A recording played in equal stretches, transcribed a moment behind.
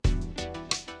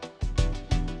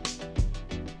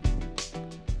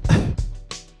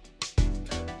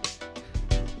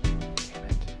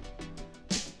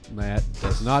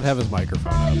does not have his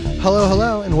microphone up. Hello,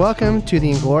 hello, and welcome to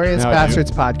the Inglorious Bastards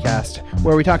podcast,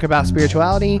 where we talk about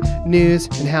spirituality, news,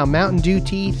 and how Mountain Dew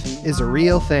teeth is a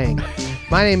real thing.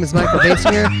 My name is Michael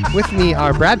Basinger. With me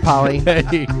are Brad Polly,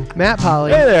 Hey. Matt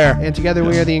Polly, Hey there. and together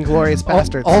we are the Inglorious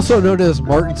Bastards. Also known as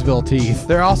Martinsville teeth.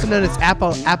 They're also known as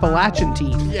Appalachian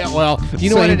teeth. Yeah, well, Do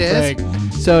you know what it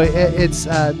is? So it's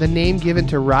the name given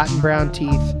to rotten brown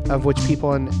teeth, of which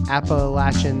people in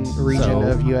Appalachian region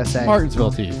of USA.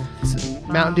 Martinsville teeth.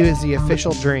 Mountain Dew is the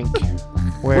official drink.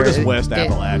 Where We're just West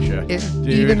Appalachia. It Dude.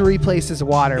 even replaces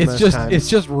water It's most just times. it's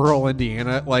just rural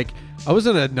Indiana. Like I was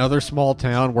in another small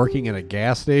town working in a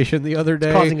gas station the other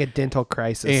day, causing a dental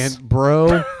crisis. and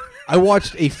bro, I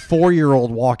watched a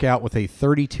 4-year-old walk out with a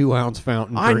 32-ounce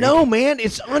fountain. I drink. know, man.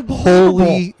 It's unbelievable.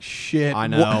 Holy shit! I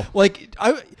know. Like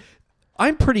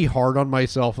I'm pretty hard on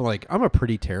myself. Like I'm a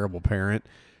pretty terrible parent.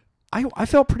 I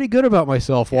felt pretty good about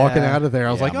myself walking Yeah. out of there.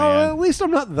 I was Yeah, like, man. oh, at least I'm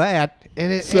not that.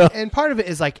 and part of it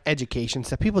is like education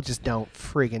stuff. People just don't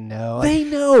friggin' know. Like, They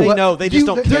know. They know. They just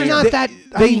don't they're care. not that.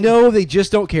 I They mean, know. They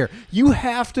just don't care. You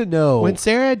have to know. when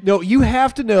Sarah, No, you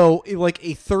have to know. Like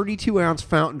a 32-ounce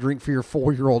fountain drink for your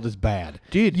 4-year-old is bad,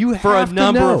 Dude, You For a have to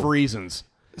number know. of reasons.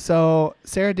 so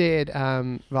Sarah did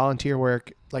volunteer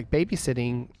work like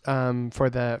babysitting for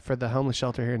the homeless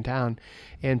shelter here in town,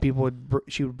 and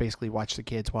she would basically watch the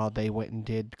kids while they went and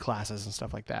did classes and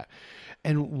stuff like that.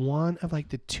 And one of like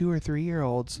the 2 or 3 year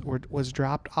olds was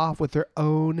dropped off with their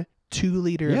own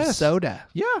 2-liter of Yes. soda.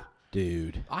 Yeah,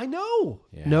 Dude. I know.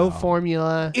 No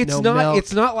formula. It's no not. milk.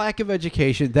 It's not lack of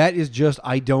education. That is just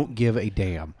I don't give a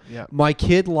damn. Yeah. My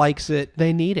kid likes it.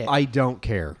 They need it. I don't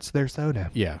care. It's their soda.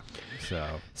 Yeah. So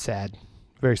Sad.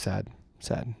 Very sad.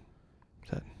 Sad.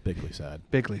 Bigly sad.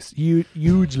 Bigly.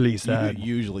 Hugely sad.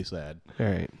 Usually sad. All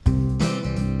right.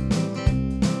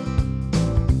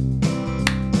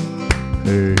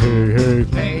 hey, hey,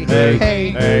 Hey, Hey,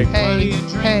 hey, hey, hey, hey,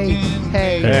 hey,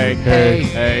 Hey, hey, hey,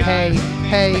 hey, hey, hey,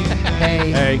 Hey. hey,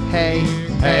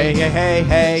 Hey, hey, hey,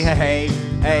 hey, hey, hey,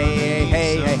 hey,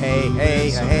 hey, hey, hey,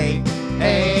 hey,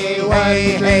 hey, what are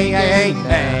you hey, hey, drinking hey,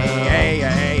 now? hey,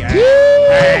 hey,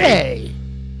 Hey.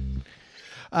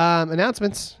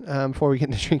 Announcements before we get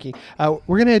into drinking.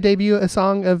 We're going to debut a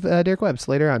song of Derek Webb's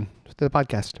later on to the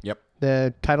podcast. Yep.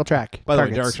 The title track. By the way,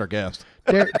 Targets. Derek's our guest.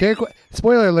 Derek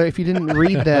spoiler alert, if you didn't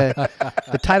read the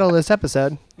title of this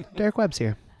episode, Derek Webb's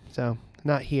here. So,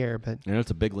 not here, but Yeah,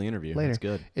 it's a bigly interview. later. It's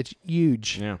good. It's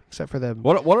huge. Yeah. Except for the...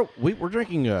 We're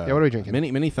drinking? what are we drinking?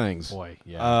 Many things. boy.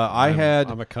 Yeah.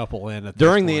 I'm a couple in at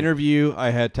during this the point. interview. I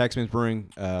had Texman's Brewing.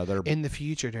 Their in the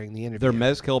future during the interview. their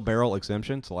mezcal barrel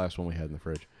exemption. It's the last one we had in the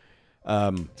fridge.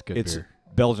 It's good beer.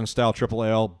 Belgian style triple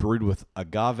ale brewed with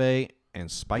agave and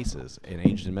spices and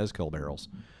aged in mezcal barrels.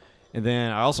 And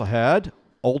then I also had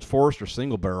Old Forester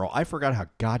single barrel. I forgot how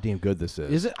goddamn good this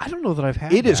is. Is it? I don't know that I've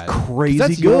had It is that. crazy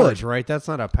That's good. yours, right? That's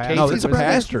not a pass. No, Casey's it's a Brothers?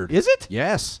 bastard. Is it?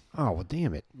 Yes. Oh, well,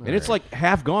 damn it. And it's like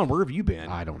half gone. Where have you been?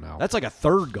 I don't know. That's like a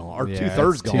third gone or Yeah,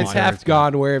 2/3 it's gone. It's half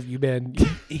gone. Where have you been?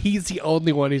 He's the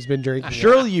only one who's been drinking.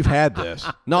 Surely you've had this.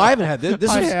 No, I haven't had this. This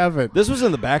I is- haven't. This was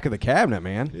in the back of the cabinet,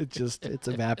 man. It's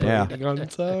evaporating on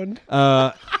its own.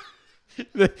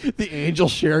 the angel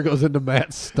share goes into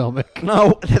Matt's stomach.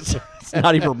 No, that's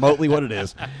not even remotely what it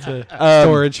is.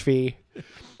 Storage fee.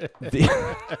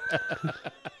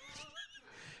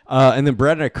 And then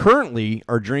Brad and I currently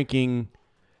are drinking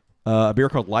a beer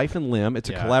called Life and Limb. It's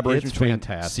a Yeah, collaboration it's between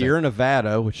fantastic. Sierra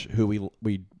Nevada, who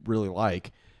we really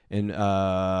like, and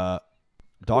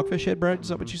Dogfish Head. Brad, is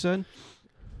that what you said?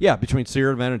 Yeah, between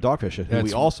Sierra Nevada and Dogfish Head, who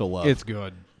we also love. It's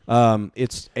good.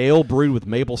 It's ale brewed with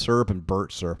maple syrup and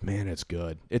birch syrup. Man, it's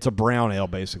good. It's a brown ale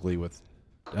basically with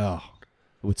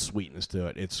sweetness to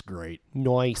it. It's great.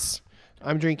 Nice.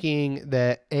 I'm drinking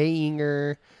the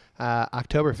Ayinger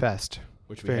Oktoberfest.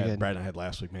 Which Very good. Brad and I had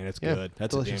last week, man. It's Yeah, good.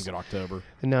 That's delicious. a damn good October.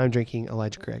 And now I'm drinking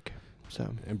Elijah Craig. So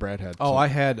And Brad had. Oh, some- I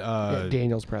had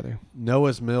Daniel's brother.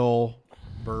 Noah's Mill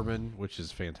bourbon, which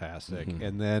is fantastic. Mhm.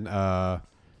 And then,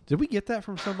 did we get that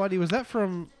from somebody? Was that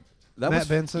from that Matt was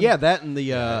Benson? Yeah, that and the.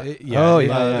 yeah, yeah.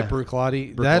 the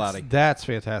Bruichladdich. Bruichladdich. That's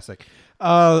fantastic.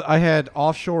 I had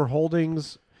Offshore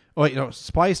Holdings. Oh, wait,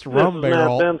 spiced rum is Matt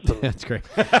barrel. Benson. That's great.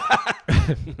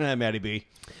 Matty B.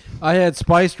 I had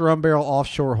spiced rum barrel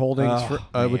Offshore Holdings,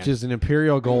 Oh, which man. is an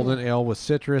imperial golden ale with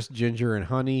citrus, ginger, and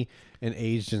honey, and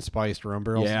aged in spiced rum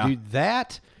barrels. Yeah. Dude,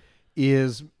 that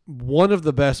is one of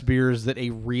the best beers that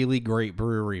a really great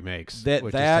brewery makes. That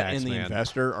which that is and the Taxman.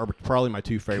 Investor are probably my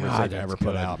two favorites God, they've that's ever put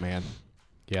good. out, man.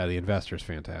 Yeah, the Investor's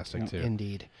fantastic too.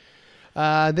 Indeed.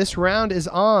 This round is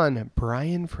on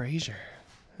Brian Fraser,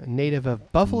 a native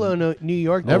of Buffalo, New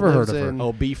York. that Never heard lives of her. in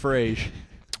Oh, B. Frage.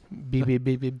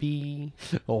 B.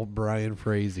 Old Brian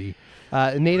Frazee.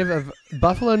 A native of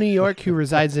Buffalo, New York, who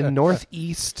resides in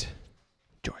Northeast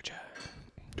Georgia.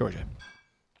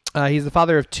 He's the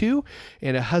father of 2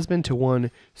 and a husband to one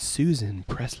Susan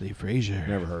Presley Frazier.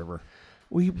 Never heard of her.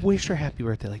 We wished her happy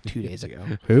birthday like 2 days ago.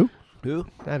 Who? Who?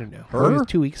 I don't know. Her? Or was it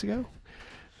 2 weeks ago?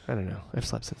 I don't know. I've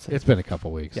slept since then. It's been a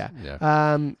couple weeks.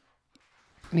 Yeah.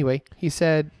 Anyway, he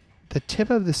said the tip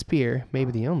of the spear,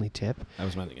 maybe the only tip, That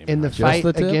was my game. in the Just fight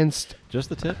the tip? against. Just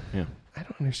the tip? Yeah. I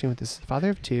don't understand what this is. Father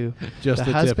of 2, Just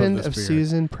the the husband tip of of the spear.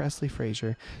 Susan Presley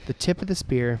Frazier, the tip of the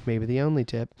spear, maybe the only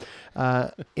tip,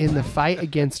 in the fight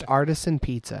against Artisan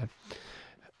Pizza.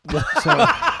 So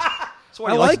So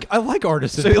I like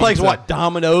artisan. So he likes pizza. what?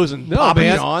 Domino's and No, Papa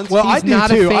man. John's? Well, I he's do not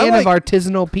too. a fan I of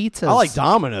artisanal pizzas. I like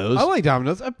Domino's. I like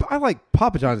Domino's. I like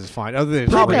Papa John's is fine. Other than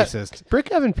it's Brick, racist.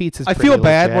 Brick Oven Pizza. I feel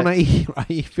bad when I eat.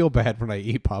 I feel bad when I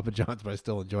eat Papa John's, but I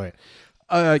still enjoy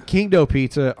it. King Dough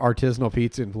Pizza, artisanal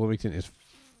pizza in Bloomington is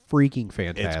freaking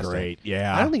fantastic. It's great.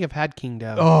 Yeah. I don't think I've had King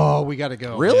Dough. Oh, we got to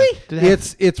go. Really? man. Did it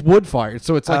have- It's wood fired,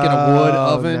 so it's like in a wood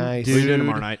Oh, oven. nice. We Dude, do it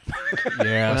tomorrow night.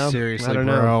 Yeah, Well, seriously, I don't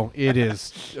know. bro. It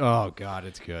is. Oh God,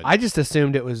 it's good. I just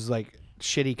assumed it was like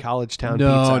shitty college town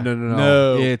no, pizza.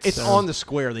 no. It's on the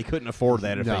square. They couldn't afford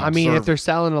that. If No. they I mean, if served- they're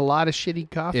selling a lot of shitty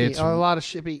coffee, It's- or a lot of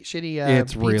shitty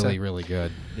it's pizza. really, really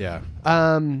good. Yeah.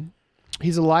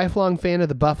 He's a lifelong fan of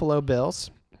the Buffalo Bills.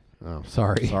 Oh,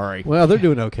 sorry. Sorry. Well, they're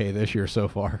doing okay this year so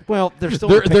far. well, they're still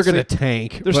They're going to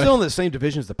tank. They're but- still in the same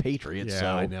division as the Patriots. Yeah, so,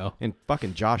 I know. And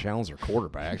fucking Josh Allen's their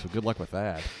quarterback. So good luck with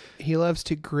that. He loves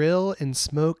to grill and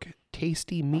smoke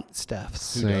tasty meat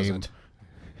stuffs. Who Same. doesn't?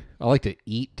 I like to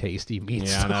eat tasty meat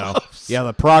Yeah, I know. stuff. Yeah,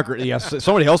 the progress. Yeah,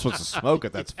 somebody else wants to smoke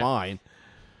it. That's fine.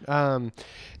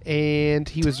 And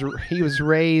he was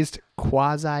raised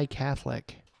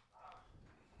quasi-Catholic.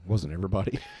 Wasn't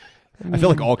everybody? I feel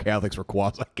like all Catholics were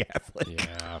quasi-Catholic.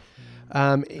 Yeah. He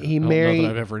I don't know married. that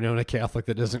I've ever known a Catholic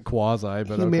that isn't quasi, but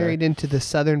He okay. married into the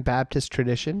Southern Baptist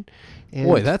tradition. And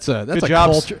Boy, that's a Good a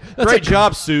job, culture. That's Great a,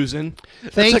 job, Susan.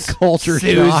 thanks, a culture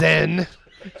shock. Susan.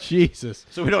 Jesus.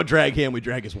 So we don't drag him; we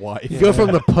drag his wife. Go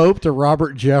from the Pope to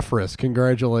Robert Jeffress.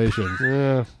 Congratulations.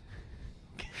 Yeah.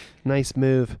 Nice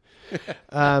move.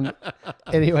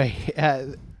 Anyway,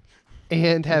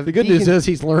 and have The good news is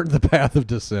he's learned the path of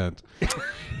descent.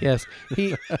 yes,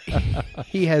 he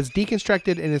has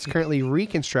deconstructed and is currently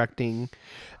reconstructing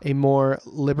a more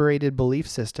liberated belief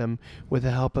system with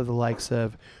the help of the likes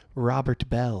of Robert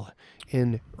Bell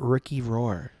and Ricky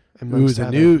Rohr. Ooh, amongst the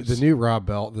others. new Rob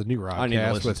Bell, the new I need to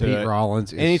Robcast listen with to Pete it.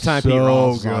 Rollins. Is Anytime so Pete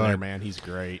Rollins is good. on there, man, he's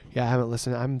great. Yeah, I haven't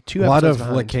listened. I'm 2 A lot episodes of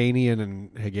behind. Lacanian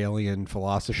and Hegelian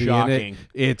philosophy in Shocking. it.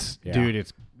 It's Yeah. dude,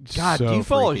 it's God, so do you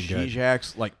follow freaking good.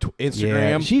 Zizek's like Yeah,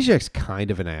 Instagram? Zizek's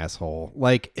kind of an asshole.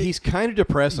 Like He's kind of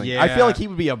depressing. Yeah. I feel like he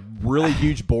would be a really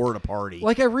huge bore at a party.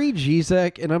 Like I read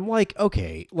Zizek and I'm like,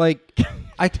 okay, like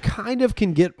I kind of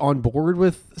can get on board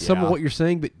with some Yeah. of what you're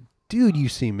saying, but dude, you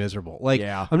seem miserable. Like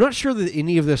Yeah. I'm not sure that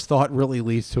any of this thought really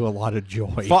leads to a lot of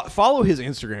joy. Follow his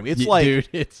Instagram. It's Yeah, like, dude,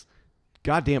 it's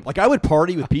goddamn. Like I would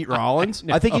party with Pete Rollins.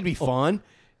 I think it'd be fun.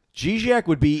 Zizek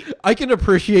would be. I can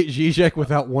appreciate Zizek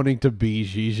without wanting to be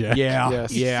Zizek. Yeah,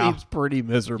 Yes. He yeah, seems pretty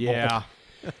miserable. yeah.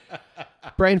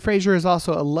 Brian Fraser is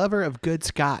also a lover of good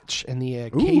scotch and the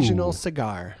occasional Ooh.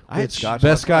 cigar. I had which- scotch. Best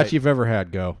last scotch night. you've ever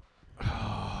had. Go.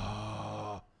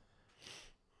 I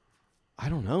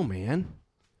don't know, man.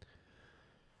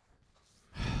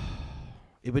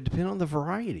 It would depend on the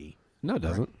variety. No, it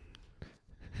doesn't.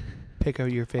 Pick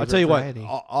out your favorite I'll tell you variety.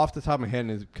 what, off the top of my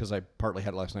head, because I partly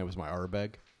had it last night, was my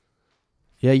Ardbeg.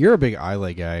 Yeah, you're a big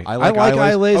Islay guy. I like Islays,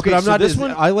 Islays. but Okay, I'm so not. this As,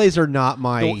 one- Islays are not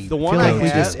my. The I one feel I like we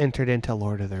have, just entered into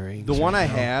Lord of the Rings. the one I right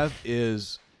now. have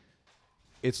is,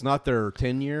 it's not their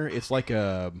 10-year. It's like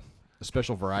a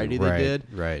special variety Right, they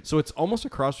did. right. So it's almost a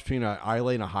cross between an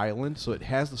Islay and a Highland. So it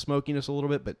has the smokiness a little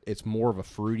bit, but it's more of a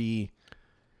fruity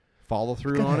follow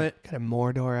through on it. Got a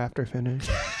Mordor after finish.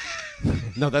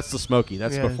 No, that's the smoky.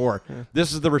 That's Yeah, before. yeah.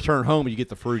 This is the return home. You get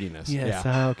the fruitiness. Yes.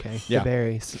 Yeah. Okay. Yeah. The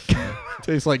berries.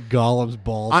 Tastes like Gollum's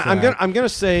balls. I'm gonna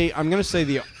say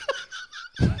the.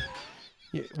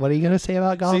 What are you gonna say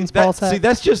about Gollum's see, ball that, sack? see,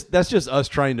 that's just us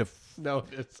trying to no,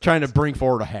 it's bring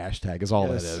forward a hashtag. Is all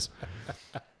Yes. that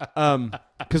is.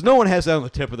 Because no one has that on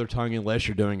the tip of their tongue unless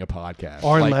you're doing a podcast,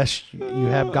 or Like- unless you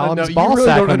have no, Gollum's you ball really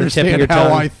sack don't on the tip of understand your how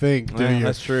tongue. I think, do Yeah, you?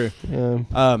 that's true. Yeah.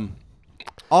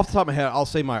 Off the top of my head, I'll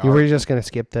say my. You were Ard- just gonna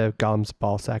skip the Gollum's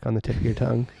ball sack on the tip of your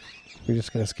tongue. You're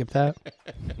just gonna skip that.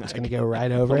 Just gonna go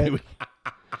right over it.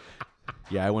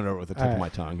 Yeah, I went over it with the tip All of right, my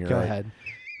tongue. You're Go right. ahead.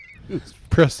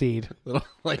 Proceed.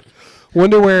 like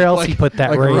Wonder where else he put that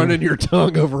like ring. running your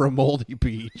tongue over a moldy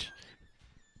peach.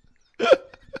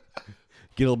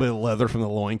 Get a little bit of leather from the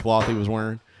loincloth he was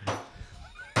wearing.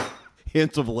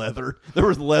 Hints of leather. There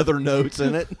was leather notes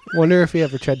in it. Wonder if he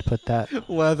ever tried to put that.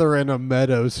 Leather in a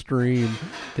meadow stream.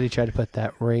 Did he try to put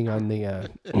that ring on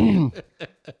the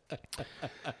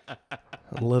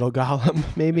little golem?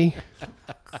 Maybe.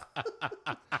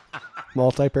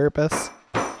 Multi-purpose.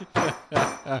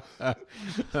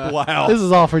 Wow. This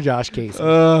is all for Josh Casey.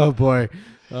 Oh boy.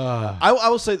 I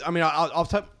will say, I mean, off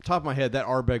the top of my head, that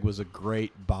Ardbeg was a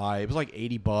great buy. It was like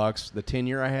 $80. The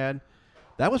 10-year I had,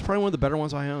 that was probably one of the better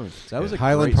ones I owned. That was a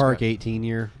Highland great Park spec.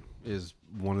 18-year is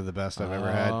one of the best I've ever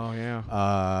had. Oh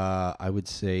yeah. I would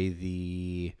say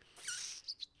the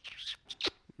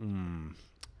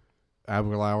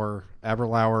Aberlour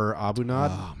Abunad.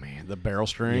 Oh man, the barrel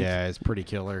strength. Yeah, it's pretty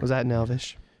killer. Was that in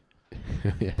Elvish?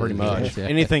 Pretty much.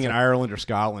 Anything in Ireland or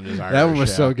Scotland is Irish. That one was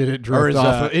yeah. so good it Or dripped is,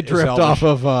 off. It is dripped Elvish.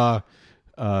 off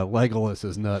of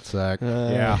Legolas's nutsack.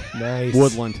 Yeah. Nice.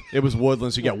 Woodland. It was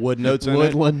Woodland, so you got wood notes in it.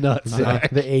 Woodland nutsack.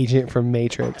 The agent from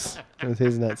Matrix with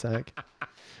his nutsack.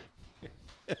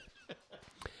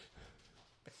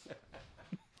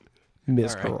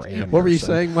 Miss Graham. What were you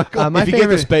saying, Michael? My If you get the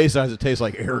favorite, space size, it tastes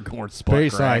like Aragorn's butt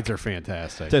Space crack. sides are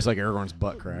fantastic. It tastes like Aragorn's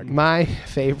butt crack. my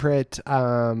favorite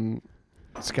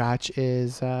Scotch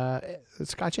is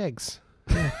Scotch eggs.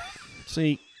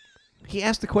 See, he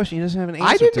asked the question. He doesn't have an answer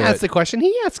I didn't to ask it. the question.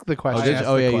 He asked the Oh, question. did you?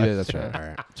 Oh, yeah, you did. question. That's right. All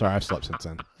right. Sorry, I've slept since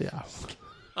then. Yeah.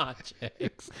 Scotch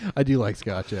eggs. I do like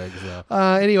Scotch eggs, though.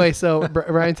 Anyway, so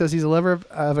Brian says he's a lover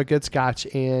of a good Scotch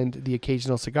and the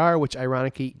occasional cigar, which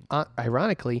ironically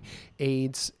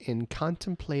aids in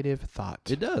contemplative thought.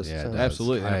 It does. Yeah, it does.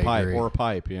 Absolutely. And I a pipe agree. or a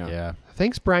pipe. Yeah. Yeah.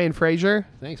 Thanks, Brian Fraser.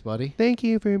 Thanks, buddy. Thank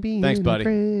you for being Thanks, a buddy.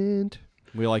 friend.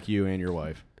 We like you and your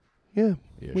wife. Yeah,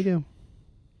 Yes. we do.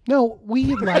 No,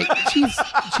 we like she's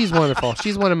wonderful.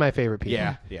 She's one of my favorite people.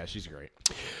 Yeah. Yeah. She's great.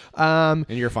 Um.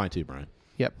 And you're fine too, Brian.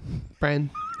 Yep. Brian,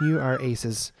 you are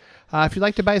aces. If you'd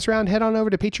like to buy us around, head on over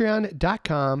to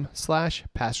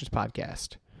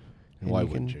patreon.com/pastorspodcast. And why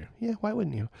wouldn't you? Yeah, why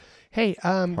wouldn't you? Hey,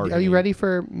 are you need. ready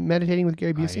for Meditating with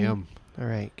Gary Busey? I am. All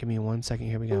right, give me 1 second.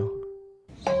 Here we go.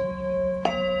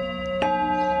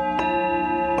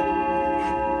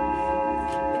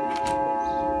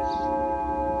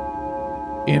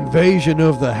 Invasion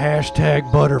of the hashtag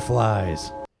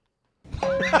butterflies.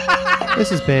 This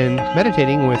has been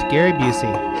Meditating with Gary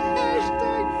Busey.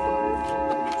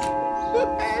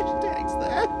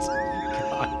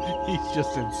 He's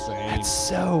just insane. It's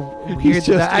so He's weird that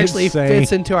just that actually insane.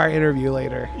 fits into our interview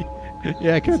later.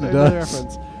 Yeah, it kind of Another does.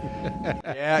 reference.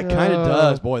 Yeah, it kind of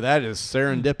does. Boy, that is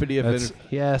serendipity. If That's, it,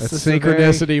 Yes, that's this is a very-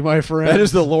 synchronicity, my friend. that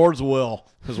is the Lord's will,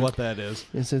 is what that is.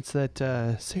 Yes, it's that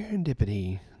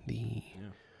serendipity, the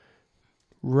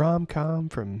rom-com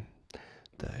from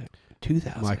the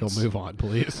 2000s. Michael, move on,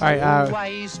 please. All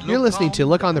right, you're listening to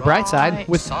Look on the Bright Side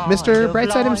with Mr.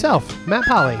 Brightside himself, Matt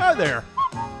Polly. Hi there.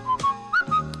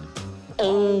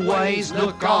 Always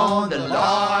look on the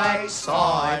light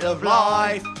side of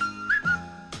life.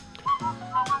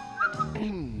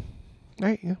 All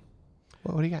right, yeah.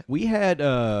 What do you got? We had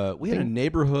a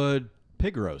neighborhood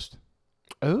pig roast.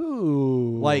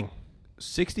 Oh, Like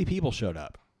 60 people showed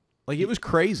up. Like it was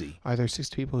crazy. are there 6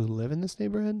 people who live in this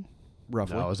neighborhood?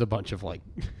 Roughly. No, it was a bunch of like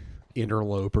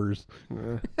interlopers.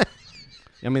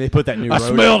 I mean, they put that new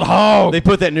road. hog. They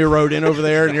put that new road in over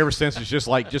there, and ever since it's just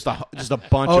like just a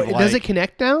bunch Oh, of like. does it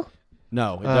connect now?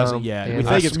 No, it doesn't yet. damn We it.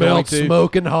 think it's going smelled to.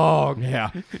 smoking hog. Yeah.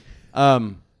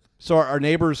 So our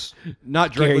neighbors,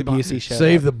 not Gary directly Busey showed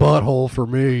Save up. the butthole for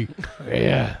me.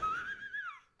 Yeah.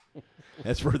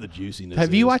 That's where the juiciness.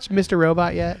 Have you is. watched Mr.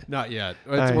 Robot yet? Not yet.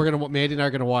 right. We're gonna. Mandy and I are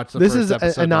gonna watch the This first is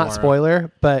episode a not tomorrow.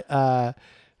 spoiler, but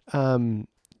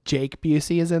Jake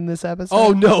Busey is in this episode.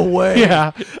 Oh no way!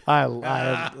 Yeah, I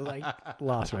like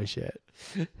lost my shit.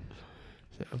 So,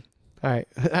 all right.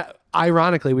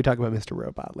 Ironically, we talk about Mr.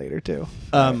 Robot later too.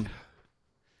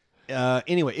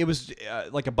 Anyway, it was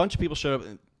like a bunch of people showed up.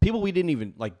 People we didn't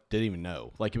even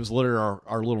know. Like it was literally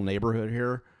our little neighborhood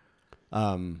here.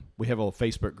 We have a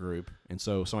Facebook group, and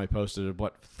so somebody posted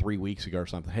 3 weeks ago or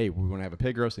something. Hey, we want to have a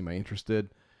pig roast. Anybody interested?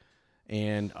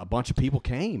 And a bunch of people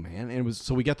came, man. And it was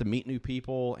so we got to meet new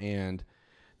people. And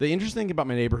the interesting thing about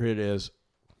my neighborhood is,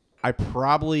 I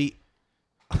probably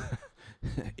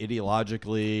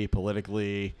ideologically,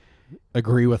 politically,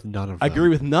 Agree with none of them. I agree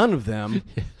with none of them,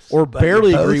 or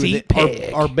barely both agree with eat it,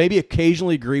 pig. or maybe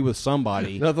occasionally agree with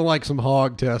somebody. Nothing like some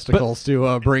hog testicles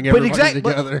to bring But everybody exactly,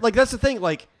 together. like that's the thing.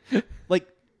 Like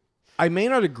I may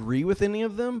not agree with any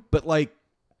of them, but like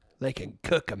They can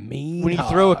cook a mean. when you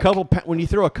throw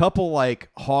a couple like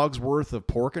hogs worth of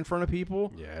pork in front of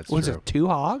people, yeah, it's Was true. it 2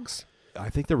 hogs? I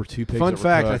think there were 2 pigs. Fun that were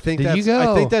fact: cooked. I think Did that's you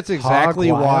go I think that's exactly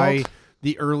hog why wild?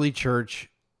 the early church,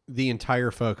 the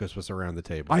entire focus was around the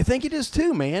table. I think it is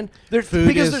too, man.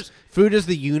 Food is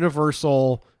the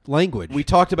universal language. We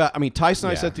talked about. I mean, Tyson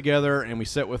and I Yeah. sat together, and we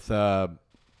sat with the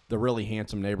really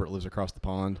handsome neighbor that lives across the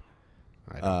pond,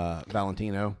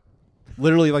 Valentino.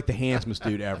 Literally, like the handsomest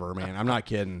dude ever, man. I'm not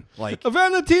kidding. Like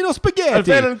Valentino spaghetti.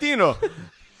 Valentino.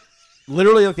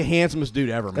 Literally, like the handsomest dude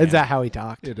ever, man. Is that how he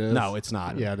talked? It is. No, it's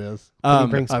not. Yeah, it is. Did he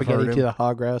bring I've heard spaghetti him. to the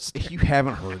hog roast? You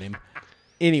haven't heard him.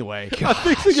 Anyway,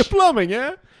 Fixing your plumbing,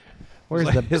 yeah. Where's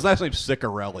Like, the his last name's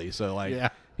Sicarelli, so like Yeah.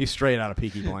 he's straight out of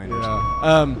Peaky Blinders.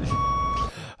 Yeah.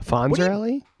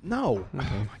 Fonzarelli? No. Oh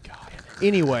my god.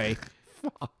 Anyway,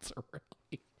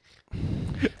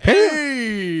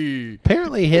 Hey.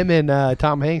 Apparently, him and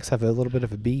Tom Hanks have a little bit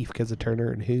of a beef because of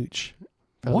Turner and Hooch.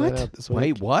 Found that out this week.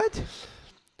 Wait, what?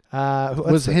 What's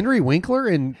Was the- Henry Winkler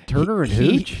and Turner and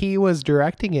he, Hooch? he was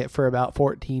directing it for about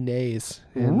 14 days.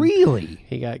 and Really?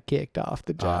 He got kicked off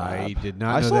the job. I did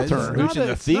not I know saw that. Turner It's and not Hooch in a-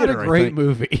 the it's not theater, a I great think.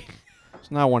 movie.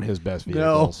 it's not one of his best No,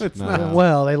 vehicles. it's not.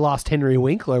 Well, they lost Henry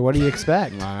Winkler. What do you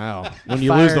expect? Wow. When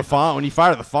you lose the Fonz, when you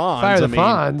fire the Fonz, Fire the I mean,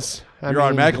 Fonz. I you're mean,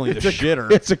 automatically the shitter.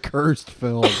 It's a cursed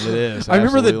film. It is. I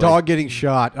remember the absolutely. dog getting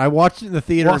shot. I watched it in the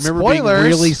theater. Well, I remember being spoilers.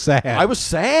 really sad. I was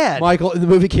sad. Michael, and the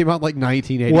movie came out in like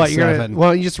 1987. What you're gonna?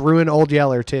 Well, you just ruined Old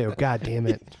Yeller too. God damn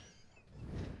it,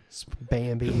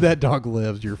 Bambi. That dog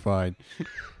lives. You're fine.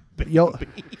 Yo,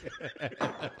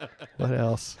 what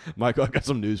else? Michael, I got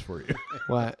some news for you.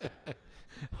 What?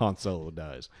 Han Solo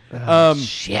dies.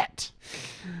 Shit.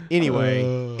 Anyway,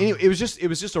 it was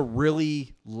just a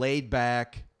really laid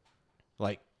back,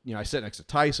 like, you know, I sit next to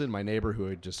Tyson, my neighbor, who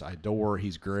I adore.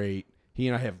 He's great. He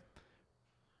and I have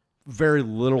very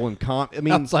little in common. I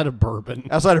mean, Outside of bourbon.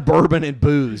 outside of bourbon and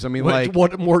booze. I mean, like,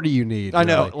 what more do you need? I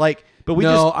know, really? like, but we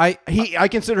No, just I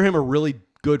consider him a really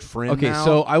good friend. Okay, now.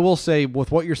 so I will say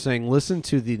with what you're saying, listen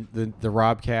to the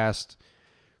Robcast.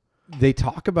 They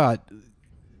talk about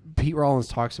Pete Rollins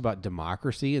talks about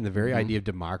democracy, and the very idea of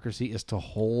democracy is to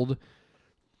hold.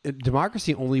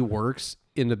 Democracy only works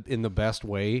in the best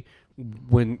way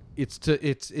when it's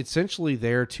essentially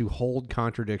there to hold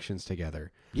contradictions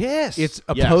together. yes, It's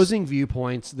Yes. opposing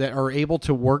viewpoints that are able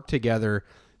to work together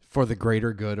for the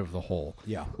greater good of the whole.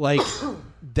 Yeah. Like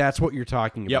that's what you're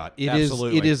talking Yep, about. It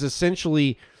absolutely. is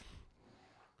essentially,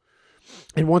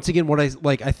 and once again, what I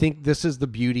like, I think this is the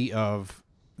beauty of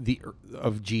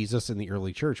Jesus in the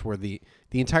early church, where the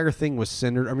entire thing was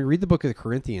centered. I mean, read the book of the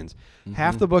Corinthians.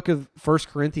 Half the book of 1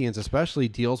 Corinthians, especially,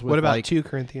 deals with What about like, 2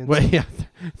 Corinthians? Well, yeah,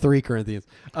 3 Corinthians.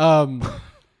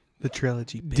 The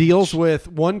trilogy Deals with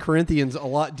 1 Corinthians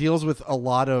deals with a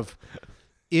lot of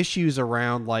issues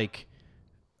around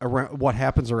what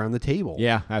happens around the table.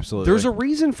 Yeah, absolutely. There's a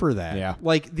reason for that. Yeah.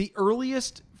 Like the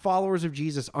earliest followers of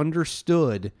Jesus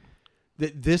understood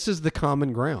that this is the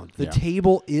common ground. The Yeah.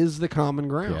 table is the common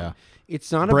ground. Yeah.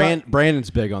 It's not about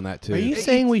Brandon's big on that too. Are you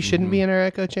saying we shouldn't be in our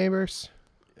echo chambers?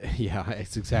 Yeah,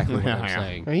 it's exactly what I'm Yeah.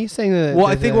 saying. Are you saying that? Well,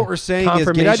 I that think the what we're saying is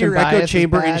get out of your confirmation echo bias is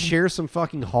chamber and bad? share some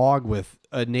fucking hog with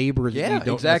a neighbor that Yeah, you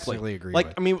don't exactly. necessarily agree like,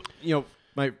 with. I mean, you know,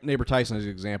 my neighbor Tyson is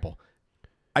an example.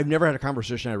 I've never had a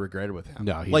conversation I regretted with him.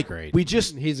 No, he's like, great. We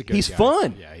just he's a good he's guy.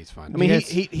 fun. Yeah, he's fun. I mean, Yes.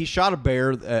 he shot a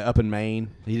bear up in Maine.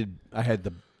 I had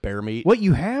the bear meat. What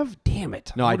you have? Damn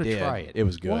it! No, I wanna did. Try it. It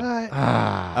was good.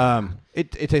 What?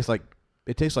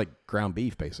 It tastes like ground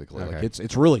beef basically. Like Okay.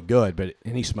 it's really good.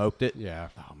 And he smoked it. Yeah.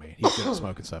 Oh man, he's good at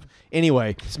smoking stuff.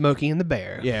 Anyway, Smokey and the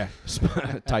Bear. yeah,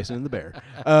 Tyson and the bear.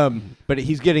 But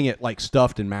he's getting it like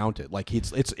stuffed and mounted. Like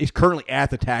it's currently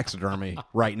at the taxidermy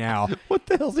right now. What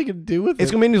the hell's he gonna do with It's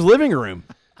it? gonna be in his living room.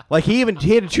 Like he had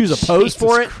to choose a pose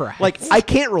for it. Christ. Like I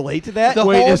can't relate to that. The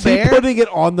Wait, whole is bear? he putting it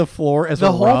on the floor as The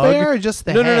a whole rug? bear or just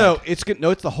the no, head? no.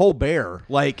 It's the whole bear.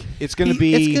 Like it's gonna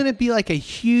be. It's gonna be like a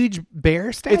huge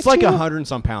bear statue. It's like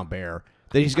 100-some pound bear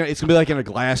that he's gonna. It's gonna be like in a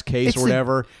glass case It's or a-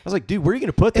 whatever. I was like, dude, where are you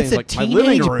gonna put things? It's a Like my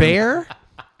living teenage room. bear.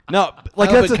 No, like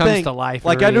I hope that's it the comes thing. to life.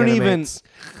 Like and I don't even. reanimates.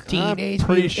 Teenage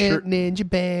pretty Mutant Ninja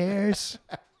Bears.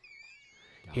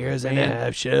 Here's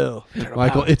an show.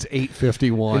 Michael, it's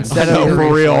 8:51. Instead No, of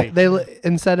for real.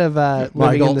 Instead of living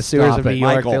Michael, in the sewers stop of New it.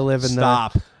 York, Michael, they live in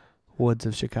stop. the woods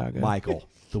of Chicago. Michael,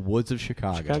 the woods of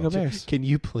Chicago. Chicago Bears. Can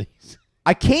you please?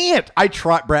 I can't. I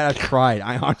tried, Brad. I tried.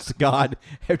 I honest to God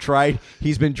have tried.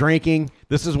 He's been drinking.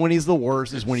 This is when he's the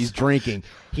worst. Is when he's drinking.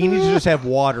 He needs to just have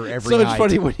water every So night. it's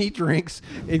funny when he drinks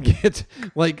and gets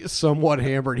like somewhat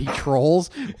hammered. He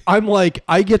trolls. I'm like,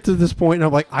 I get to this point and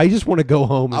I'm like, I just want to go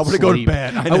home. And I wanna go to sleep.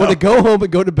 bed. I I want know. to go home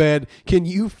and go to bed. Can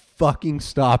you fucking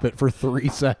stop it for 3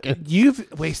 seconds? You've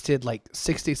wasted like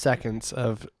 60 seconds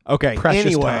of Okay. precious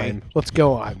Anyway, time. Let's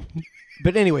go on.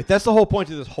 but anyway, that's the whole point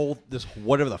of this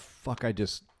whatever the fuck I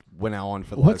just went out on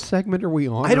for the What last. segment are we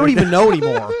on? I don't right even know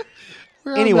anymore.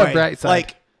 We're on the Anyway, bright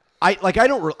side. I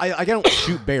don't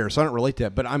shoot bears, so I don't relate to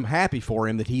that. But I'm happy for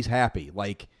him that he's happy.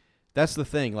 Like that's the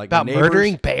thing. Like about my neighbors-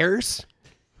 murdering bears.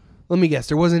 Let me guess.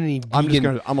 There wasn't any vegan. I'm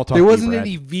gonna talk there to you, wasn't Brad.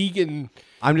 any vegan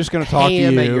I'm just gonna talk to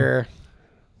ham at you. your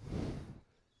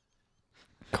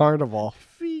carnival.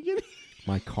 Vegan.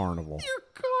 My carnival.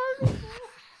 Your carnival.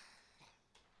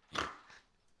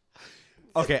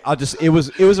 Okay, it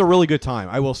was a really good time.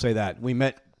 I will say that. We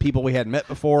met people we hadn't met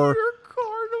before. Your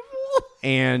carnival.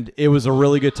 And it was a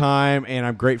really good time, and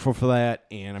I'm grateful for that.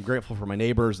 And I'm grateful for my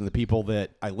neighbors and the people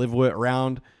that I live with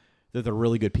around. That they're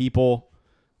really good people.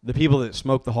 The people that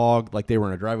smoked the hog, like they were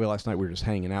in a driveway last night, we were just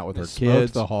hanging out with our Smoked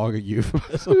kids. the hog, a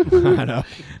euphemism. I know.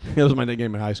 That was my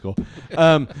nickname in high school.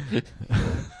 Hey,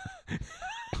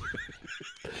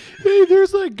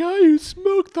 there's that guy who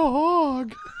smoked the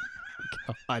hog.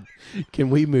 God, can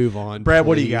we move on? Brad,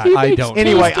 what do you please? got? I don't.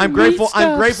 Anyway, Tasty I'm grateful. meat I'm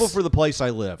stuffs. grateful for the place I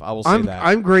live. I will say that.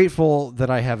 I'm grateful that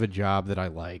I have a job that I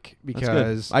like That's good.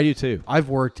 because I do too. I've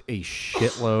worked a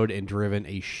shitload and driven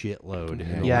a shitload.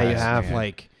 in the Yeah, you last, have.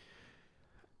 Like,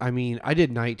 I mean, I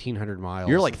did 1,900 miles.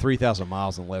 You're like 3,000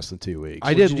 miles in less than 2 weeks.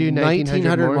 I did you do,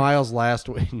 1,900 more? miles last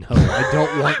week. No, I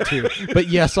don't want to, but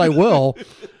yes, I will.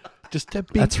 Just a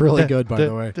That's really good, by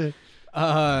the way.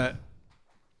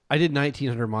 I did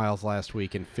 1,900 miles last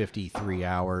week in 53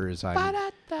 hours.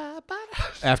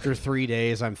 After 3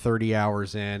 days, I'm 30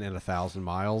 hours in and 1,000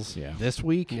 miles. Yeah. This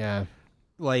week, Yeah.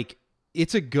 like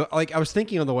it's a good. Like I was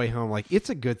thinking on the way home, like it's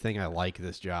a good thing I like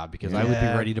this job because I would be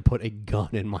Yeah. ready to put a gun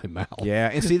in my mouth. Yeah,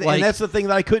 and see, Like- and that's the thing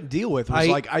that I couldn't deal with. Was I-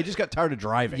 like I just got tired of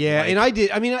driving. Yeah, Like, and I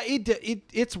did. I mean,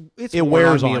 it's It worn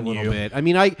wears me on a little you. bit. I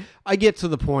mean, I get to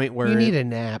the point where You need a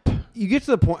nap. you get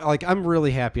to the point like I'm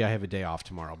really happy I have a day off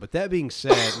tomorrow. But that being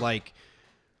said, like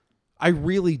I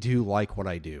really do like what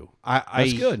I do.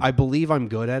 That's good. I believe I'm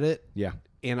good at it, yeah,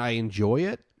 and I enjoy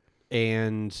it,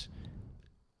 and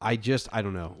I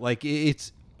don't know. Like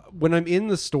it's when I'm in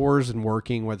the stores and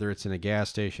working, whether it's in a gas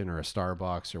station or a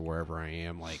Starbucks or wherever I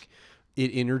am, like it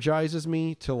energizes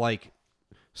me to like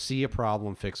see a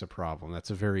problem, fix a problem. That's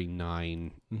a very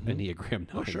 9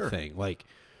 Enneagram 9 sure. thing. Like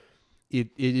it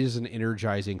is an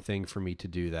energizing thing for me to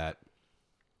do that.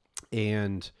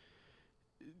 And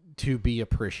to be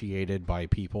appreciated by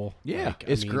people. Yeah, Like,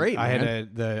 it's great, I man.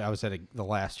 had the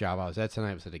last job I was at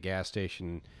tonight was at a gas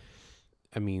station.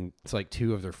 I mean, it's like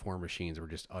 2 of their 4 machines were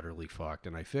just utterly fucked,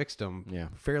 and I fixed them Yeah.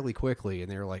 fairly quickly. And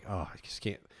they were like, "Oh, I just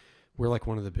can't." We're like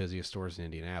one of the busiest stores in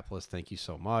Indianapolis. Thank you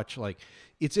so much. Like,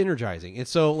 it's energizing, and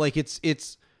so like it's.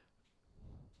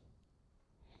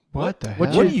 What the What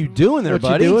hell? are you doing there, What you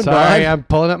buddy? doing, Sorry, bud? I'm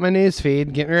pulling up my news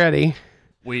feed, getting ready.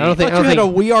 We, I don't think. I thought you had a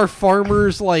 "We Are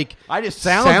Farmers" like I just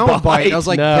sound bite. I was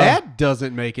like, No. that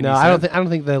doesn't make any No, sense. I don't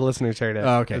think the listeners heard it.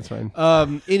 Oh, okay, That's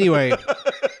fine. Anyway,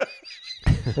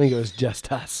 I think it was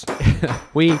just us.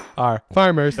 We are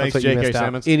farmers. Thanks, That's what you J.K. missed out.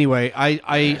 Simmons. anyway,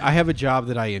 I have a job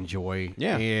that I enjoy.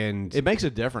 Yeah. and It makes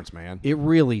a difference, man. it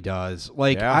really does.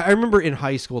 Like Yeah. I remember in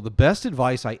high school, the best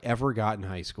advice I ever got in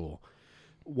high school.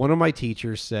 One of my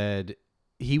teachers said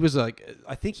he was like,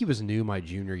 I think he was new my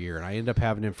junior year, and I ended up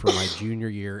having him for my junior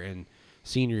year and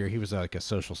senior year. He was like a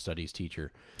social studies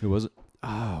teacher. Who was it?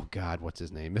 Oh God, what's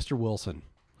his name? Mr. Wilson.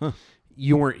 Huh.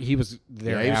 You weren't. He was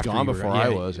there. Yeah, he was after gone you were- before I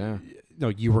was. Yeah, No,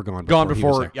 you were gone. gone he was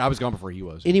before. there. Yeah, I was gone before he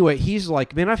was. Anyway, he's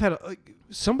like, man, I've had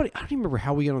somebody. I don't even remember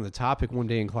how we got on the topic one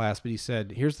day in class, but he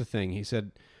said, "Here's the thing." He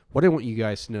said, "What I want you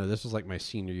guys to know." This was like my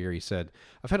senior year. He said,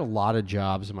 "I've had a lot of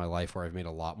jobs in my life where I've made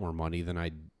a lot more money than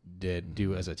I did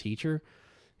do as a teacher."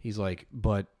 He's like,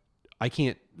 "But I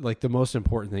can't. Like, the most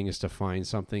important thing is to find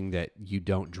something that you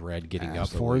don't dread getting up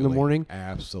for in the Absolutely. morning."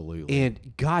 Absolutely. And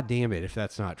God damn it, if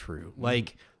that's not true.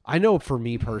 Like, I know for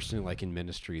me personally, like in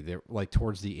ministry, there, like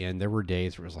towards the end, there were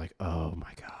days where it was like, oh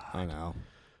my God, I know.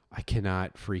 I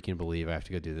cannot freaking believe I have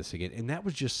to go do this again. And that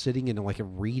was just sitting in like a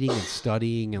reading and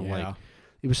studying, and Yeah. like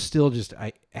it was still just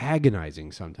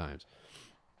agonizing sometimes.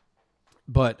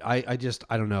 But I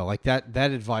don't know. Like that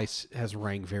advice has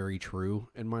rang very true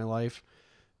in my life.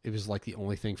 It was like the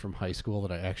only thing from high school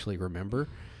that I actually remember.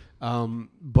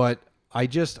 But I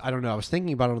don't know. I was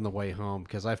thinking about it on the way home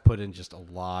because I've put in just a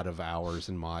lot of hours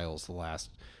and miles the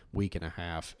last week and a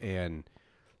half, and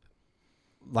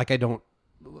like I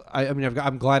mean,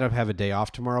 I'm glad I have a day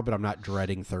off tomorrow, but I'm not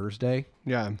dreading Thursday.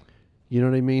 Yeah. You know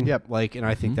what I mean? Yep. Like, and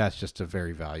I think that's just a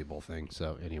very valuable thing.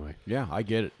 So anyway, Yeah, I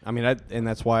get it. I mean, and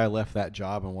that's why I left that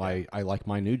job and why I like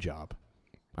my new job.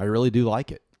 I really do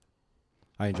like it.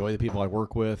 I enjoy the people I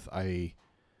work with. I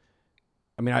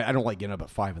mean, I don't like getting up at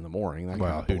 5 a.m. That Well,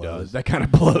 kind of who blows. does? That kind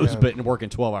of blows, Yeah. but and working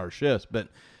 12-hour shifts. But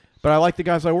But I like the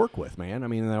guys I work with, man. I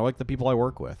mean, I like the people I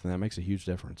work with, and that makes a huge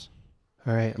difference.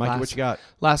 All right, Mikey, what you got?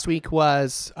 Last week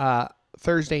was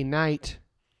Thursday night.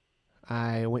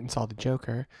 I went and saw The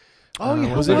Joker. Oh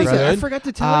yeah, was it I good? forgot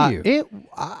to tell you.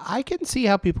 I can see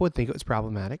how people would think it was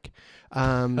problematic.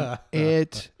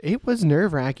 It was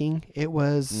nerve wracking. It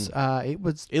was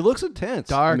It looks intense.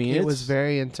 dark. I mean, it was it's-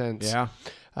 very intense. Yeah.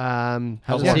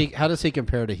 How does he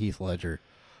compare to Heath Ledger?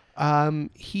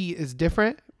 He is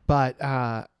different,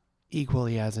 but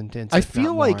equally as intense. I if feel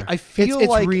not like more. I feel it's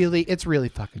like it's really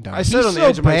fucking dark. I said on the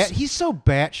edge of my seat. He's so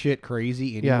batshit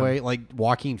crazy anyway. Like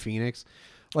Joaquin Phoenix.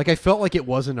 Like I felt like it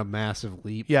wasn't a massive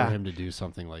leap Yeah. for him to do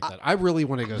something like that. I really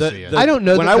want to go see it. I don't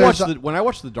know when that I there's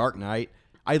watched The Dark Knight.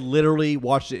 I literally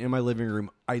watched it in my living room.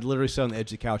 I literally sat on the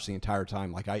edge of the couch the entire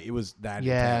time. Like it was that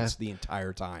intense the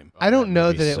entire time. I don't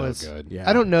know that movie's it so was. good. Yeah.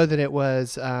 I don't know that it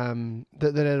was that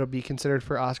it'll be considered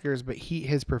for Oscars, but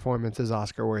his performance is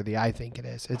Oscar worthy. I think it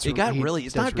is. It's he not does got really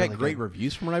great good.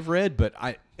 reviews from what I've read, but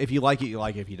if you like it, you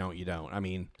like it. If you don't, you don't. I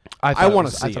mean, I want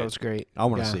to see I thought it. it was great. I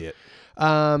want to Yeah. see it.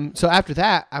 So after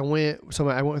that, I went with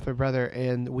my brother,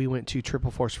 and we went to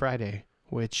Triple Force Friday,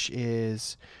 which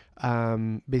is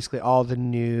basically all the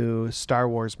new Star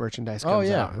Wars merchandise comes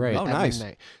yeah, out. right. Oh, at nice.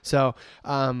 midnight. So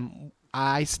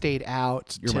I stayed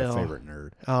out You're till my favorite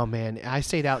nerd. Oh man, I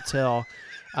stayed out till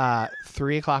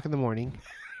 3 o'clock in the morning.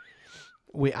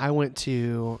 I went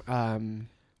to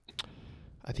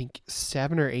I think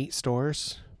 7 or 8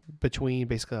 stores between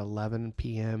basically 11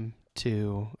 p.m.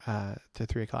 to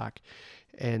 3 o'clock,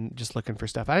 and just looking for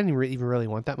stuff. I didn't even really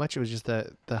want that much. It was just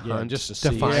the hunt just to to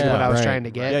see. find Yeah, what I was right, trying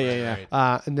to get.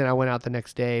 Yeah. And then I went out the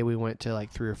next day. We went to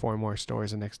like 3 or 4 more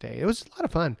stores the next day. It was a lot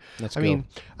of fun. That's I mean,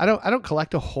 I don't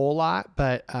collect a whole lot,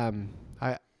 but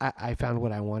I found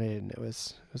what I wanted, and it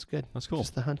was good. That's cool.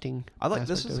 Just the hunting. I like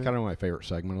this. aspect Is of it. kind of my favorite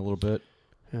segment a little bit.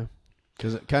 Yeah.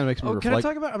 Because it kind of makes me Oh, can I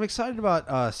reflect. talk about? I'm excited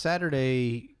about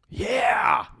Saturday.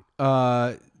 Yeah.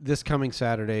 This coming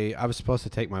Saturday, I was supposed to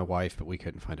take my wife, but we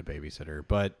couldn't find a babysitter.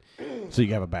 But So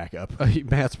you have a backup.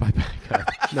 Matt's my backup.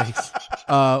 Nice.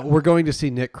 We're going to see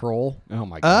Nick Kroll Oh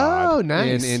my god. Oh,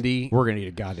 nice. in Indy. We're gonna need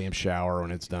a goddamn shower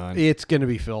when it's done. It's going to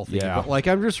be filthy. Yeah. But like,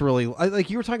 I'm just really like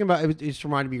you were talking about. It just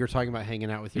reminded me you were talking about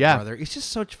hanging out with your Yeah. brother. It's just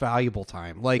such valuable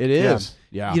time. Like It is.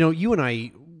 Yeah. You know, you and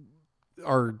I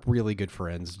are really good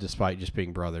friends, despite just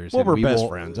being brothers. Well, and we're we best will-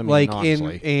 friends. I mean, like,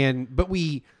 honestly. but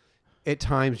we at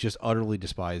times just utterly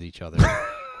despise each other.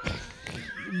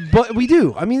 But we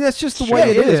do. I mean, that's just the way Sure,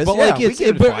 it it is. is. But Yeah, like, we it's get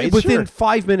in but fights, within sure.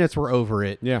 5 minutes we're over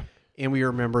it. yeah. And we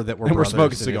remember that we're And we're brothers, smoking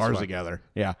and it's cigars fun. together.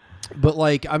 Yeah. But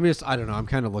like, I don't know. I'm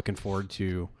kind of looking forward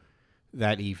to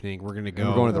that evening. We're gonna go.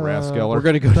 We're going to the Rathskeller. We're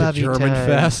gonna go to Bubby German time.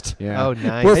 Fest. Yeah. Oh,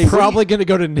 nice. We're Hey, what do probably going to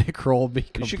go to Nick Kroll.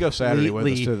 You should go Saturday with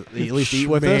us to at least eat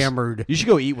with Hammered. us. You should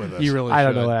go eat with us. You really I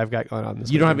don't should. know what I've got going on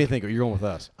this You don't have weekend. anything. You're going with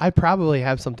us. I probably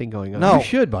have something going on. No. You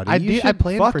should, buddy. I You do. should. I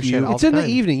plan fuck for you. shit all It's the in the time.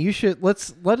 evening. You should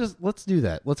let's do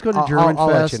that. Let's go to I'll- German I'll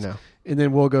let Fest, you know. and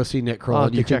then we'll go see Nick Kroll, I'll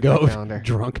and you have can to check go my calendar.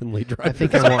 drunkenly drive.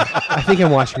 I think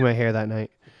I'm washing my hair that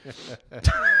night.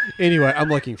 Anyway, I'm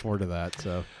looking forward to that.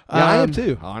 So Yeah, I am Um,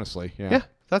 too. Honestly. Yeah. Yeah,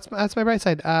 that's my bright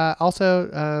side. Also,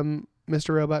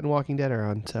 Mr. Robot and Walking Dead are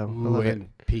on, so I Ooh, love it.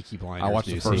 and Peaky Blinders. I watched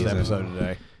the new first season. episode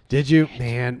today. Did you?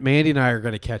 Man, Mandy and I are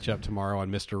going to catch up tomorrow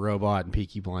on Mr. Robot and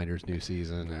Peaky Blinders new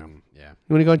season. And yeah.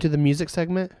 You want to go into the music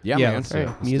segment? Yeah, Yeah, man. let's All right,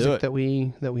 Let's do music it. that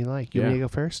we like. You Yeah. want me to go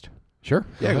first? Sure.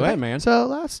 Yeah, go ahead, man. So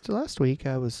last week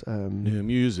I was New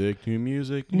music, new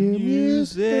music, New new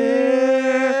music.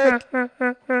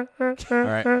 All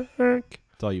right.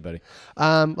 It's all you, buddy.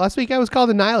 last week I was called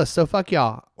a nihilist, so fuck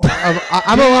y'all.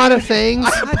 I'm a lot of things,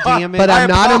 damn it. but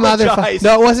I'm I not a motherfucker. apologize.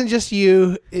 No, it wasn't just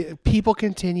you. People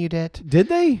continued it. Did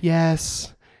they?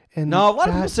 Yes. And No, a lot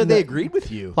of people that- said they that- agreed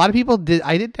with you. A lot of people did.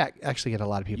 I did actually get a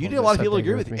lot of people. You did a that lot of said people they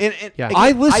agree with me. you. And Yeah.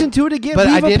 I listened to it again. But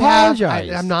We've I did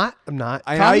apologized. have. I'm not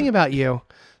I- talking I- about you.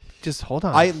 Just hold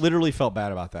on. I literally felt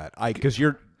bad about that. Because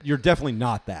you're definitely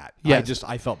not that. Yes.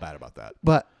 I felt bad about that.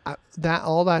 But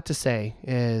all that to say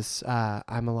is,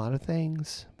 I'm a lot of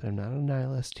things, but I'm not a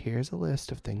nihilist. Here's a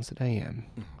list of things that I am.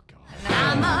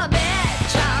 I'm a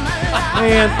bitch, I'm a lover,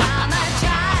 Man, I'm a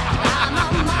child,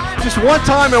 I'm a just one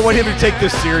time I want him to take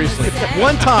this seriously.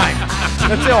 One time.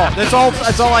 That's all.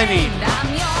 That's all I need.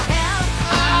 I'm your hell,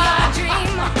 I'm your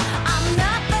dream. I'm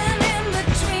nothing in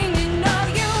between. You know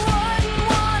you wouldn't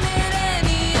want it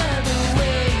any other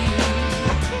way.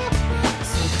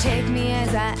 So take me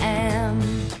as I am.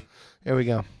 There we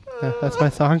go. That's my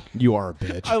song. You are a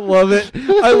bitch. I love it.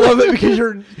 I love it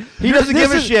because He doesn't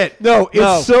give a shit. No, it's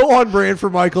No. so on brand for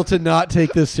Michael to not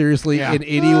take this seriously in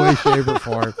any way, shape, or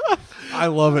form. I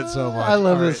love it so much. I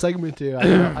love All this segment too.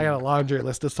 I got a laundry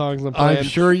list of songs I'm right. playing. I'm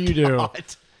sure you do.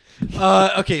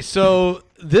 Okay, so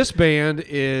this band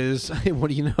is, what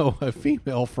do you know, a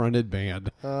female-fronted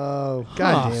band. Oh,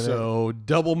 God damn it. So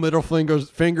double middle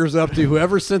fingers up to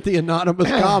whoever sent the anonymous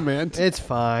comment. It's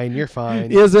fine. You're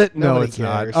fine. Is it? No, Nobody it's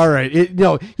cares. not. All right.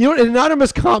 No, you know, an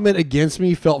anonymous comment against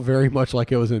me felt very much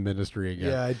like it was in ministry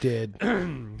again. Yeah, I did.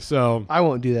 So I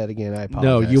won't do that again. I apologize.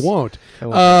 no, you won't. I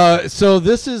won't. So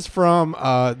this is from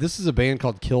this is a band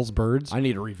called Kills Birds. I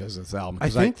need to revisit this album. I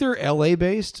 'cause think they're LA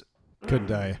based. couldn't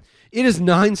tell you. It is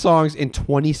 9 songs in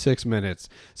 26 minutes.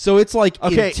 So it's like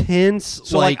Okay. intense.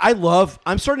 So like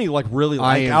I'm starting to like really I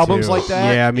like am albums too. like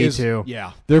that. Yeah, me too.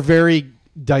 Yeah. They're very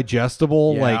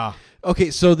digestible. Yeah. Like, okay,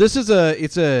 so this is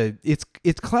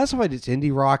it's classified as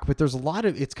indie rock, but there's a lot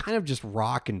of, it's kind of just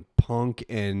rock and punk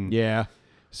and Yeah.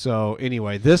 So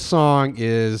anyway, this song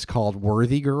is called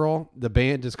Worthy Girl. The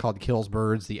band is called Kills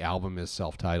Birds. The album is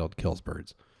self-titled Kills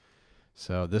Birds.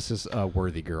 So this is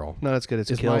Worthy Girl. Not as good as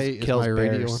Is Kills, my- is kills my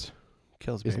radio Bears.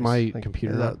 Kills Is Bears. my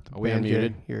computer is that up? the Are we band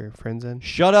unmuted? Your friends in?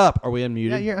 Shut up. Are we unmuted?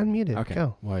 Yeah, you're unmuted. Okay.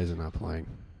 Go. Why is it not playing?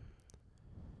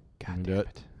 God Do damn it.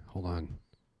 it. Hold on.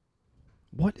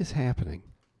 What is happening?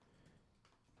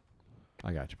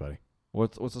 I got you, buddy.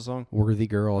 What's the song? Worthy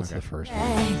Girl is Okay. the first one.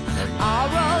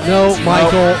 No, No,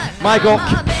 Michael.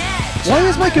 Why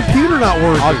is my computer not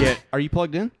working? I'll get. Are you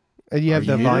plugged in? You have Are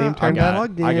the you muted? volume I turned got up? it.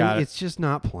 Plugged in. I got it. It's just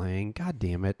not playing. God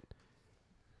damn it.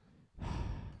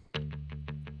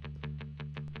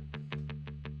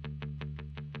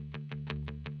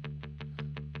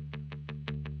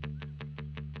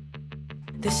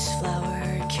 This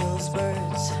flower kills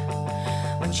birds.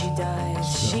 When she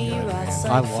dies, she rots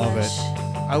I like love it. flesh.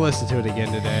 I listened to it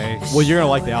again today. Well, you're gonna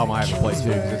like the album I haven't played too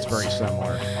because it's very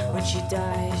similar. When she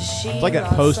dies, she It's like that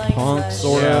rots post-punk flesh.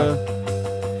 sort of.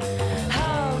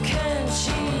 How can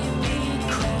she be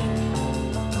queen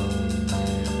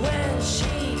when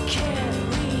she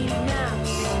can't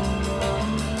renounce?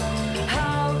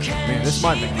 How can Man, this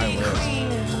might make my she be list. queen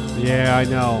Yeah, I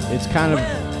know. It's kind of.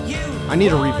 when you I need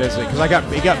to revisit because it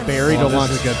got buried Oh, a lot.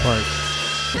 this is a good part.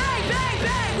 bang, bang,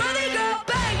 bang, worthy girl,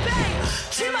 bang, bang,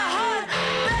 to my heart,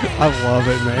 bang, I love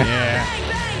it, man. Yeah. bang,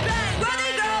 bang, bang,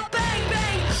 worthy girl, bang,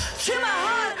 bang, to my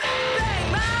heart,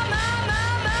 bang,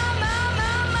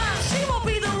 my. She won't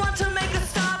be the one to make a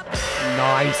stop.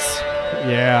 Nice.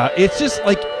 Yeah, it's just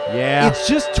like Yeah. it's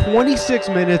just 26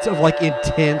 minutes of like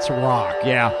intense rock.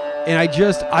 Yeah. And I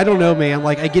don't know, man.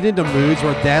 Like I get into moods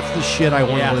where that's the shit I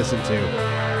want Yeah. to listen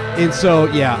to. And so,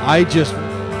 yeah,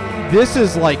 this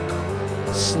is like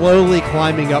slowly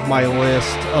climbing up my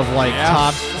list of like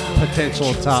Yeah.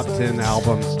 potential top 10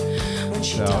 albums.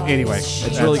 So anyway,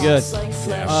 It's really good.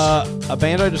 A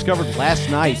band I discovered last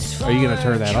night. Are you going to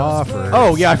turn that off? Or?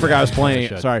 Oh yeah, I forgot I was playing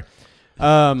Shit. it. Sorry.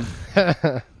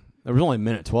 There was only a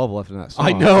minute 12 left in that song.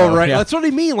 I know, so, right? yeah. That's what I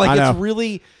mean. Like I know. it's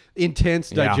really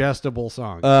intense, Yeah. digestible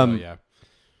song. Um, So, yeah.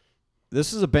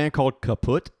 This is a band called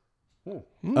Kaput.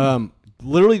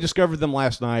 Literally discovered them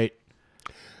last night.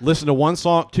 Listened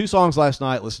to two songs last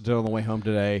night. Listened to it on the way home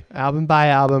today. Album by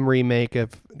album remake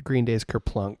of Green Day's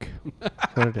Kerplunk.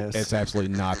 That's what it is. It's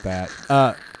absolutely not that.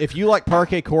 If you like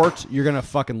Parquet Courts, you're gonna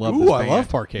fucking love this Ooh, I band. love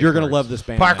Parquet You're gonna Courts. love this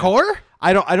band. man. Parkour?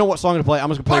 I don't know what song to play. I'm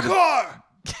just gonna play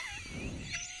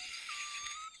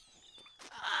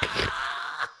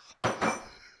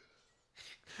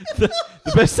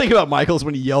the best thing about Michael is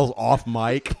when he yells off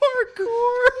mic.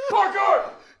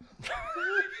 Parkour!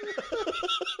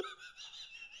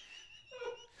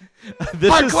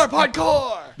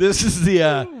 This is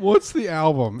the What's the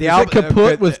album? The Is album- it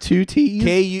Kaput the- with 2 T's?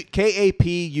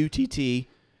 Kaputt.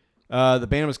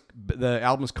 The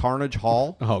album is Carnage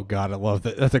Hall. Oh God, I love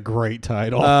that. That's a great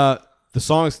title. The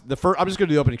song's the first. I'm just gonna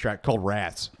do the opening track called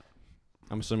Rats.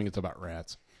 I'm assuming it's about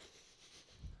rats.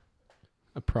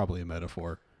 Probably a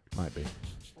metaphor. Might be.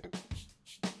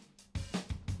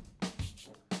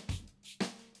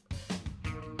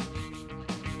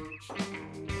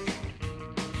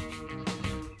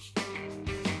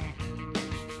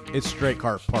 It's straight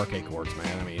parquet courts,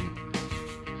 man. I mean,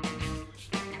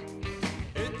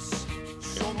 It's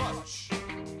so much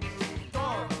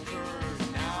darker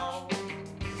now.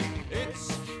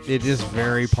 It's It is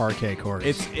very parquet courts.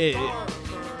 it's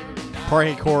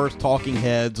parquet courts, Talking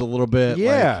Heads, a little bit.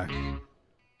 yeah.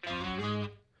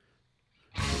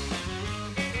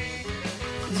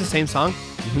 It's the same song.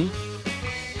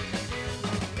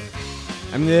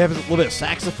 I mean, they have a little bit of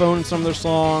saxophone in some of their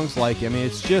songs. Like, I mean,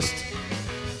 it's just.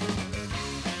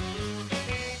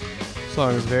 This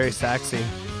song is very sexy.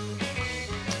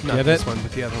 Not Yeah, this that- one,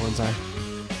 but the other ones are.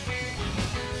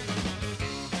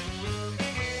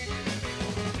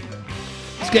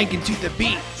 Skanking to the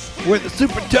beat. We're the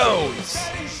Super Tones.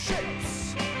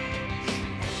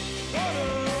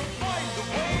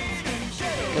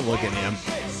 Look at him.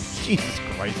 Jesus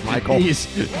Christ, Michael. He's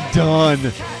done.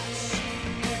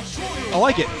 I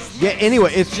like it. Yeah,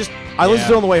 anyway, it's just, I listened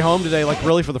to it on the way home today, like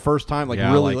really for the first time, like Yeah,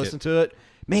 I really like listened to it.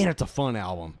 Man, it's a fun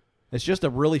album. It's just a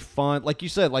really fun, like you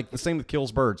said, like the same with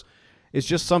Kills Birds. It's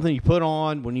just something you put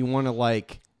on when you want to,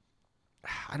 like,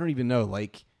 I don't even know,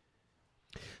 like,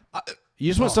 you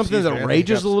just want something that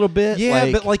rages a little bit.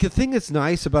 Yeah, but like the thing that's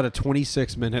nice about a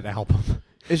 26-minute album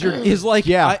is like,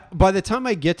 by the time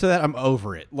I get to that, I'm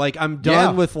over it. Like I'm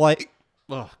done with like,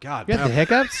 oh God, You got the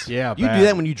hiccups? yeah, you do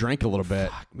that when you drink a little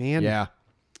bit. man. Yeah.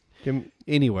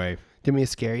 Anyway, Didn't me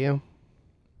scare you?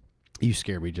 you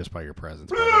scared me just by your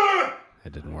presence. Buddy.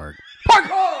 That didn't work.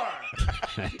 Parkour.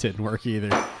 That didn't work either.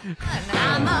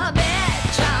 I'm a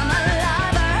bitch, I'm a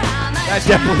lover, I'm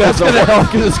a That's gonna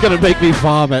help because it's gonna make me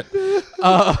vomit.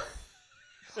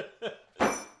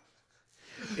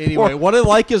 Anyway, what I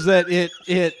like is that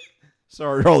it.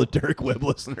 Sorry to all the Derek Webb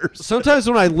listeners. Sometimes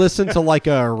when I listen to like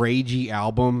a ragey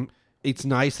album, it's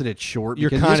nice that it's short. You're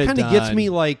because it kinda just gets done. me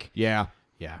like, Yeah.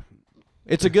 yeah,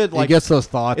 It's a good, like, it gets those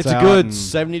thoughts. it's a out good and-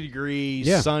 70 degrees,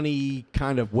 Yeah. sunny,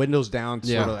 kind of windows down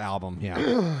Yeah. sort of album.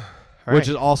 Yeah, Which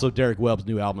is also Derek Webb's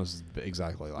new album is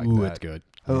exactly like ooh, that. it's good.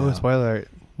 Oh, spoiler alert.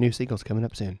 New single's coming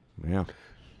up soon. Yeah.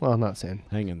 Well, not soon.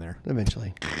 Hang in there.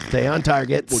 Eventually. Stay on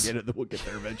targets. We'll get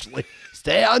there eventually.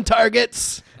 Stay on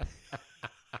targets.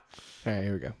 All right,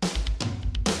 here we go.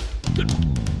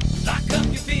 Lock up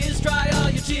your fears, dry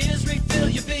all your tears, refill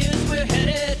your beers. We're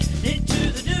headed into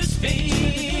the news feed.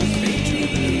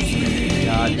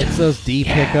 God, it's those deep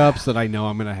hiccups that I know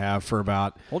I'm gonna have for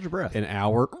about Hold your breath. an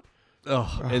hour,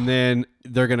 and then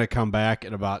they're gonna come back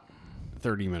in about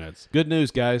 30 minutes. Good news,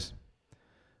 guys.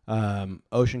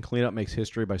 Ocean Cleanup makes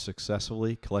history by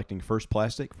successfully collecting first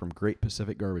plastic from Great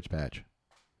Pacific Garbage Patch.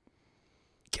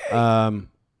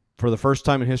 For the first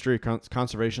time in history,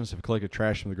 conservationists have collected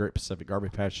trash from the Great Pacific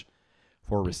Garbage Patch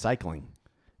for recycling.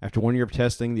 After 1 year of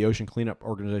testing, the Ocean Cleanup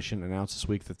Organization announced this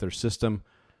week that their system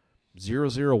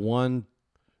 001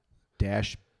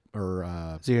 dash or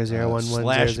 0011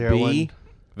 /B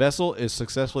vessel is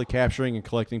successfully capturing and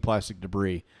collecting plastic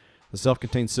debris. The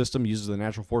self-contained system uses the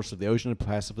natural force of the ocean to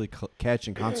passively catch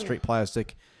and concentrate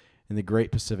plastic in the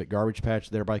Great Pacific Garbage Patch,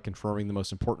 thereby confirming the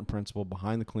most important principle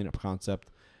behind the cleanup concept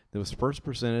that was first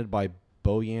presented by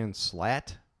Boyan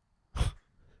Slat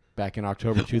back in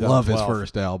October 2012. Love his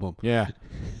first album. Yeah.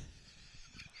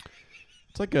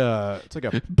 It's like a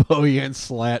Boyan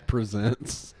Slat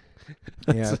presents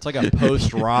yeah, it's like a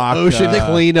post-rock Ocean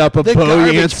Cleanup, a the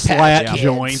Boyan Garbage Slat Patch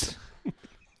joint.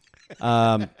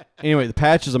 Anyway, the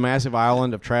patch is a massive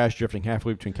island of trash drifting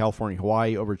halfway between California and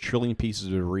Hawaii. Over 1 trillion pieces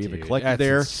of debris have been collected That's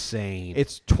there. insane.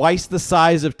 It's twice the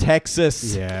size of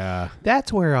Texas. yeah,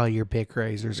 That's where all your big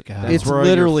razors go. That's it's where all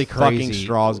literally your fucking crazy.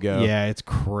 straws go. Yeah, it's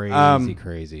crazy,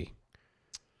 crazy.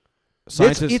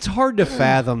 Scientists, It's hard to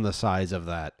fathom the size of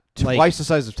that. twice the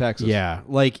size of Texas. Yeah,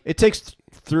 like It takes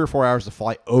 3 or 4 hours to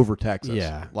fly over Texas.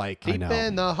 Yeah. Like, I know.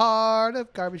 in the heart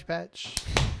of Garbage Patch.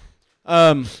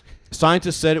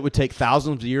 scientists said it would take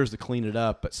thousands of years to clean it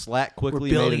up, but Slat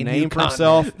quickly made a building a name new for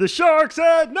himself. The sharks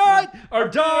at night are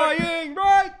dying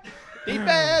right. Deep in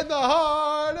the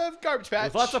heart of Garbage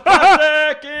Patch. Lots of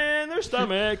plastic in their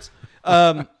stomachs.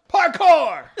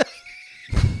 parkour.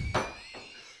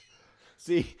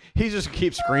 See, he just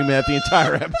keeps screaming at the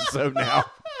entire episode now.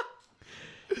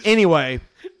 Anyway,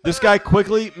 this guy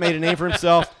quickly made a name for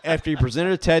himself after he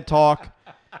presented a TED Talk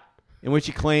in which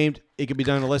he claimed it could be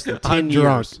done in less than 10 I'm years.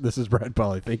 drunk. This is Brad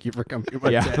Polly. Thank you for coming to my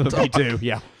Yeah, TED me Talk. too.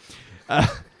 Yeah.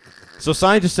 So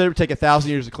scientists said it would take 1,000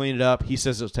 years to clean it up. He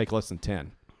says it would take less than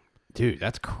 10. Dude,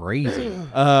 that's crazy.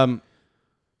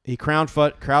 He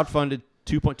crowdfunded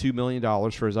 $2.2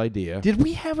 million for his idea. Did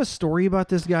we have a story about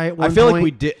this guy at one I point? feel like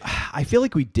we did. I feel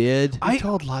like we did. I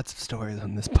told lots of stories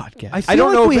on this podcast. I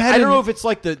don't know. we had I don't an- know if it's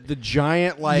like the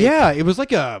giant like. yeah, it was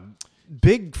like a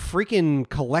big freaking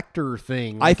collector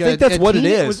thing. I Like think that's what it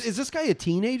is. Is this guy a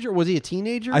teenager? Was he a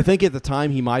teenager? I think at the time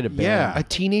he might have been. Yeah. a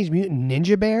Teenage Mutant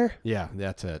Ninja Bear Yeah,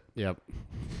 that's it. Yep.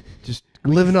 Just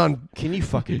living on can you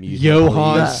fucking mute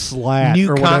Johann The Slat New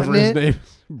or whatever his Continent?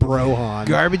 name. Brohan.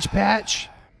 Garbage Patch.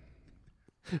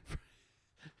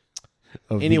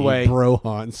 Of Anyway. the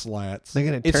Brohan Slats. They're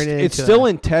gonna It's turn it it's into still a-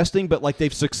 in testing, but like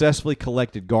they've successfully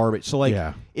collected garbage. So like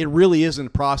Yeah. it really is in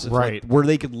the process, like, Right. where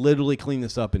they could literally clean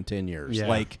this up in 10 years. Yeah.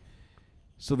 Like,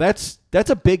 so that's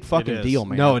a big fucking It is. deal,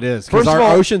 man. No, it is. Because First our of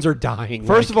all, oceans are dying.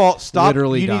 First like, of all, stop.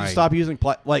 literally You need dying. to stop using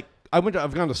like I've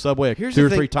gone to Subway Here's 2 the or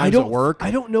thing, 3 I times don't- at work.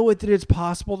 I don't know that it's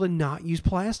possible to not use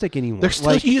plastic anymore. They're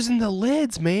still like- using the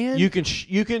lids, man. You can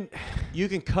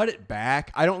cut it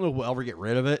back. I don't know if we'll ever get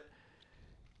rid of it.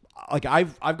 like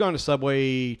I've gone to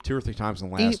Subway 2 or 3 times in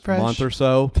the last fresh. month or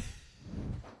so.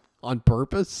 On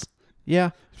purpose.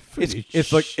 Yeah.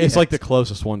 It's like the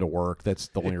closest one to work. That's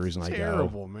the only reason I go.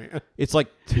 Terrible, man. It's like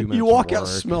 2 minutes. You walk from out work.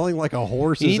 smelling like a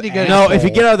horse's You need to go to- No, if you asshole.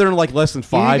 get out there in like less than You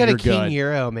 5, got a you're King good.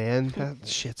 Euro, man. That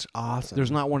shit's awesome.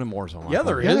 There's not one in Mooresville. Yeah,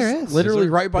 there Yeah, is. there is. Literally Is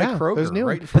there? right by Yeah, Kroger. there's new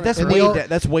right one. in But front that's of In the way old-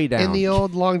 that's way down. in the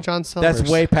old Long John Silver's. That's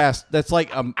way past. That's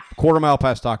like a quarter mile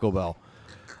past Taco Bell.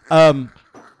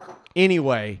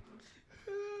 Anyway,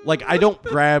 like I don't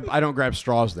grab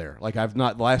straws there. Like I've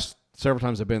not the last several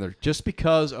times I've been there just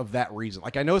because of that reason.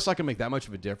 Like I know it's not gonna make that much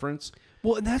of a difference.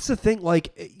 Well, and that's the thing.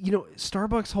 Like,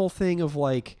 Starbucks' whole thing of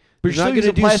like, But you're you're not still going to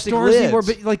using do plastic stars anymore.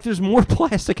 lids. But like, there's more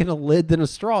plastic in a lid than a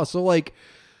straw. So like,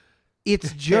 it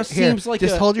just Here, seems like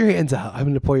just hold your hands out. I'm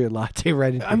going to pour your latte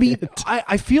right into I mean, it.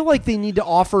 I feel like they need to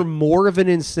offer more of an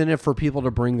incentive for people to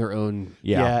bring their own.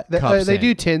 Yeah. cups They in.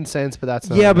 do 10 cents, but that's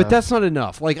not Yeah, but enough. that's not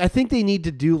enough. Like, I think they need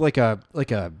to do like a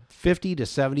 50 to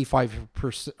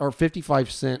 75% or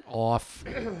 55% off.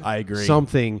 I agree.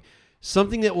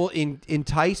 Something that will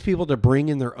entice people to bring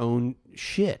in their own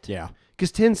shit. Yeah.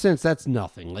 Because 10 cents, that's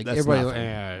nothing. Like That's everybody,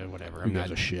 nothing. whatever. Who I'm gives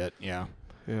not a shit? Yeah.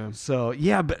 So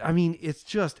yeah, but I mean, it's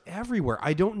just everywhere.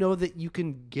 I don't know that you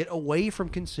can get away from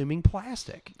consuming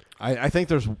plastic. I think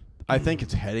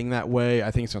it's heading that way. I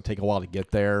think it's gonna take a while to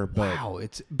get there. But Wow,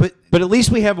 but at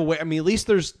least we have a way. I mean, at least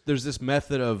there's this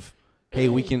method of, hey,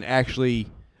 we can actually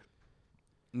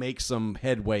make some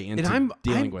headway into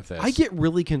dealing with this. I get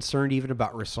really concerned even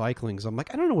about recycling. 'Cause I'm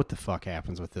like, I don't know what the fuck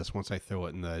happens with this once I throw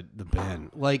it in the bin.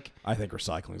 Like, I think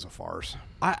recycling's a farce.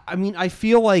 I mean, I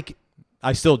feel like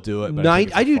I still do it. But I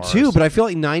think I do it's a too. farce. But I feel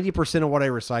like 90% of what I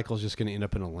recycle is just going to end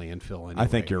up in a landfill. Anyway. I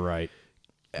think you're right.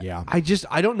 Yeah.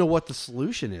 I don't know what the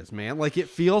solution is, man. Like, it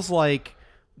feels like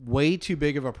way too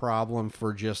big of a problem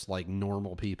for just like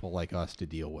normal people like us to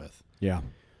deal with. Yeah.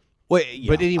 Wait,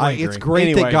 But anyway, it's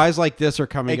great that guys like this are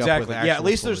coming exactly. up with Yeah,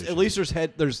 actual at least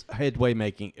there's headway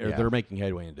making. Or Yeah. They're making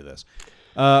headway into this.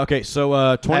 Okay, so I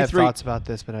have 23. thoughts about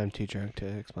this, but I'm too drunk to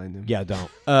explain them. Yeah,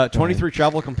 don't. 23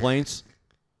 travel complaints.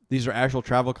 These are actual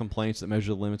travel complaints that measure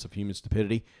the limits of human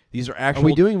stupidity. These are Are actual.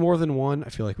 we doing more than one? I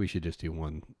feel like we should just do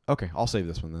one. Okay, I'll save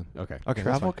this one then. Okay. Okay, that's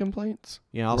Travel fine. complaints?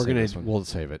 Yeah, I'll we're save gonna this one. we'll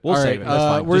save it. We'll All save right, it. That's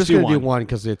fine. We're Just just do gonna do one. one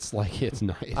because it's like it's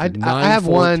nice. I have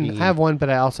one. I have one, but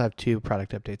I also have 2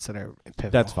 product updates that are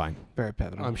pivotal. That's fine. Very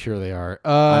pivotal. I'm sure they are.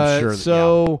 I'm sure that-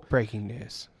 So Breaking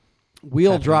news.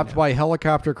 wheel Happening dropped now. by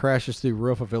helicopter crashes through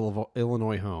roof of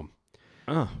Illinois home.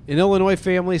 Oh. An Illinois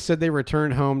family said they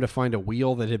returned home to find a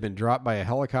wheel that had been dropped by a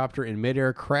helicopter in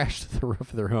midair crashed to the roof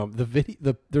of their home.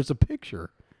 There's a picture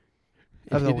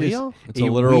Of the It is wheel? It's a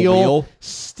literal wheel?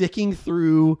 sticking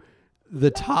through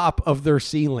the top of their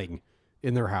ceiling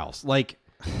in their house, like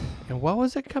And what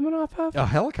was it coming off of? a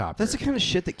helicopter. That's the kind of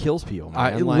shit that kills people,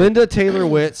 man. Linda Taylor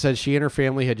Witt said she and her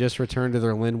family had just returned to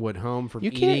their Linwood home from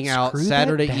You can't eating out screw that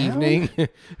Saturday down? evening.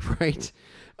 Right.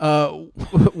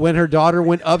 When her daughter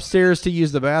went upstairs to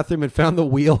use the bathroom and found the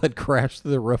wheel had crashed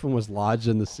through the roof and was lodged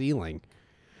in the ceiling.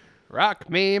 Rock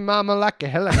me, mama, like a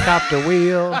helicopter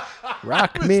wheel.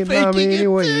 Rock me, mama, any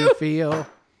way you feel.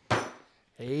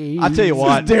 Hey, I tell you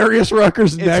what, Darius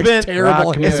Rucker's next been- terrible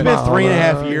Rock hit. it's been Mama.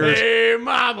 3.5 years. Hey,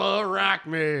 mama, rock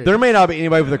me. There may not be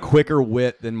anybody with a quicker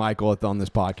wit than Michael on this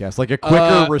podcast, like a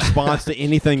quicker response to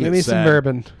anything Give that's me said. some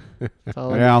bourbon. That's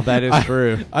all I Yeah, need. that is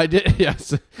true. I did.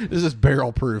 Yes, this is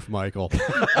barrel proof, Michael.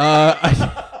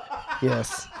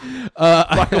 Yes.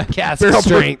 Michael Cast Barrel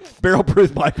strength. proof, barrel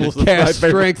proof Michael's is my Cast favorite.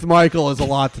 strength, Michael, is a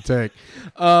lot to take.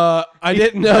 I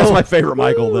didn't know. That's my favorite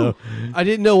Michael, though. I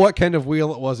didn't know what kind of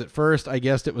wheel it was at first. I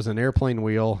guessed it was an airplane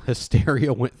wheel.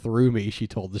 Hysteria went through me, she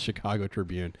told the Chicago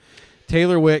Tribune.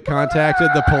 Taylor Witt contacted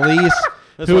the police,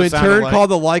 That's who what it in sounded turn like. called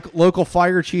the local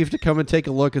fire chief to come and take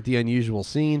a look at the unusual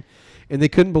scene. And they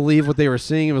couldn't believe what they were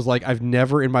seeing. It was like, I've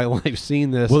never in my life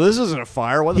seen this. Well, this isn't a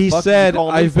fire. What the He fuck said, did you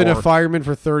call me I've been a for?" fireman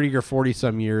for 30 or 40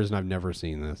 some years, and I've never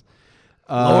seen this.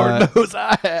 Lord knows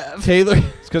I have. Taylor,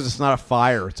 It's because it's not a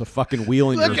fire. It's a fucking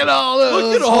wheel in your. Look at all those.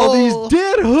 look at all holes. these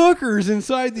dead hookers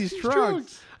inside these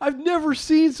trucks. I've never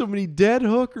seen so many dead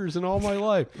hookers in all my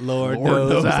life. Lord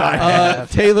knows I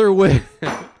Taylor Witt.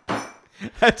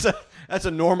 That's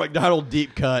a Norm Macdonald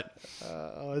deep cut.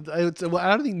 I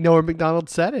don't think Norm McDonald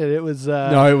said it. It was.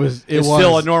 No, it was. It's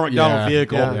still a Norm Macdonald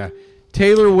vehicle. Yeah.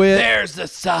 Taylor Witt. There's the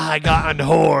Saigon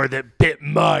whore that bit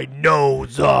my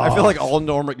nose off. I feel like all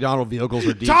Norm Macdonald vehicles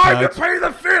are deep cuts. pay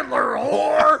the fiddler,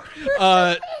 whore.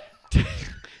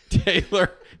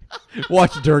 Taylor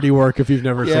Watch Dirty Work if you've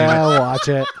never seen it. Yeah, watch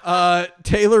it.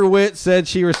 Taylor Witt said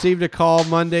she received a call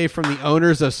Monday from the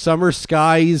owners of Summer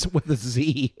Skies with a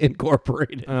Z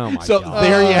Incorporated. Oh, my so God.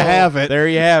 there you have it. There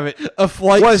you have it. A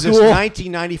flight What is this, school.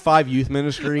 1995 youth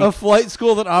ministry? A flight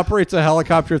school that operates a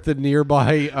helicopter at the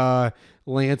nearby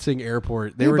Lansing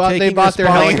Airport. They bought their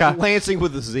helicopter. Lansing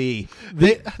with a Z.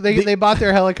 They bought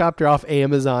their helicopter off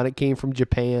Amazon. It came from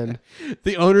Japan.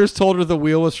 The owners told her the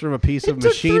wheel was from a piece of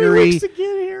machinery.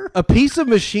 A piece of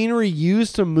machinery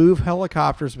used to move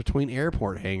helicopters between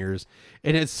airport hangars,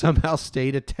 and it somehow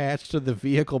stayed attached to the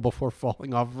vehicle before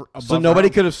falling off. So nobody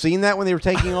could have seen that when they were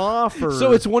taking off? Or?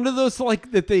 So it's one of those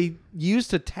like that they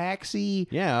used to taxi,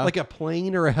 Yeah. like a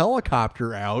plane or a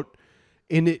helicopter out,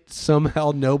 and it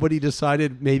somehow nobody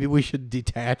decided maybe we should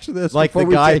detach this. like before the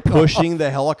we guy take pushing off. the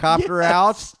helicopter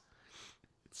out?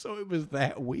 So it was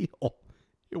that wheel.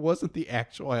 It wasn't the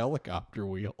actual helicopter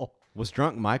wheel. Was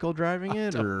Drunk Michael driving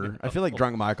it? Or I feel like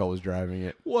Drunk Michael was driving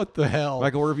it. What the hell?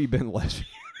 Michael, where have you been the last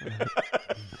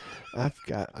I've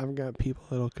got people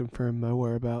that'll confirm my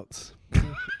whereabouts.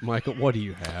 Michael, what do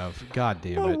you have? God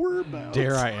damn it.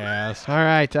 Dare I ask? All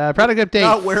right, product update.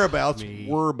 Not whereabouts,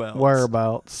 whereabouts.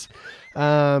 Whereabouts.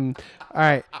 All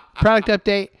right, product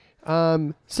update.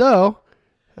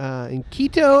 In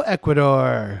Quito,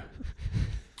 Ecuador.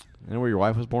 You know where your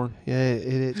wife was born? Yeah,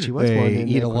 she was born in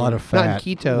eat a lot of Ecuador. fat. Not in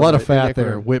Quito. A lot of but in fat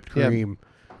Ecuador. there. Whipped Yeah. cream.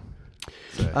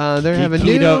 They have a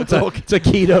Keto. new. It's a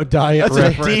keto diet That's a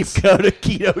reference. deep cut of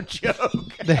keto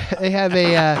joke. They have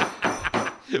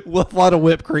With a lot of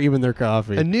whipped cream in their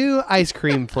coffee. a new ice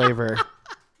cream flavor,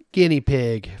 guinea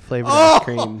pig flavored ice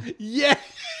cream. Yeah.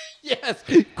 Yes.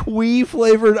 Quee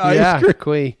flavored Yeah, ice cream.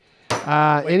 Quee.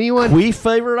 Anyone? Queef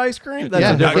flavored ice cream? That's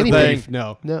Yeah, a different guinea thing. pig.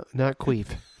 No. No, not queef.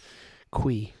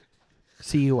 Quee.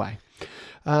 CUI.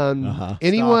 Uh-huh.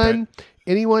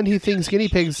 Anyone who thinks guinea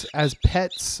pigs as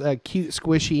pets, cute,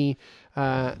 squishy,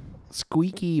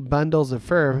 squeaky bundles of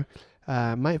fur,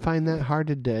 might find that hard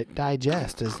to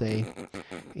digest as they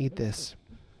eat this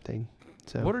thing.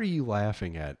 So What are you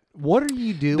laughing at? What are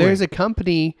you doing? there's a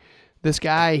company. This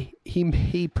guy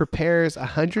he prepares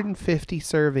 150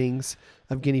 servings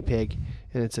of guinea pig,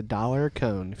 and it's $1 a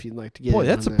cone. If you'd like to get Boy, in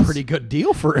that's on a this. pretty good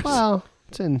deal for us. Well.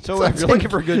 It's in, So if you're looking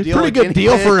for a good deal, Pretty on good guinea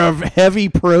deal pig, for a heavy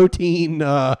protein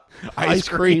ice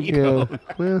cream. yeah,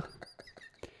 well,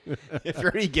 if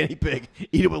you're eating guinea pig,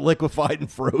 eat it with liquefied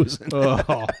and frozen.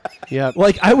 Oh. yep.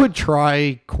 Like I would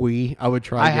try Quee. I would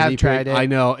try. I have guinea tried pig. it. I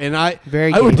know, and I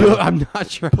Very would guinea do it. pig. I'm not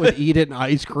sure I would eat it in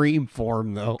ice cream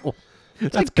form though.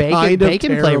 It's That's like bacon, kind of bacon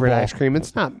flavored terrible. ice cream.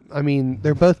 It's not. I mean,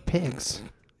 they're both pigs.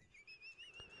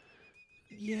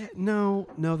 Yeah, no,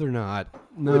 they're not.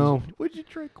 No. Would you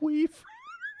try queef?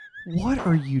 What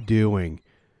are you doing?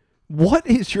 What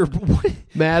is your what?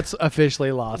 Matt's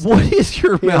officially lost. What is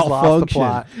your He has lost the malfunction?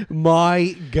 plot.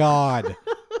 My God.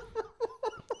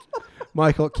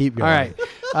 Michael, keep All going.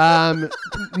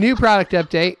 right. New product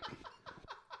update.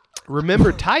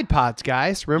 Remember Tide Pods,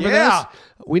 guys? Remember Yeah. this?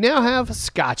 We now have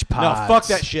Scotch No, Pods. fuck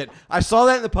that shit. I saw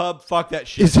that in the pub. Fuck that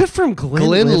shit. Is it from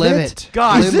Glenlivet.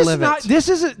 God, is this Glenlivet. not?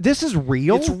 This is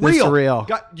real. It's This real. is real.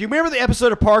 God, do you remember the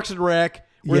episode of Parks and Rec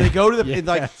where Yeah. they go to the and,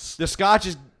 like Yes. the scotch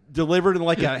is delivered in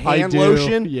like a I hand do.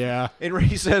 lotion? Yeah. And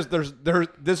he says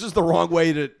this is the wrong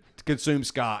way to consume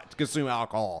scotch, to consume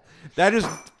alcohol. That is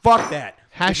fuck that.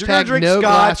 If you're gonna Hashtag drink no scotch,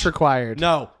 glass required.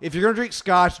 No, if you're gonna drink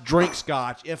scotch, drink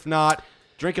scotch. If not,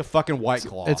 drink a fucking White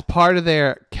Claw. It's part of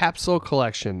their capsule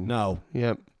collection. no.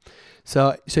 Yep.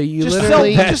 So you Just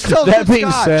literally sell- just sell that the being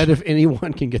scotch. said, if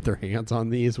anyone can get their hands on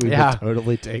these, we Yeah. would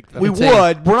totally take them. We It's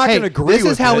would. We're not hey, going to agree This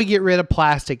with is how it. we get rid of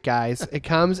plastic, guys. It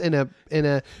comes in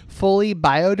a fully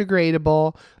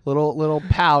biodegradable little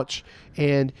pouch,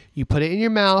 and you put it in your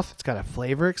mouth. It's got a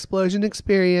flavor explosion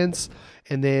experience,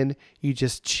 and then you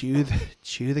just chew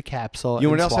the capsule. You know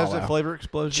what and else has swallow. a flavor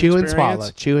explosion? Chew and experience?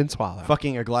 swallow. Chew and swallow.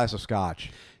 Fucking a glass of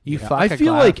scotch. You fuck I a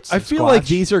feel glass like of like squash.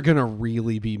 these are gonna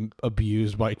really be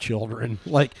abused by children.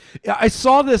 Like I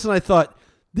saw this and I thought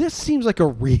this seems like a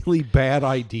really bad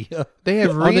idea. They have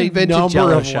on a reinvented number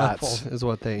Jello of shots, levels. is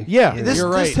what they. Yeah, This you're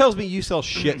right. tells me you sell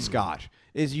shit scotch.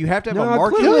 Is you have to have No, a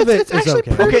marketing. clearly No, it's is actually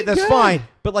okay. pretty Okay, that's good. fine.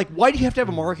 But like, why do you have to have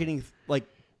a marketing? Like,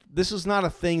 this is not a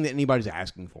thing that anybody's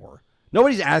asking for.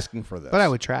 Nobody's asking for this. But I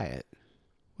would try it.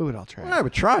 We would all try Well, I it.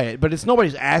 would try it, but it's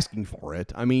nobody's asking for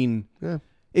it. I mean, Yeah.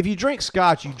 if you drink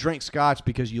scotch, you drink scotch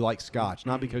because you like scotch,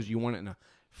 not because you want it in a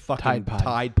fucking Tide Pod.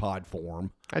 Tide Pod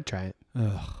form. I'd try it.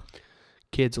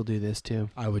 kids will do this too.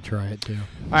 I would try it too.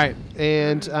 All right,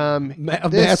 and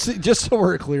Matt's, just so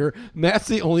we're clear, Matt's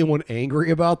the only one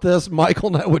angry about this. Michael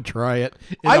and I would try it.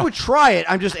 I would try it.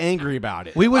 I'm just angry about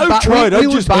it. we would I buy, tried. we I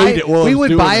would just buy, ate it while I we was would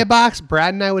doing buy it. a box.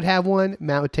 Brad and I would have one.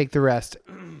 Matt would take the rest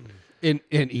and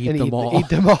eat and them all. eat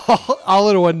them all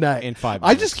in one night. In 5 I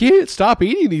minutes. just can't stop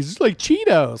eating these. It's like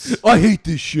Cheetos. I hate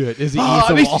this shit. As he Oh, eats it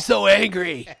them makes all. me so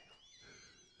angry.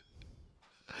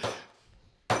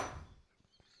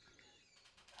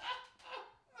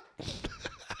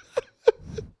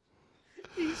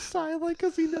 He's silent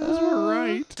because he knows we're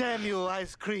right. Damn you,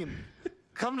 ice cream.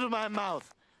 Come to my mouth.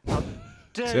 How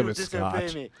dare Tim you is disobey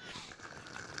Scotch. me?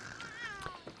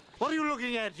 What are you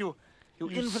looking at, you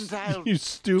infantile? You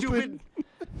stupid.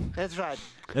 That's right.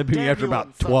 That'd be Damn after you, about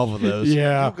and such. 12 of those.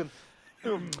 Yeah.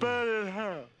 You burn in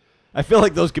hell. I feel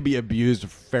like those could be abused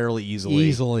fairly easily.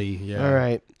 Easily. Yeah. All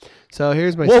right. So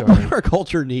here's my What story. our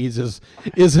culture needs is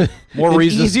a More an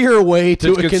reasons easier way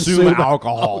to, to consume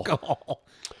alcohol.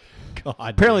 God.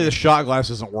 Apparently, the shot glass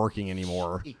isn't working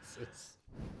anymore.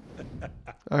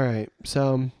 All right.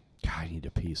 So God, I need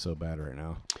to pee so bad right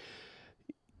now.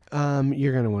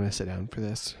 you're gonna want to sit down for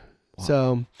this.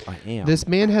 So I am. this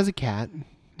man has a cat,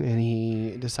 and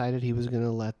he decided he was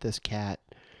gonna let this cat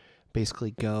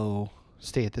basically go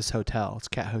stay at this hotel. It's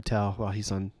Cat Hotel while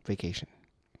he's on vacation.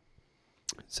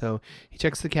 So he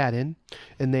checks the cat in,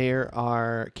 and there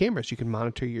are cameras. You can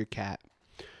monitor your cat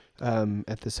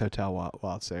at this hotel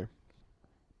while it's there.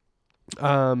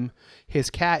 His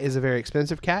cat is a very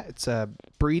expensive cat. It's a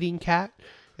breeding cat.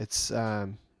 It's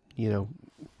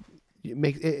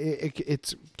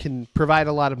it can provide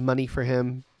a lot of money for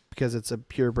him because it's a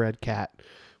purebred cat,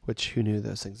 which who knew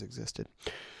those things existed.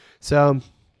 So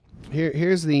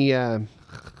here's the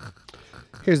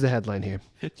headline here.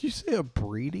 Did you say a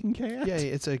breeding cat? Yeah,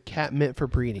 it's a cat meant for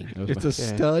breeding. It's a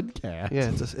stud cat.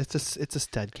 Yeah, it's a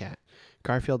stud cat.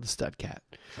 Garfield the stud cat.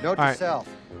 Note All to right. self.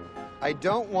 I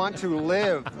don't want to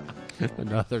live.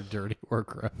 Another dirty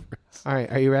work reference. All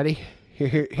right, are you ready?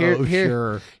 Here,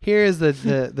 Sure. Here is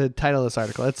the title of this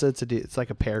article. It's like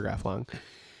a paragraph long.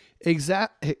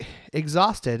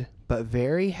 Exhausted but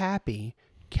very happy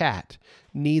cat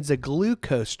needs a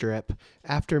glucose drip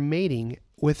after mating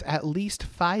with at least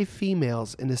 5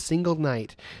 females in a single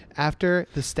night after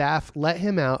the staff let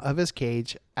him out of his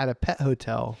cage at a pet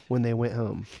hotel when they went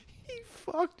home. He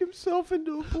fucked himself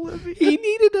into oblivion. He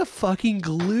needed a fucking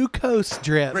glucose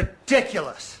drip.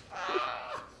 Ridiculous.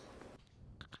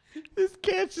 This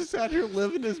cat's just out here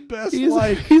living his best He's-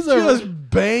 life. he's a- just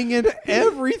banging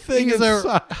everything He's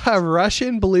inside. a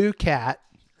Russian blue cat.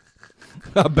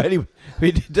 I bet he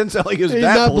didn't sound like he was He's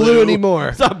that not blue anymore.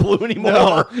 It's not blue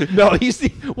anymore. No,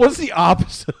 what's the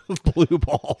opposite of blue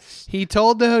balls? He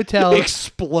told the hotel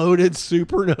Exploded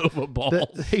supernova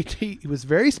balls. he was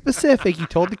very specific. He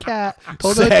told the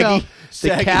hotel the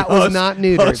saggy cat was not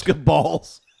neutered. husk of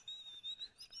balls.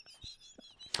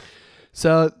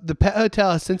 So the pet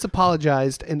hotel has since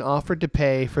apologized and offered to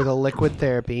pay for the liquid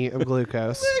therapy of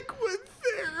glucose. Liquid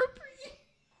therapy.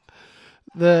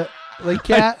 The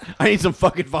cat I need some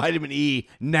fucking vitamin E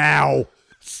now.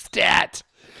 stat.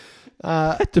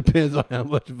 That depends on how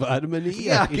much vitamin E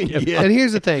Yeah, I can get. And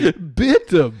here's the thing.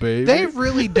 Beta, baby. They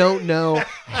really don't know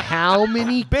how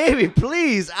many Baby,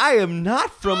 please. I am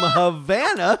not from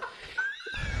Havana.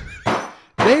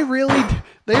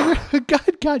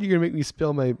 God, you're gonna make me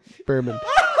spill my bourbon.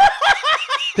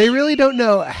 They really don't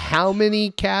know how many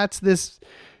cats this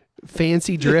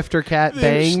fancy drifter cat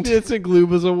banged. Schnitz and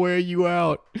Glubas will wear you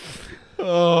out.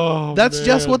 Oh, That's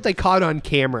just man. what they caught on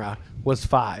camera was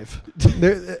 5.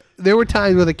 There were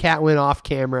times where the cat went off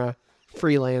camera,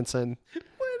 freelancing,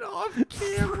 went off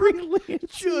camera.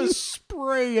 Just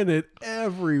spraying it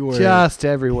everywhere. just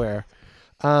everywhere.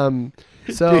 So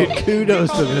Dude,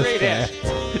 kudos to this cat.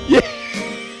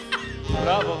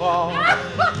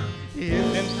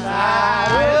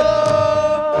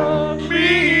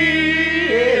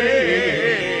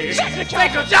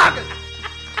 Sexual chocolate!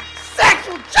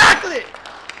 Sexual chocolate!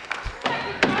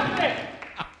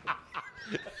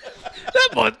 That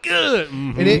was good.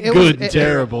 and it Good was and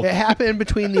terrible. It happened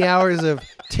between the hours of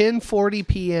 10:40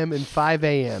 p.m. and 5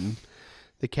 a.m.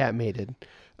 The cat mated.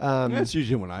 That's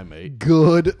usually when I mate.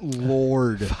 Good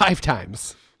Lord. 5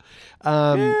 times.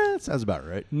 That sounds about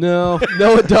right. No,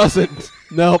 it doesn't.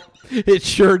 Nope, it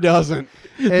sure doesn't.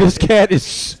 This cat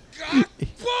is.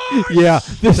 Yeah,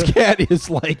 this cat is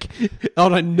like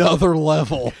on another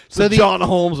level. So the John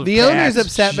Holmes of the owner's cats.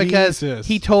 upset because Jesus.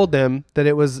 he told them that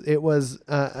it was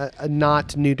a not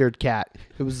neutered cat.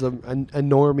 It was a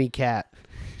normie cat,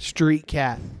 street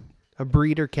cat, a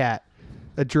breeder cat,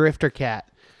 a drifter cat.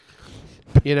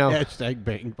 You know, Hashtag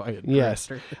banged by a yes.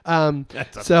 director.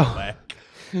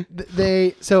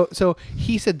 So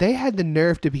he said they had the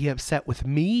nerve to be upset with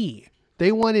me.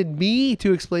 They wanted me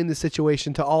to explain the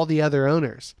situation to all the other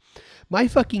owners. My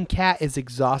fucking cat is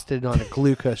exhausted on a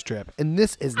glucose drip, and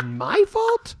this is my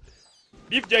fault?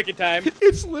 Beef jerky time.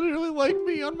 It's literally like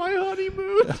me on my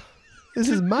honeymoon. This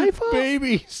is my fault?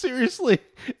 Baby, seriously,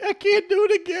 I can't do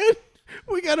it again.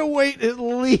 We gotta wait at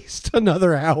least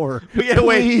another hour. We gotta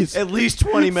Please. wait at least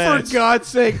 20 minutes. For God's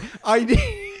sake,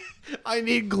 I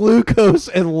need glucose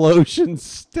and lotion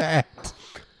stacked.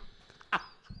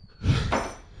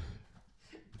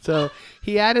 So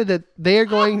he added that they're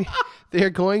going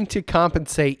to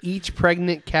compensate each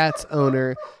pregnant cat's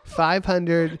owner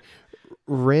 500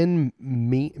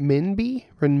 renminbi,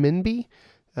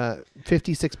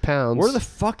 56 pounds. Where the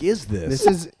fuck is this? This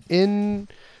is in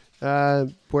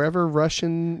wherever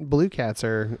Russian blue cats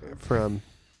are from.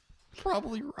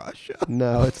 Probably Russia.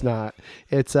 No, it's not.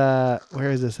 It's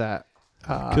where is this at?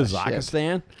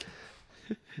 Kazakhstan?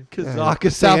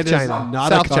 Kazakhstan South is China.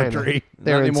 not South a country. China.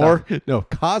 They're Not in anymore. No,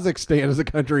 Kazakhstan is a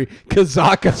country.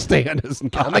 Kazakhstan is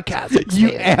not. Kazakhstan.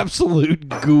 You absolute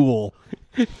ghoul.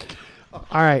 All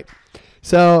right.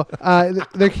 So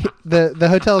the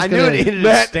hotel is I knew going it to. ended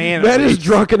in Stan. at Matt is least.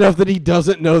 drunk enough that he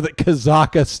doesn't know that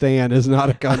Kazakhstan is not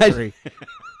a country.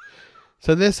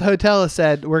 So this hotel has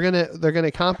said they're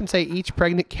gonna compensate each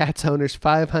pregnant cat's owners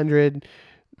 500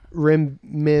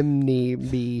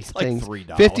 renminbi like things.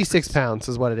 $3. 56 pounds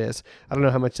is what it is. I don't know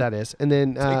how much that is. And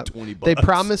then like $20. they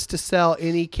promised to sell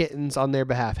any kittens on their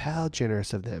behalf. How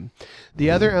generous of them. The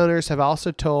other owners have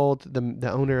also told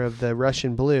the owner of the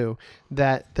Russian Blue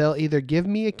that they'll either give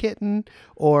me a kitten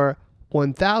or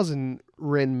 1,000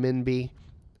 renminbi,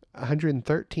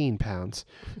 113 pounds,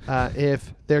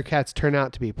 if their cats turn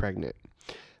out to be pregnant.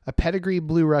 A pedigree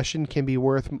blue Russian can be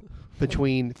worth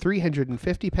between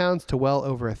 350 pounds to well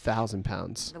over 1,000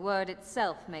 pounds. The word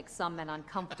itself makes some men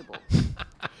uncomfortable.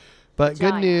 But good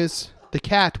Giant. news, the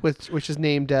cat, which is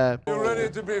named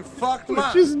Ready to be fucked, man?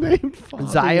 Which is named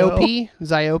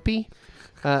Ziope,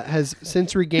 has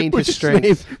since regained Which his is strength.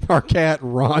 named our cat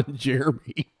Ron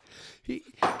Jeremy.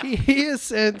 He has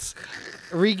since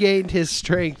regained his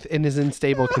strength in his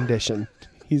unstable condition.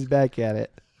 He's back at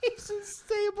it. He's in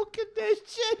stable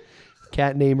condition.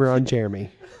 Cat name Ron Jeremy.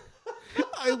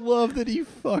 I love that he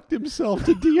fucked himself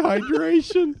to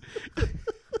dehydration.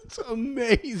 It's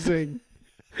amazing.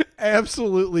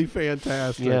 Absolutely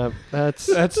fantastic. Yeah, that's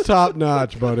top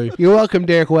notch, buddy. You're welcome,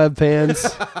 Derek Webb fans.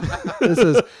 This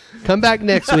is come back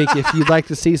next week if you'd like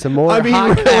to see some more I mean,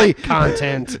 hot really, cat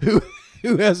content.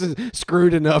 Who hasn't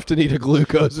screwed enough to need a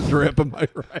glucose drip? Am I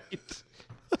right?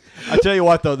 I tell you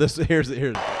what, though, here's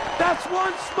That's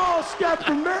one small step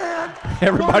for man.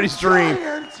 everybody's dream.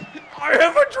 I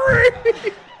have a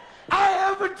dream. I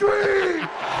have a dream.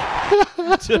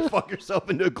 To fuck yourself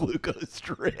into a glucose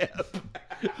drip.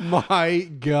 My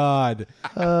God,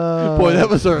 boy,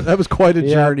 that was quite a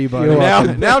journey, buddy. you're Now,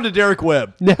 welcome. now to Derek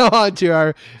Webb. Now on to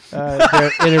our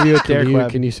interview with Derek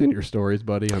Webb. Can you send your stories,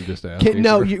 buddy? I'm just asking.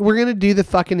 We're gonna do the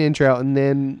fucking intro and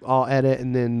then I'll edit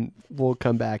and then we'll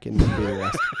come back and do the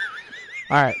rest.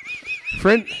 All right,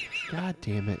 friend. God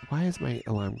damn it! Why is my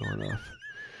alarm going off?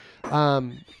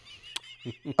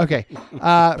 Okay.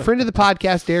 Friend of the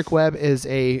podcast, Derek Webb, is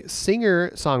a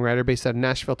singer-songwriter based out of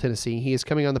Nashville, Tennessee. He is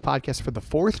coming on the podcast for the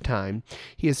 4th time.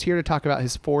 He is here to talk about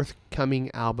his forthcoming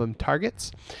album,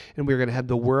 Targets, and we're going to have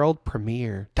the world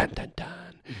premiere. Dun, dun, dun.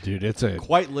 Dude, it's a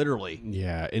Quite literally.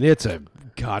 yeah, and it's a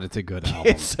good album.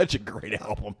 It's such a great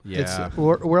album. Yeah, It's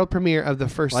world premiere of the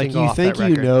first like single you off think that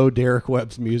you record. know Derek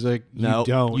Webb's music. No, you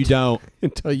don't. You don't.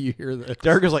 until you hear this.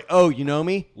 Derek is like, oh, you know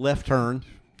me? Left turn.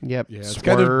 Yep. Yeah, it's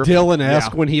kind of Swerve.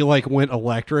 Dylan-esque Yeah. when he like went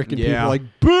electric and Yeah. people were like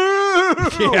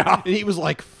boo. Yeah. and he was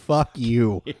like, "Fuck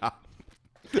you." Yeah.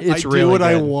 It's I do what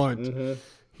I good. want.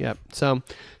 Yep. So,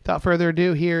 without further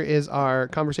ado, here is our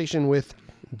conversation with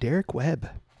Derek Webb.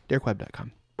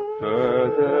 DerekWebb.com.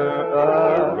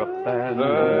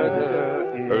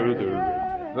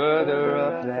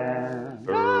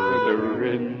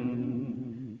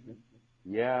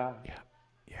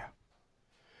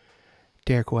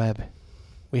 Derek Webb,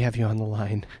 we have you on the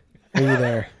line. Are you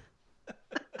there?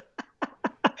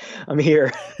 I'm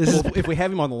here. This is If we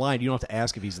have him on the line, you don't have to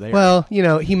ask if he's there. well,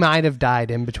 he might have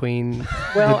died in between.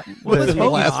 Well, Within the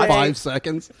hope last you say- 5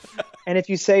 seconds. and if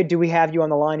you say, "Do we have you on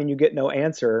the line?" and you get no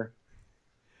answer,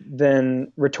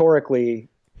 then rhetorically,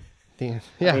 Yeah.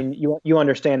 I mean, you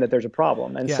understand that there's a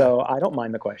problem, and Yeah. so I don't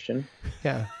mind the question.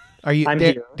 Yeah. Are you I'm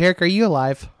Der- here. Derek? Are you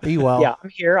alive? Are you well? Yeah, I'm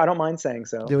here. I don't mind saying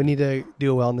so. Do we need to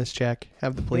do a wellness check?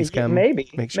 Have the police come? Maybe.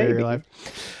 Make sure you're alive.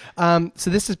 So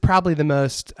this is probably the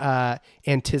most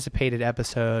anticipated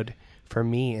episode for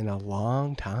me in a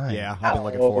long time. Yeah, I've been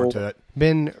looking forward to it.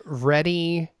 Been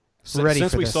ready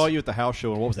Since for we this. saw you at the house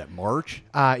show, what was that, March?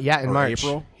 Yeah, in Or March.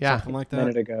 April? Yeah. Something like A that?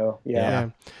 minute ago. Yeah.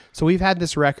 So we've had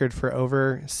this record for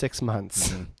over 6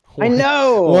 months. I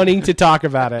know. Wanting to talk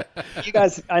about it. You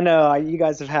guys, I know. You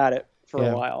guys have had it for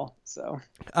Yeah. a while. So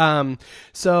And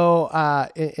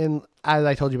as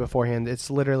I told you beforehand, it's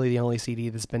literally the only CD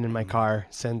that's been in my car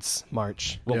since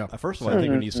March. Well, first of all, I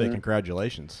think we need to say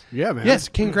congratulations. Yeah, man. Yes,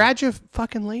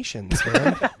 congratulations,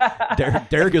 man.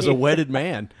 Derek is a wedded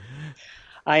man.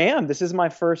 I am. This is my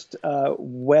first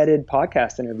wedded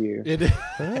podcast interview.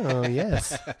 Oh,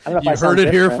 yes. I don't know if You I sound heard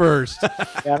it here different. first.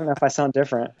 Yeah, I don't know if I sound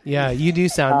different. Yeah, you do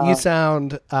sound. You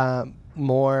sound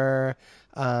more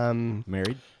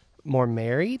Married? more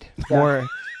married, Yeah.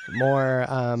 more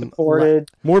Supported.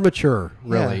 More mature,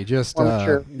 really. Yeah. Just More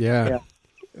mature. yeah. Yeah.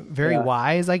 very Yeah.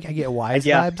 wise. I get wise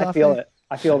Yeah, vibes I off feel it. it.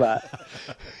 I feel that.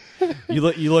 You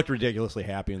looked ridiculously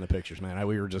happy in the pictures, man.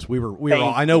 We were Thank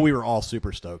all, I know we were all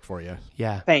super stoked for you.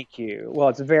 Yeah. Thank you. Well,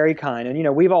 it's very kind.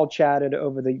 And, we've all chatted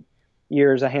over the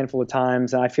years a handful of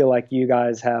times. And I feel like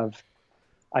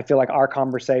our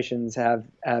conversations have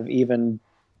even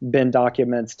been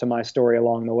documents to my story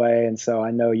along the way. And so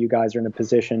I know you guys are in a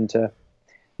position to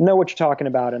know what you're talking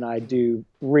about. And I do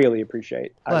really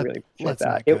appreciate Let's that.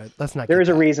 not get- let's not There get is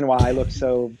a that. reason why I look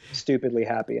so stupidly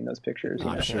happy in those pictures.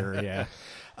 I'm sure, yeah.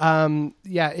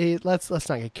 Let's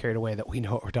not get carried away that we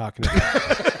know what we're talking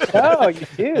about. No, you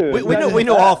do. We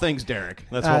know all things Derek.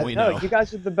 That's what we know. No, you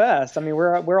guys are the best. I mean,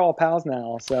 we're all pals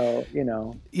now. So,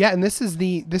 Yeah, and this is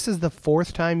the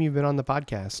fourth time you've been on the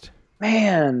podcast.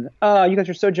 man, you guys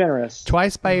are so generous.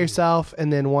 Twice by yourself,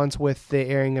 and then once with the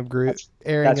Airing of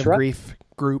That's right. Grief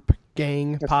group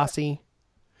gang posse.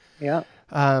 Yeah.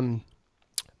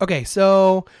 Okay,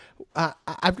 so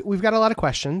we've got a lot of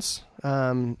questions,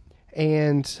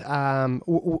 let's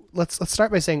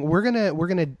start by saying we're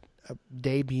gonna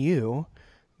debut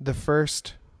the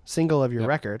first single of your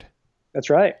record That's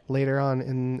right. later on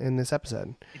in this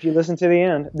episode. If you listen to the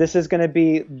end, this is going to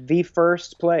be the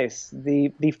first place,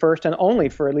 the first and only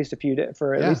for at least a few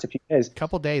days.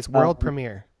 Couple days, world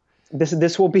premiere.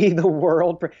 This will be the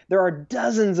world. There are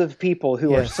dozens of people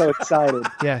who are Yes. so excited.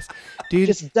 Yes, dude.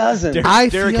 Just dozens.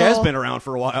 Derek has been around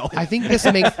for a while. I think this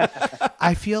makes.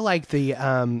 I feel like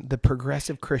the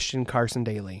progressive Christian Carson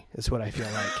Daly is what I feel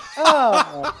like.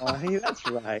 Oh, that's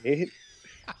right.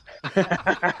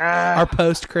 Our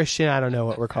post-Christian, I don't know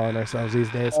what we're calling ourselves these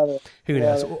days. Who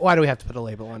knows? Why do we have to put a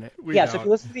label on it? So if you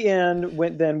listen to the end,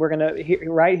 then we're gonna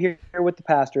right here with the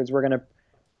pastors, we're gonna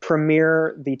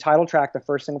premiere the title track, the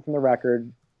first single from the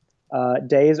record,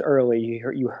 days early.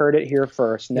 You heard it here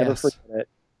first. Never Yes. forget it.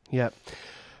 Yep.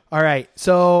 All right.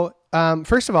 So,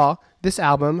 first of all, this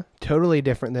album totally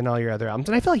different than all your other albums,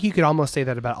 and I feel like you could almost say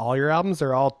that about all your albums.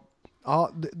 They're all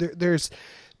there's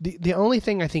the only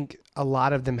thing I think a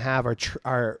lot of them have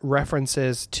are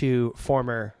references to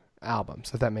former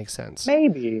albums, if that makes sense.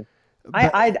 Maybe.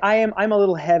 I'm a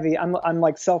little heavy. I'm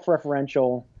like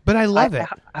self-referential. But I love it.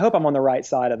 I hope I'm on the right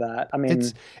side of that. I mean,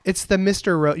 it's the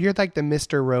you're like the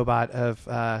Mr. Robot of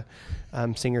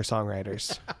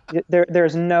singer-songwriters.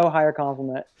 there's no higher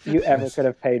compliment you ever could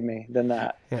have paid me than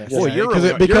that. Yes. Just-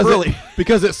 Boy,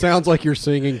 because it sounds like you're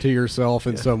singing to yourself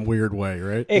in some weird way,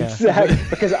 right? Exactly,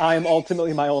 because I am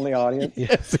ultimately my only audience.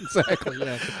 Yes, exactly.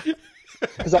 Yeah.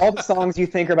 Because all the songs you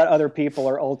think are about other people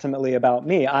are ultimately about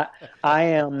me. I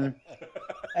am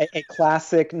a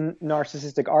classic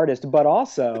narcissistic artist, but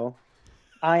also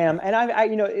I am, and I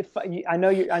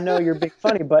know you're big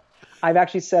funny, but I've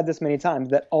actually said this many times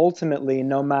that ultimately,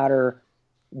 no matter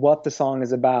what the song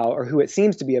is about or who it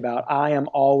seems to be about, I am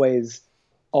always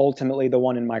ultimately the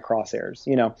one in my crosshairs,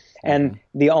 and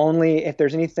if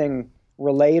there's anything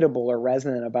relatable or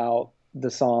resonant about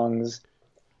the songs,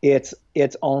 it's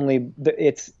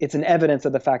an evidence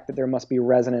of the fact that there must be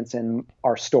resonance in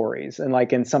our stories and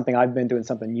like in something I've been through and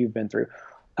something you've been through.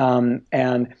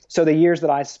 And so the years that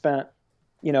I spent,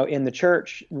 in the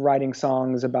church writing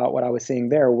songs about what I was seeing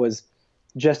there was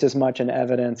just as much an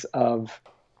evidence of,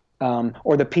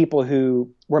 or the people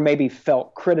who were maybe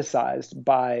felt criticized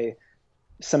by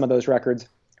some of those records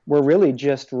were really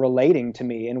just relating to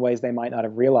me in ways they might not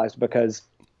have realized, because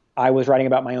I was writing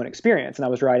about my own experience and I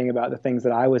was writing about the things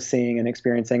that I was seeing and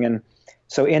experiencing. And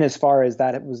so in as far as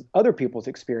that it was other people's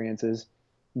experiences,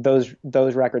 those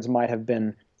records might have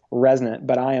been resonant,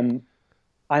 but I am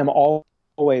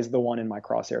always the one in my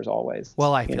crosshairs always.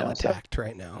 Well, I feel attacked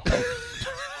right now.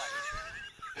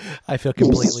 I feel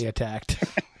completely attacked.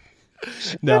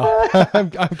 No, I'm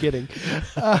kidding.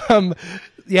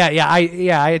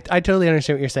 I totally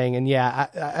understand what you're saying, and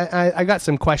I got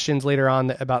some questions later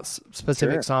on about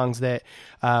specific songs that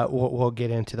we'll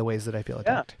get into the ways that I feel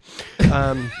attacked.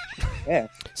 Yeah.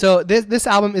 So this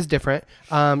album is different.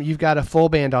 You've got a full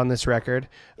band on this record,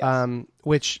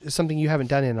 which is something you haven't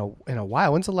done in a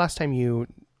while. When's the last time you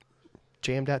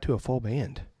jammed out to a full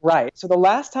band? Right. So the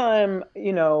last time,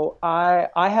 I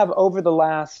have over the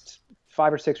last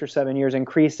 5 or 6 or 7 years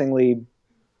increasingly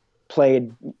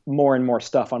played more and more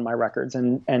stuff on my records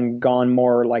and gone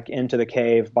more like into the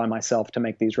cave by myself to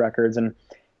make these records. And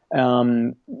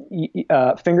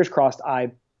fingers crossed,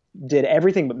 I did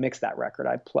everything but mix that record.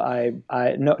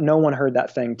 No one heard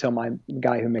that thing till my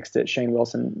guy who mixed it, Shane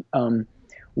Wilson,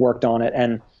 worked on it.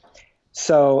 And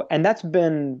that's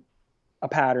been a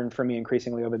pattern for me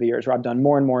increasingly over the years, where I've done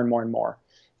more and more and more and more.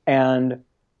 And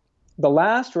the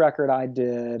last record I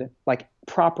did like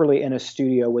properly in a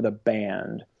studio with a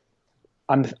band,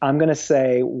 I'm going to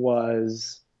say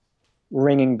was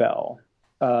Ringing Bell,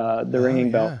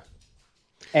 Ringing Bell.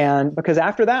 And because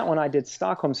after that one I did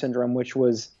Stockholm Syndrome, which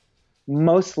was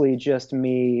mostly just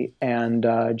me and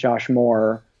Josh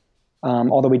Moore.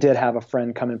 Although we did have a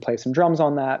friend come and play some drums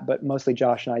on that, but mostly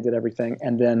Josh and I did everything.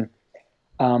 And then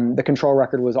the Control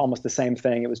record was almost the same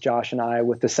thing. It was Josh and I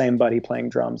with the same buddy playing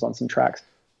drums on some tracks.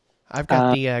 I've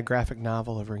got the graphic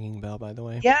novel of Ringing Bell, by the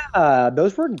way. Yeah,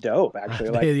 those were dope,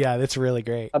 actually. Yeah, that's really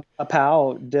great. A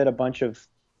pal did a bunch of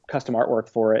custom artwork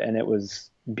for it, and it was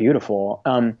beautiful.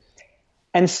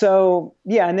 And so,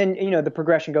 and then, the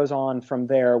progression goes on from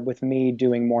there with me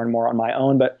doing more and more on my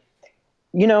own. But,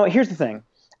 here's the thing.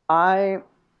 I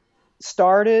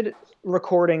started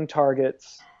recording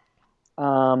Targets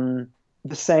the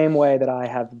same way that I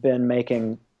have been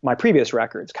making my previous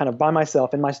records, kind of by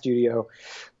myself in my studio,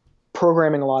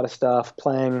 programming a lot of stuff,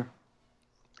 playing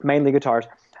mainly guitars.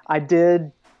 I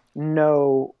did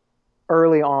know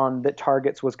early on that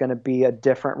Targets was going to be a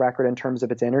different record in terms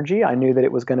of its energy. I knew that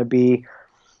it was going to be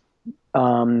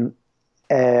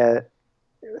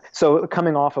so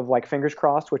coming off of like Fingers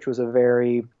Crossed, which was a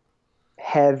very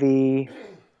heavy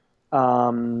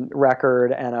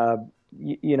record and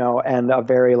a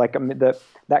very like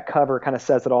that cover kind of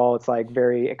says it all. It's like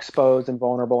very exposed and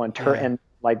vulnerable and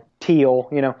like teal,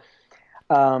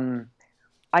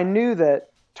 I knew that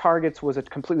Targets was a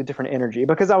completely different energy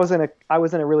because I was in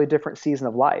a really different season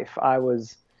of life. I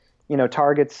was,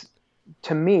 Targets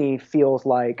to me feels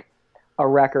like a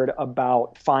record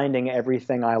about finding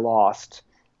everything I lost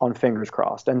on Fingers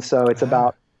Crossed. And so it's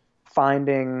about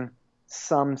finding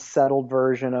some settled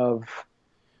version of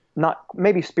not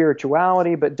maybe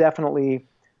spirituality, but definitely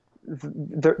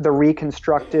the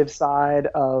reconstructive side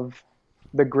of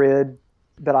the grid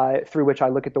through which I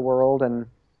look at the world and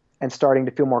starting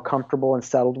to feel more comfortable and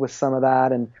settled with some of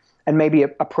that and maybe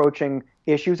approaching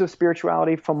issues of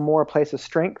spirituality from more a place of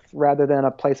strength rather than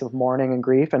a place of mourning and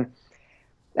grief. And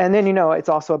then, it's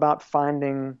also about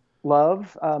finding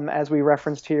love. As we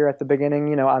referenced here at the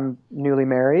beginning, I'm newly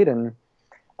married and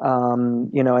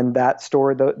that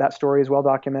story is well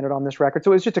documented on this record.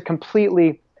 So it was just a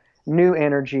completely new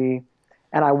energy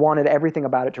and I wanted everything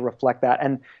about it to reflect that.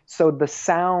 And so the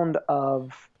sound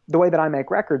of the way that I make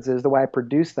records is the way I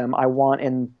produce them. I want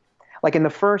in the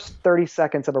first 30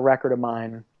 seconds of a record of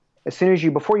mine,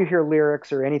 before you hear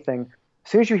lyrics or anything,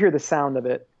 as soon as you hear the sound of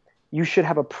it, you should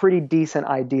have a pretty decent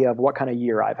idea of what kind of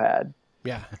year I've had.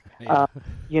 Yeah.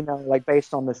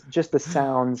 Based on just the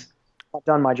sounds, I've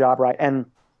done my job right. And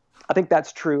I think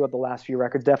that's true of the last few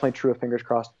records, definitely true of Fingers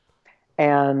Crossed.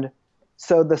 And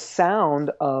so the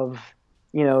sound of,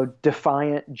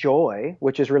 defiant joy,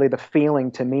 which is really the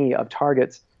feeling to me of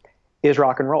Targets, is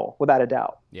rock and roll, without a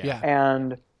doubt. Yeah.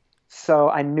 And so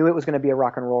I knew it was going to be a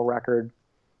rock and roll record.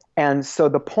 And so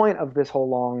the point of this whole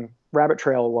long rabbit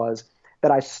trail was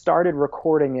that I started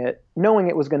recording it knowing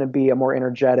it was going to be a more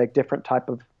energetic, different type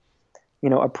of,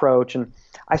 approach. And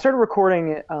I started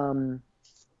recording it on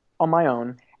my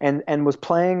own and was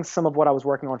playing some of what I was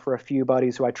working on for a few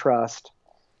buddies who I trust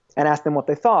and asked them what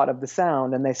they thought of the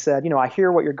sound. And they said, I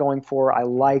hear what you're going for.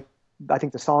 I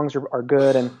think the songs are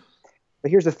good. But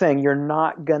here's the thing, you're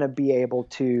not going to be able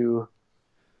to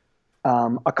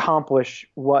accomplish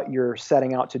what you're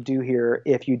setting out to do here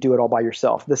if you do it all by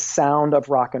yourself. The sound of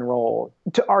rock and roll,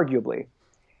 arguably,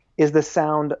 is the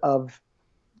sound of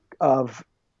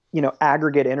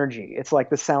aggregate energy. It's like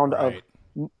the sound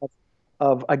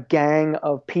of a gang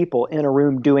of people in a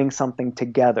room doing something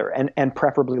together and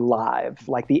preferably live.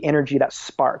 Like the energy, that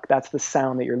spark, that's the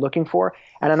sound that you're looking for.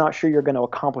 And I'm not sure you're going to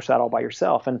accomplish that all by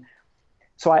yourself. And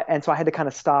so I had to kind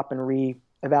of stop and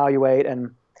reevaluate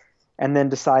and then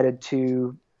decided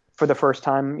to, for the first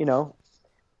time,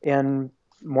 in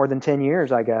more than 10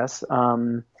 years, I guess,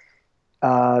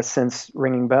 since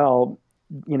Ringing Bell,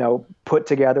 put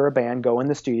together a band, go in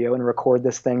the studio and record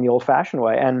this thing the old fashioned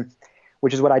way. And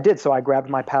which is what I did. So I grabbed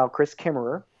my pal, Chris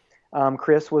Kimmerer.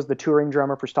 Chris was the touring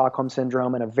drummer for Stockholm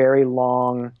Syndrome and a very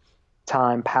long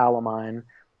time pal of mine.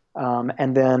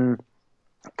 And then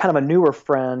kind of a newer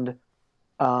friend,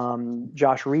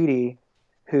 Josh Reedy,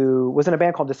 who was in a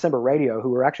band called December Radio, who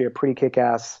were actually a pretty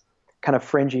kick-ass kind of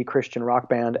fringy Christian rock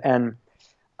band. And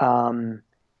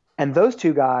those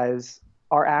two guys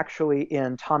are actually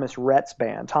in Thomas Rhett's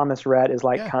band. Thomas Rhett is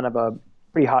kind of a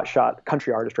pretty hot shot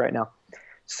country artist right now.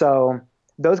 So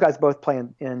those guys both play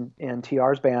in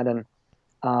TR's band.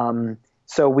 And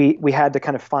so we had to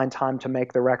kind of find time to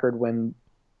make the record when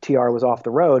TR was off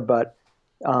the road. But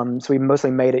so we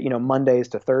mostly made it, Mondays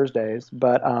to Thursdays.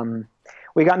 But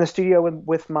we got in the studio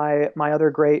with my other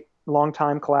great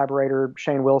longtime collaborator,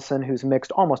 Shane Wilson, who's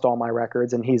mixed almost all my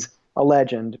records. And he's a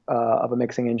legend of a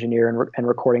mixing engineer and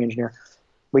recording engineer.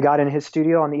 We got in his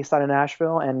studio on the east side of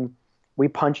Nashville, and we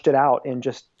punched it out in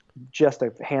just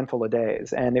a handful of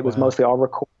days. And it was mostly all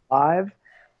recorded live,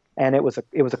 and it was a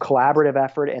collaborative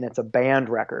effort, and it's a band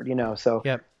record, so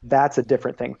that's a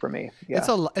different thing for me. Yeah.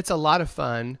 It's a lot of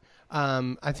fun.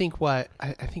 I think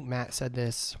I think Matt said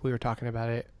this, we were talking about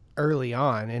it early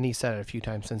on, and he said it a few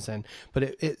times since then, but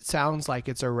it sounds like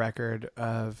it's a record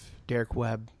of Derek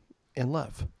Webb in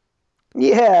love.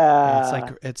 Yeah. It's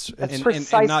like, it's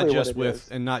precisely and not what just it with, is.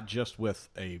 and not just with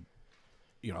a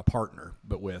partner,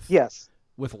 but with,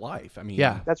 with life. I mean,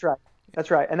 that's right.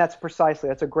 That's right. And that's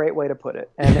a great way to put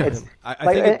it. And it's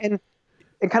I think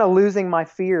and kind of losing my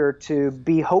fear to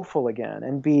be hopeful again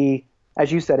and be,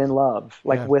 as you said, in love,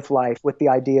 with life, with the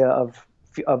idea of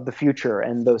the future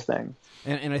and those things.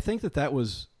 And I think that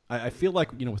was, I feel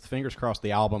like, with Fingers Crossed,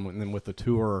 the album, and then with the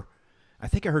tour, I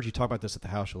think I heard you talk about this at the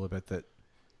house a little bit, that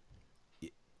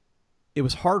it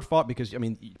was hard fought because,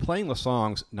 playing the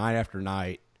songs night after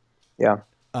night. Yeah.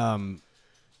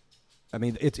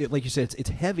 It's like you said, it's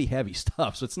heavy, heavy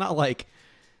stuff. So it's not like,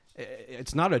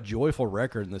 it's not a joyful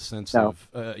record in the sense of,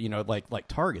 like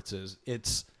Targets is.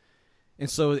 And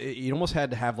so you almost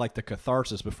had to have like the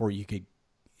catharsis before you could,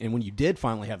 and when you did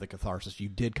finally have the catharsis, you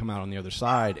did come out on the other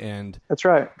side. And that's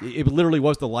right. It literally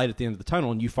was the light at the end of the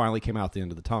tunnel, and you finally came out at the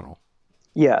end of the tunnel.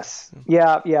 Yes.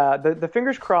 Yeah. The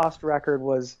Fingers Crossed record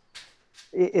was,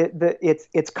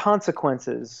 its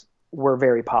consequences were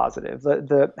very positive.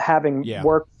 The having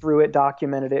worked through it,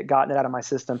 documented it, gotten it out of my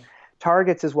system.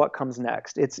 Targets is what comes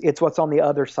next. It's what's on the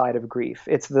other side of grief.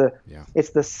 It's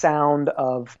the sound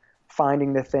of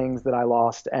finding the things that I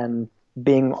lost and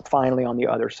being finally on the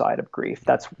other side of grief.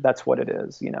 That's what it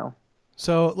is,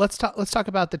 So let's talk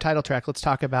about the title track. Let's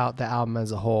talk about the album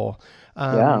as a whole.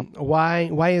 Why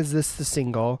is this the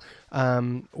single?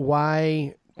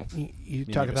 Why you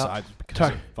talk about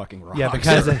because it fucking rocks. Yeah,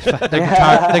 because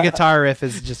the guitar riff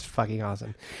is just fucking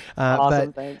awesome.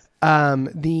 Awesome, thanks.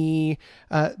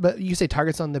 But you say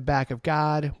Targets on the Back of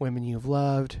God, Women You've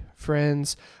Loved,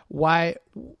 Friends. Why?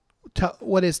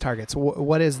 What is Targets?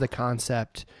 What is the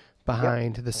concept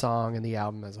behind the song and the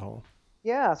album as a whole?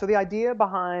 Yeah, so the idea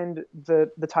behind the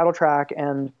title track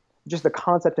and just the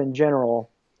concept in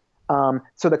general.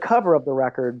 So the cover of the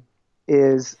record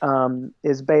is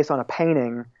based on a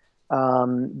painting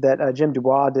that Jim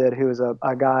Dubois did, who is a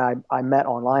guy I met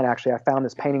online. Actually, I found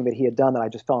this painting that he had done that I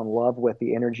just fell in love with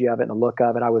the energy of it and the look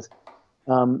of it. I was,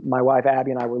 my wife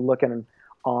Abby and I were looking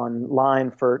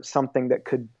online for something that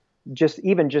could just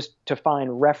to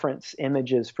find reference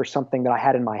images for something that I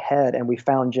had in my head, and we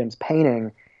found Jim's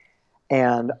painting,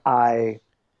 and I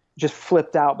just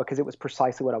flipped out because it was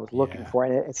precisely what I was looking for.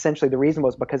 And essentially the reason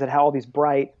was because it had all these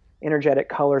bright, energetic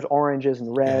colors, oranges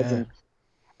and reds,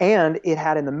 and it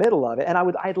had in the middle of it. And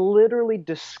I literally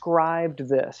described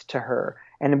this to her,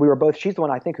 and we were both, she's the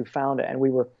one I think who found it.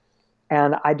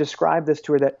 And I described this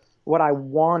to her, that what I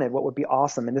wanted, what would be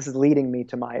awesome, and this is leading me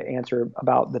to my answer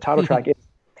about the title track, is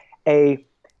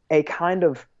a kind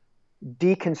of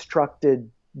deconstructed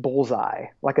bullseye,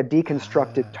 like a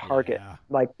deconstructed target,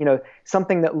 like,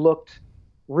 something that looked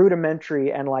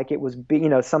rudimentary and like it was,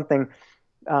 something,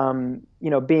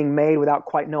 being made without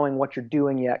quite knowing what you're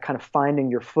doing yet, kind of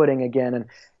finding your footing again,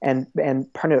 and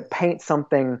trying to paint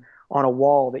something on a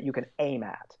wall that you can aim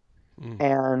at.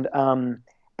 And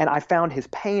I found his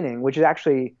painting, which is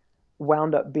actually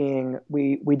wound up being,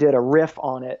 we did a riff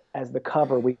on it as the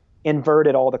cover. We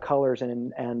inverted all the colors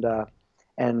and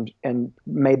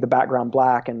made the background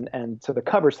black, and so the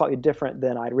cover is slightly different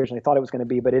than I originally thought it was going to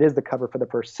be, but it is the cover for the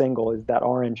first single, is that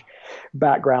orange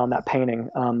background, that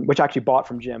painting, which I actually bought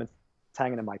from Jim. It's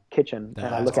hanging in my kitchen,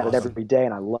 and I look at it every day,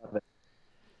 and I love it.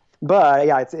 But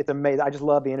yeah, it's amazing. I just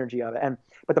love the energy of it.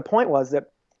 But the point was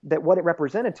that what it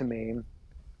represented to me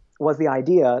was the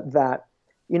idea that,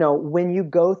 when you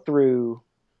go through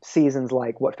seasons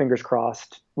like what Fingers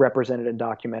Crossed represented and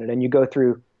documented, and you go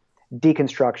through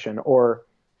deconstruction, or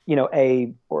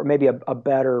or maybe a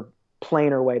better,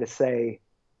 plainer way to say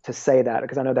that,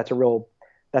 because I know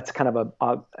that's kind of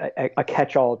a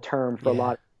catch-all term for a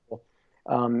lot of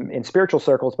people in spiritual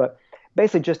circles, but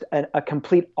basically just a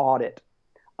complete audit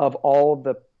of all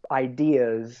the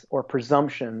ideas or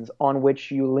presumptions on which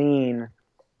you lean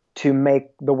to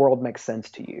make the world make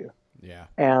sense to you. Yeah.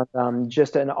 And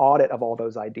just an audit of all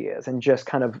those ideas, and just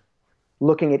kind of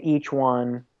looking at each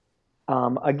one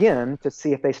again to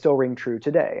see if they still ring true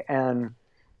today, and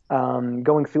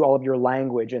going through all of your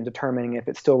language and determining if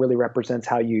it still really represents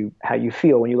how you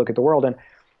feel when you look at the world. And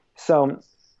so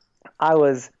I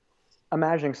was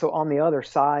imagining, so on the other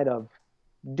side of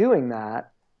doing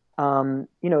that,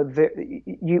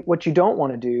 what you don't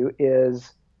want to do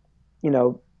is,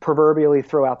 proverbially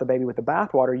throw out the baby with the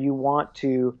bathwater. You want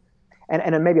to,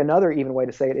 and maybe another even way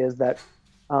to say it is that,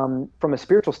 from a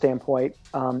spiritual standpoint,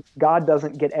 God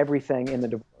doesn't get everything in the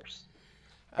divorce.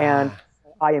 And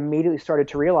I immediately started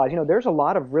to realize, there's a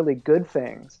lot of really good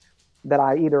things that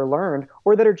I either learned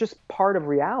or that are just part of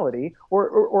reality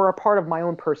or a part of my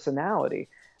own personality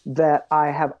that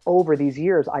I have over these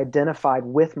years identified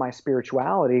with my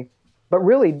spirituality, but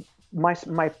really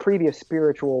my previous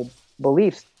spiritual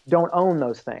beliefs don't own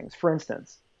those things. For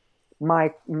instance,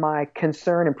 my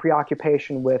concern and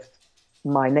preoccupation with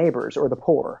my neighbors or the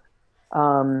poor,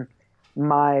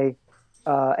 my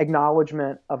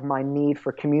acknowledgement of my need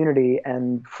for community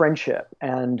and friendship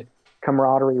and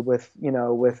camaraderie with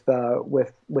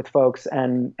folks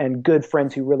and good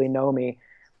friends who really know me,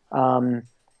 the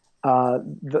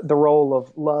role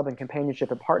of love and companionship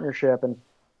and partnership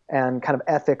and kind of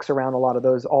ethics around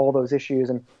all those issues.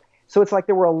 And so it's like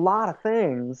there were a lot of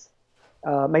things,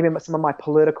 maybe some of my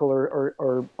political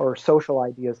or social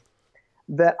ideas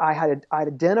that I'd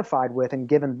identified with and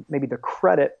given maybe the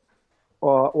credit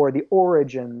or the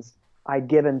origins I'd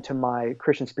given to my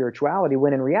Christian spirituality,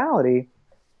 when in reality,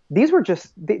 these were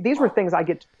things I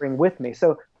get to bring with me.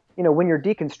 So, when you're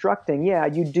deconstructing,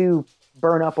 you do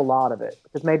burn up a lot of it,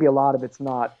 because maybe a lot of it's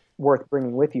not worth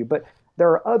bringing with you. But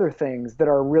there are other things that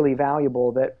are really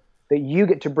valuable that you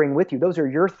get to bring with you. Those are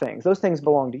your things. Those things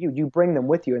belong to you. You bring them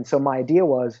with you. And so my idea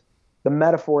was, the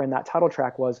metaphor in that title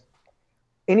track was,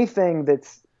 anything that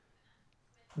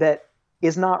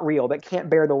is not real, that can't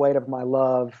bear the weight of my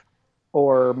love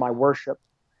or my worship,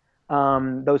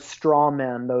 those straw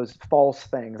men, those false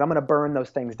things, I'm going to burn those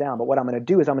things down. But what I'm going to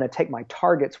do is I'm going to take my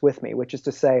targets with me, which is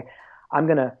to say, I'm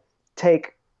going to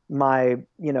take my,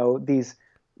 these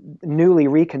newly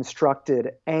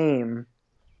reconstructed aims,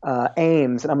 and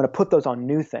I'm going to put those on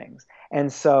new things.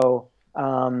 And so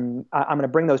I'm going to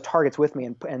bring those targets with me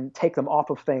and take them off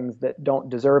of things that don't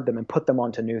deserve them and put them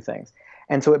onto new things.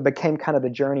 And so it became kind of the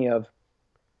journey of,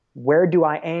 where do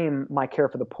I aim my care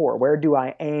for the poor? Where do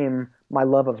I aim my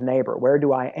love of neighbor? Where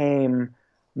do I aim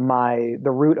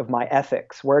the root of my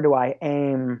ethics? Where do I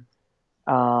aim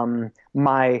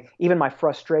even my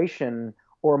frustration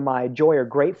or my joy or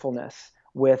gratefulness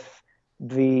with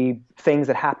the things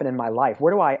that happen in my life?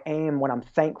 Where do I aim when I'm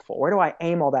thankful? Where do I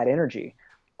aim all that energy?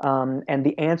 And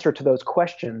the answer to those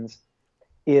questions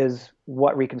is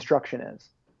what Reconstruction is.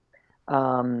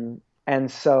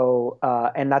 And so,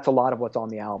 and that's a lot of what's on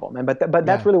the album. But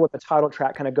that's really what the title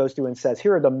track kind of goes through and says,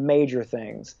 here are the major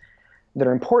things that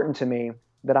are important to me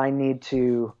that I need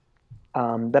to,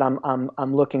 that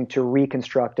I'm looking to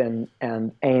reconstruct and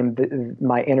aim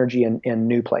my energy in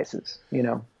new places,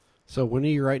 So when are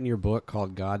you writing your book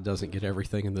called God Doesn't Get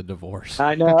Everything in the Divorce?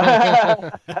 I know.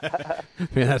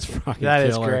 Man, that's fucking That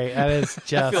is killer. great. That is just.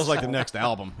 That feels like the next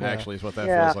album, actually, is what that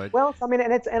feels like. Well, I mean,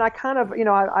 and I kind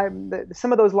of,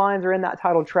 some of those lines are in that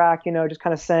title track, just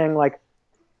kind of saying, like,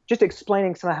 just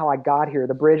explaining some of how I got here.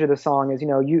 The bridge of the song is,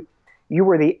 you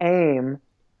were the aim,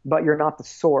 but you're not the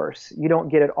source. You don't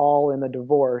get it all in the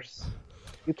divorce.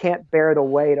 You can't bear the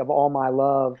weight of all my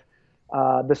love.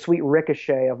 The sweet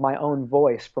ricochet of my own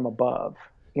voice from above.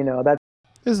 That's.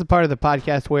 This is the part of the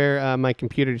podcast where my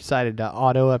computer decided to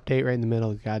auto update right in the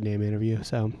middle of the goddamn interview.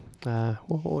 So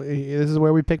this is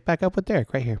where we pick back up with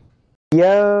Derek right here.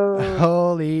 Yo.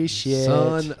 Holy shit.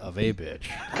 Son of a bitch.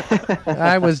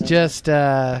 I was just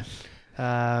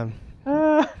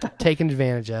taken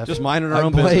advantage of. Just minding our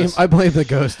own business. I blame the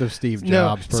ghost of Steve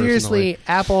Jobs. No, seriously,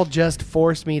 Apple just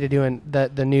forced me to do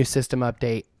the new system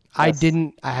update. Yes.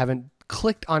 I haven't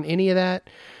clicked on any of that.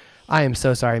 I am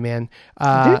so sorry, man.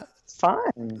 Dude, it's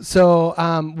fine. So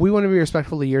we want to be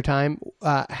respectful of your time.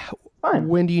 Fine. fine.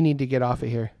 When do you need to get off of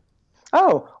here?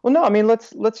 Oh, well, no, I mean,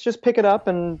 let's just pick it up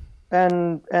and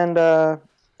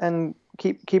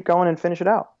keep going and finish it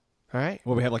out. All right.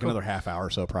 Well, we have like another half hour or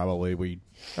so probably.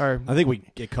 Or I think we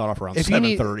get cut off around if you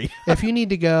need 7:30. if you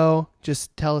need to go,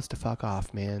 just tell us to fuck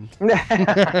off, man.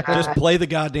 Just play the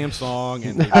goddamn song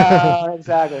and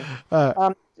Exactly.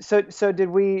 So did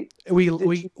we?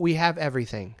 We have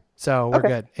everything, so we're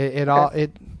good.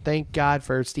 It thank God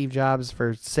for Steve Jobs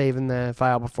for saving the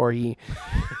file before he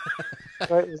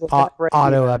auto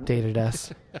updated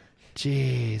us.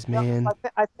 Jeez, man.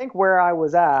 I think where I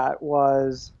was at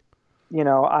was, you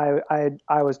know,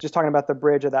 I was just talking about the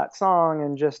bridge of that song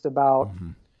and just about,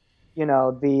 you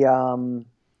know, the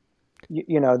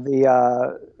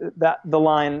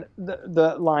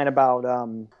line about,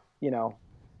 you know,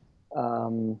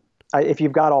 if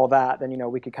you've got all that, then, you know,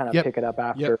 we could kind of pick it up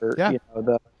after, you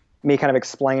know, me kind of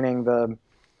explaining the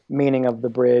meaning of the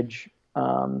bridge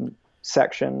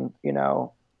section, you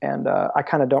know, and I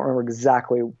kind of don't remember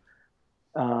exactly,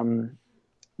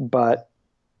 but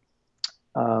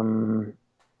I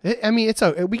mean, it's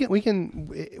okay. We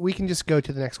can just go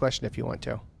to the next question if you want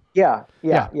to. Yeah.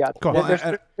 Cool.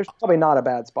 There's probably not a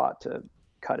bad spot to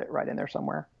cut it right in there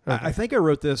somewhere. I think I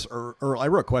wrote this, or I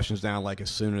wrote questions down like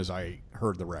as soon as I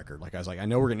heard the record. Like I was like, I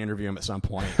know we're gonna interview him at some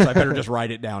point, so I better just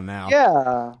write it down now.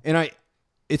 Yeah. And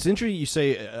it's interesting you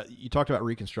say you talked about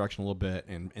Reconstruction a little bit,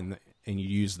 and you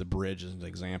use the bridge as an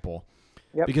example.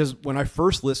 Yep. Because when I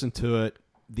first listened to it,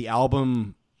 the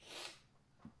album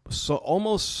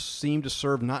almost seemed to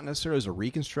serve not necessarily as a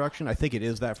reconstruction. I think it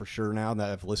is that for sure now that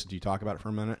I've listened to you talk about it for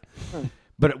a minute.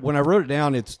 But when I wrote it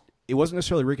down, it wasn't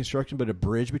necessarily reconstruction, but a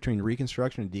bridge between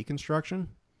reconstruction and deconstruction.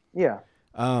 Yeah.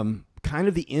 Kind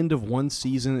of the end of one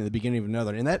season and the beginning of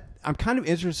another. And that I'm kind of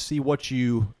interested to see what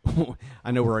you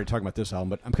I know we're already talking about this album,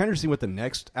 but I'm kind of interested to see what the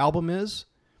next album is.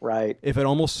 Right. If it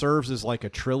almost serves as like a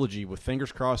trilogy, with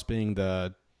Fingers Crossed being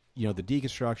the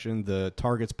deconstruction, the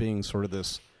Targets being sort of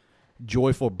this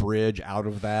joyful bridge out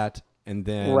of that, and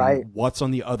then what's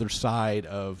on the other side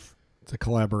of it's a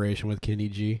collaboration with Kenny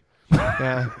G.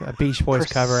 Yeah, a Beach Boys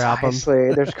cover album.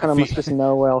 There's kind of just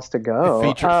nowhere else to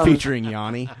go. Featuring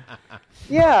Yanni.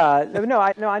 Yeah, no,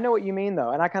 I know what you mean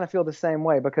though, and I kind of feel the same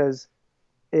way because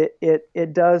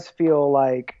it does feel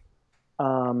like,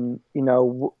 you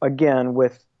know, again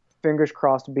with Fingers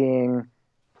Crossed being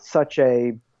such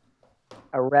a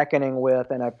reckoning with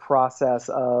and a process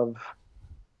of,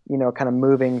 you know, kind of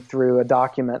moving through a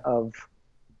document of,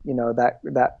 you know,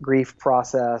 that grief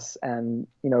process and,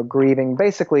 you know, grieving,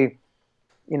 basically,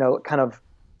 you know, kind of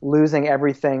losing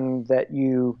everything that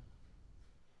you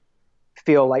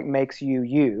feel like makes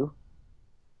you,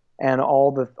 and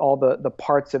all the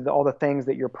parts of all the things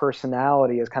that your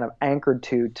personality is kind of anchored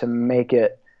to make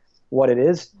it what it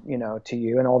is, you know, to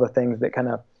you, and all the things that kind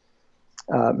of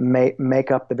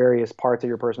make up the various parts of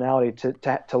your personality,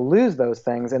 to lose those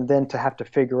things and then to have to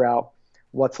figure out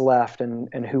what's left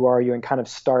and who are you, and kind of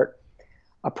start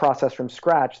a process from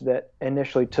scratch that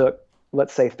initially took,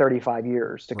 let's say, 35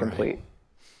 years to complete,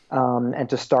 and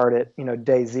to start at, you know,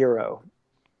 day zero.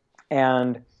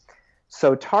 And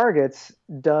so Targets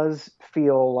does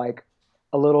feel like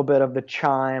a little bit of the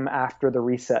chime after the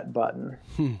reset button,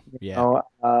 you know,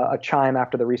 a chime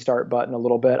after the restart button, a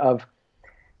little bit of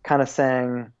kind of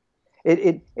saying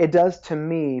it does to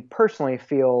me personally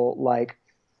feel like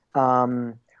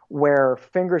where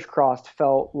Fingers Crossed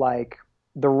felt like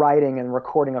the writing and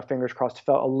recording of Fingers Crossed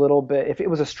felt a little bit, if it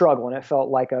was a struggle, and it felt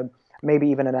like maybe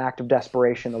even an act of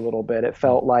desperation a little bit. It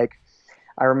felt like,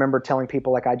 I remember telling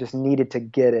people like I just needed to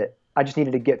get it. I just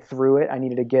needed to get through it. I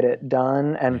needed to get it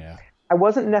done. And I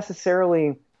wasn't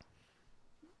necessarily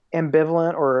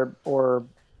ambivalent or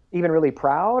even really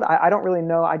proud. I don't really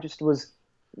know. I just was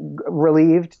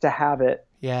relieved to have it.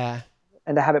 Yeah.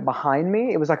 And to have it behind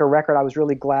me. It was like a record I was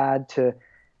really glad to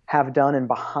have done and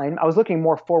behind. I was looking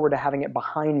more forward to having it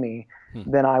behind me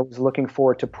than I was looking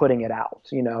forward to putting it out,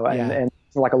 you know, and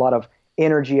like a lot of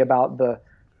energy about the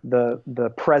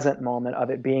present moment of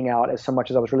it being out, as so much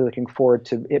as I was really looking forward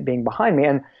to it being behind me.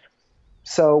 And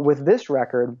so with this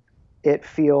record, it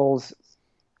feels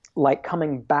like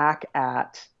coming back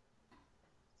at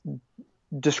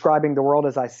describing the world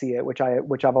as I see it, which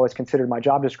I've always considered my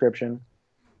job description,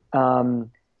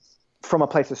 from a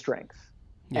place of strength.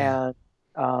 And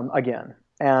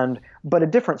but a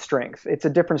different strength. It's a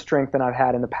different strength than I've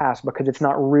had in the past, because it's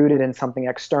not rooted in something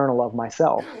external of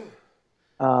myself,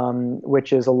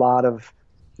 which is a lot of,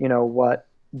 you know, what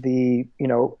the, you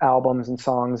know, albums and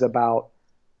songs about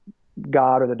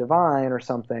God or the divine or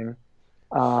something.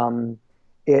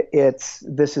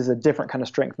 This is a different kind of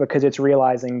strength, because it's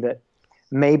realizing that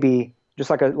maybe just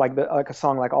like a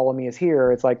song like All of Me Is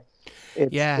Here. It's like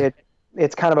Yeah.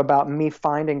 it's kind of about me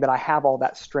finding that I have all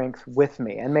that strength with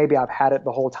me, and maybe I've had it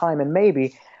the whole time, and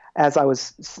maybe, as I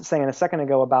was saying a second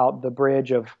ago about the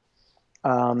bridge of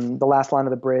the last line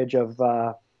of the bridge of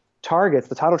Targets,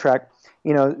 the title track,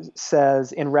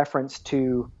 says in reference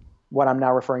to what I'm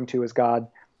now referring to as God,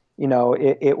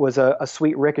 it was a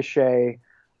sweet ricochet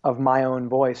of my own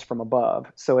voice from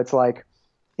above. So it's like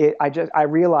I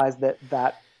realized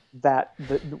that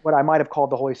what I might have called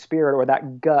the Holy Spirit, or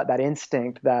that gut, that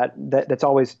instinct that's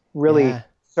always really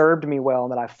served me well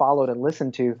and that I followed and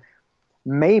listened to,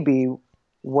 maybe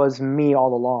was me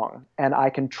all along. And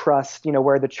I can trust,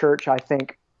 where the church, I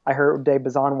think I heard Dave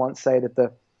Bazan once say that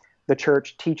the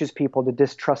church teaches people to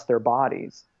distrust their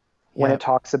bodies when it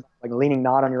talks about like leaning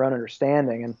not on your own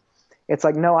understanding. And it's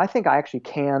like, no, I think I actually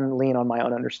can lean on my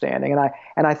own understanding.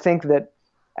 And I think that,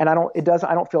 and I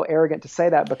don't feel arrogant to say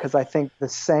that, because I think the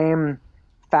same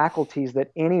faculties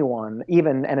that anyone,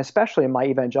 even, and especially my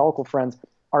evangelical friends,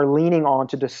 are leaning on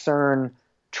to discern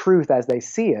truth as they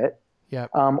see it,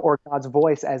 or God's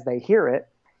voice as they hear it,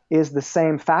 is the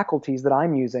same faculties that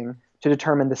I'm using to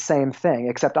determine the same thing,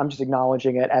 except I'm just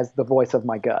acknowledging it as the voice of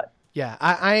my gut. Yeah,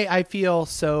 I feel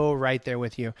so right there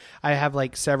with you. I have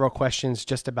like several questions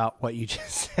just about what you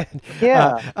just said.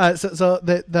 Yeah. So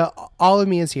the All of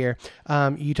Me Is Here.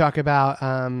 You talk about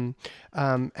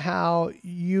how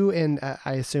you and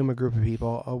I assume a group of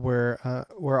people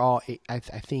were all, I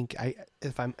think,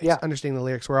 if I'm understanding the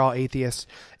lyrics, we're all atheists,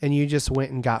 and you just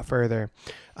went and got further.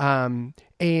 I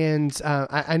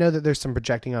know that there's some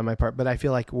projecting on my part, but I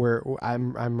feel like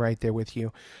I'm right there with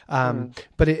you.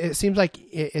 But it seems like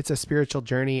it's a spiritual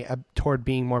journey toward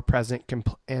being more present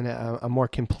and a more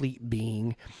complete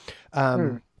being.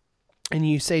 And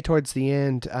you say towards the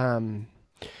end,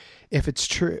 if it's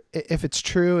true,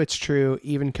 it's true,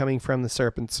 even coming from the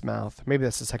serpent's mouth. Maybe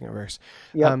that's the second verse.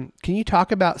 Can you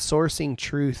talk about sourcing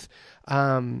truth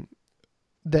that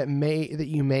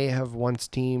you may have once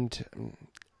deemed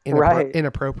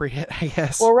inappropriate, I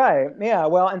guess? Well, right. Yeah.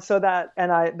 Well, and so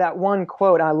that one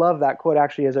quote, I love that quote,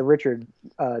 actually, is a Richard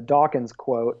Dawkins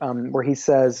quote, where he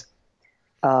says,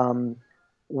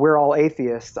 we're all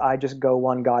atheists. I just go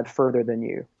one God further than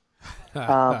you.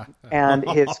 And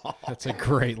that's a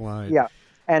great line. Yeah.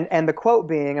 And the quote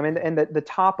being, I mean, and the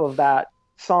top of that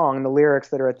song, the lyrics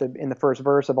that are in the first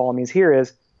verse of All of Me Is Here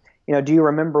is, do you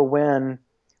remember when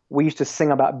we used to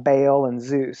sing about Baal and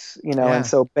Zeus, and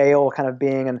so Baal kind of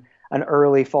being an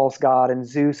early false god, and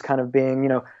Zeus kind of being,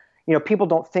 people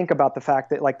don't think about the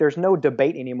fact that, like, there's no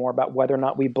debate anymore about whether or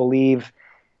not we believe,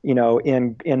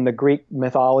 in the Greek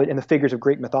mythology, in the figures of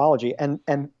Greek mythology, and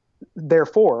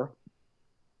therefore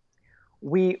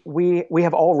we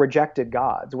have all rejected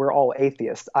gods. We're all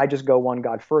atheists. I just go one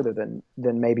God further than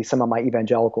maybe some of my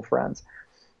evangelical friends,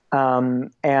 and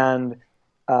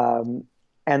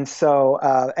so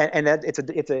that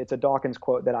it's a Dawkins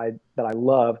quote that I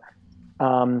love,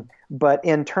 but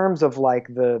in terms of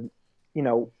like the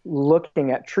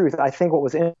looking at truth, I think what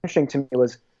was interesting to me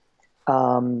was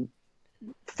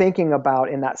thinking about,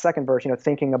 in that second verse,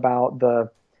 thinking about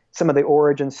some of the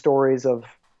origin stories of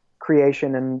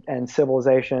creation and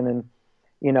civilization, and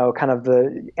kind of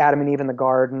the Adam and Eve in the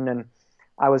garden, and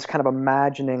I was kind of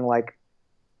imagining like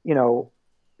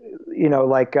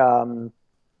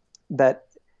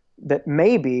that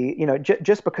maybe,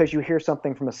 just because you hear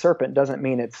something from a serpent doesn't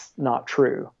mean it's not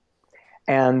true.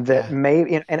 And that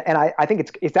maybe, and I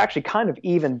think it's actually kind of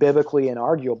even biblically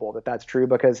inarguable that that's true,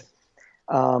 because,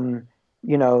 the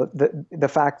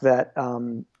fact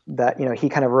that, he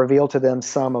kind of revealed to them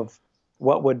some of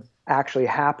what would actually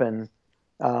happen,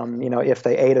 if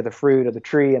they ate of the fruit of the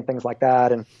tree and things like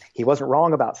that. And he wasn't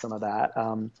wrong about some of that,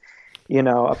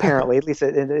 apparently, at least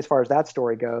as far as that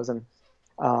story goes. And,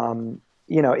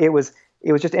 it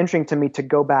was just interesting to me to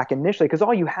go back initially, because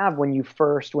all you have when you're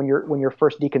first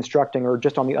deconstructing, or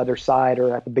just on the other side,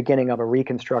 or at the beginning of a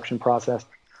reconstruction process,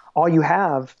 all you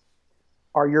have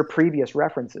are your previous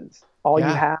references. All you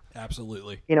have,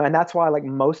 absolutely. And that's why, like,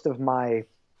 most of my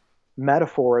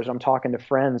metaphors, I'm talking to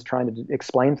friends trying to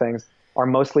explain things, are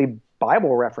mostly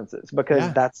Bible references,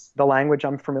 because that's the language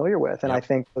I'm familiar with, and I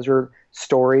think those are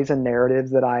stories and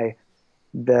narratives that I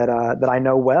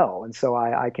know well, and so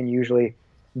I can usually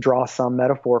draw some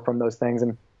metaphor from those things,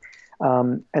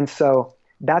 and so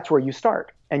that's where you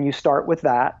start, and you start with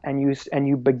that, and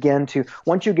you begin to,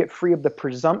 once you get free of the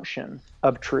presumption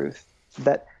of truth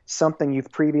that something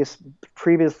you've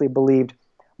previously believed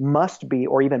must be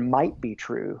or even might be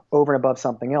true over and above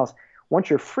something else. Once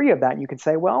you're free of that, you can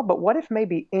say, well, but what if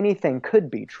maybe anything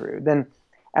could be true? Then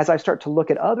as I start to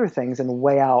look at other things and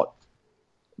weigh out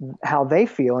how they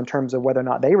feel in terms of whether or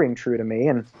not they ring true to me,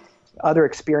 and other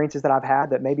experiences that I've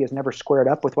had that maybe has never squared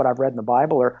up with what I've read in the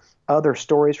Bible, or other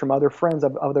stories from other friends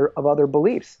of other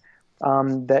beliefs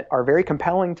that are very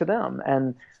compelling to them.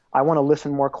 And I want to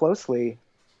listen more closely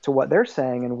to what they're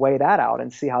saying and weigh that out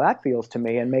and see how that feels to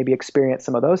me, and maybe experience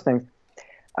some of those things.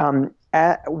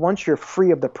 Once you're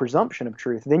free of the presumption of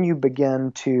truth, then you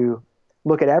begin to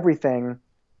look at everything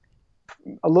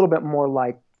a little bit more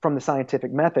like from the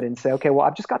scientific method and say, okay, well,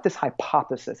 I've just got this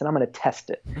hypothesis and I'm going to test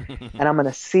it and I'm going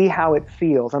to see how it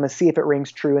feels. I'm going to see if it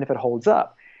rings true and if it holds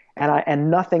up.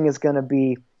 And nothing is going to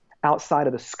be outside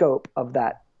of the scope of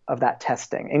that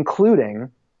testing,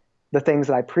 including the things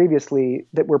that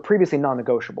were previously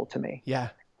non-negotiable to me. Yeah.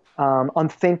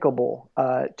 Unthinkable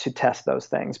to test those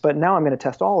things. But now I'm going to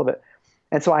test all of it.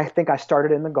 And so I think I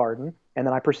started in the garden, and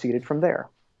then I proceeded from there.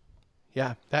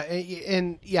 Yeah.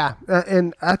 And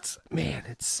that's, man,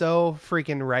 it's so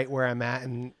freaking right where I'm at.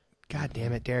 And God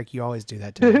damn it, Derek, you always do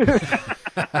that to me.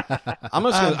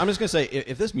 I'm just gonna say,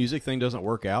 if this music thing doesn't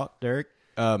work out, Derek,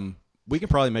 we can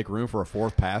probably make room for a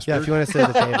fourth pastor. Yeah, if you want to sit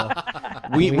at the table.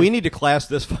 We need to class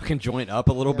this fucking joint up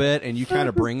a little bit, and you kind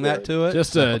of bring that to it.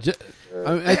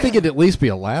 I think it'd at least be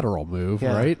a lateral move,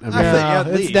 right? I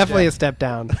mean, it's definitely a step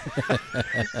down.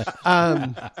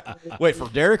 Wait, for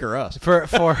Derek or us? For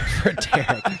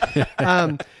Derek.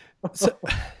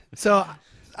 So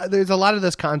there's a lot of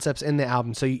those concepts in the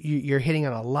album. So you're hitting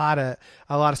on a lot of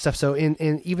stuff. So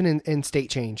even in State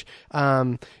Change,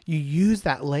 you use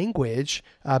that language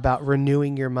about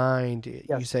renewing your mind.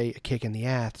 Yes. You say a kick in the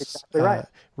ass, exactly right.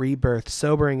 Rebirth,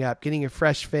 sobering up, getting a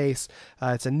fresh face.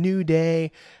 It's a new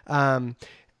day. And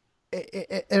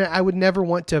I would never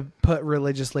want to put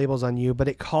religious labels on you, but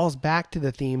it calls back to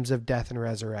the themes of death and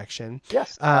resurrection.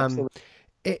 Yes, absolutely.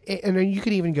 And you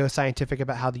could even go scientific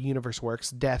about how the universe works.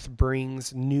 Death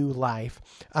brings new life.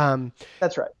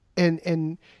 That's right.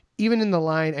 And even in the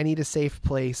line, I need a safe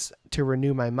place to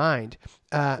renew my mind.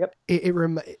 Yep. It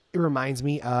reminds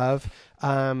me of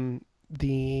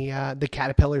the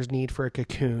caterpillar's need for a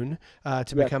cocoon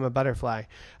to become a butterfly.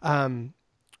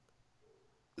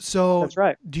 So that's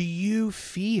right. Do you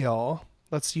feel?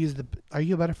 Are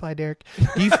you a butterfly, Derek?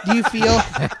 Do you feel?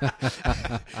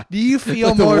 Do you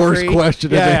feel the more worst free?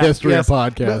 question in the history of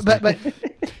podcasting? But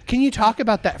can you talk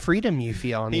about that freedom you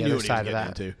feel on the other side of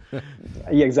that?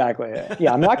 Yeah, exactly.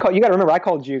 Yeah, I mean, you got to remember, I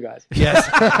called you guys. Yes.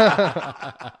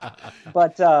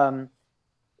 But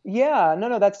yeah,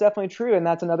 no, that's definitely true, and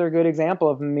that's another good example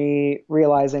of me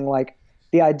realizing, like,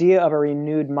 the idea of a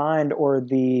renewed mind, or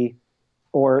the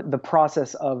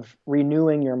process of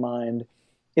renewing your mind,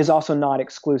 is also not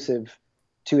exclusive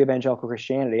to evangelical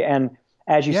Christianity. And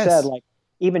as you said, like,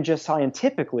 even just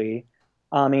scientifically,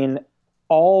 I mean,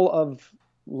 all of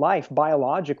life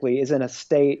biologically is in a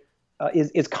state,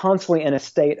 is constantly in a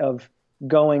state of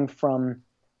going from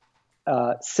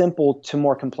simple to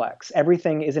more complex.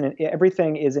 Everything is in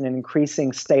an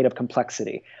increasing state of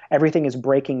complexity. Everything is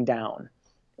breaking down.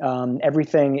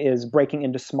 Everything is breaking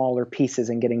into smaller pieces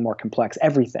and getting more complex.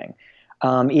 Everything.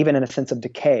 Even in a sense of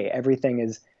decay, everything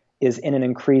is in an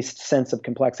increased sense of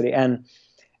complexity, and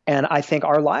I think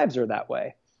our lives are that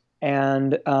way,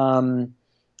 and so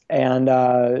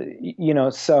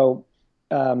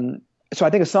I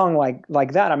think a song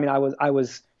like that. I mean, I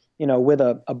was with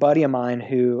a buddy of mine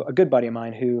a good buddy of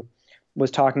mine who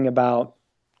was talking about,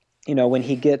 when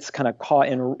he gets kind of caught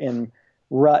in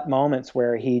rut moments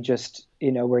where he just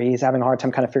where he's having a hard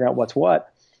time kind of figuring out what's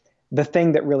what. The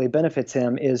thing that really benefits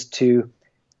him is to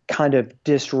kind of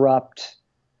disrupt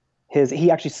he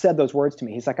actually said those words to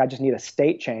me. He's like, I just need a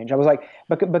state change. I was like,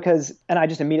 because, and I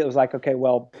just immediately was like, okay,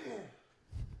 well,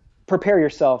 prepare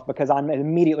yourself, because I'm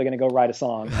immediately going to go write a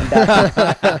song, and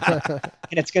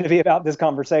it's going to be about this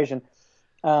conversation.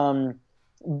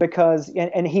 Because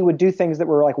he would do things that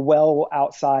were like well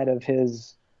outside of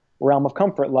his realm of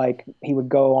comfort. Like, he would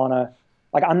go on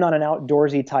I'm not an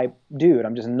outdoorsy type dude.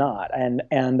 I'm just not. And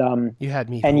you had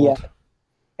me. And fooled.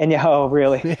 yeah, oh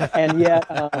really? Yeah. And yet,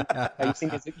 you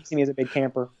see me as a big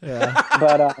camper. Yeah.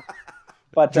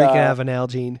 But drinking out of an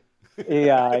Algene.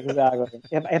 Yeah, exactly.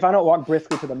 If I don't walk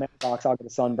briskly to the mailbox, I'll get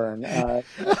a sunburn. That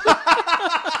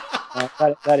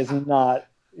is not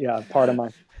part of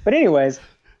mine. But anyways,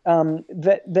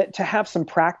 that to have some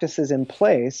practices in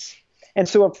place, and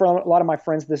so for a lot of my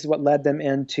friends, this is what led them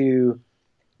into,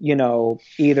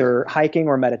 either hiking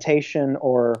or meditation,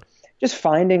 or just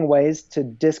finding ways to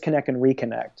disconnect and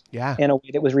reconnect in a way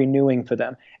that was renewing for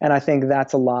them. And I think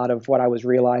that's a lot of what I was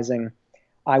realizing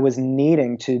I was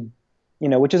needing to,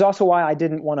 which is also why I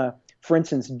didn't want to, for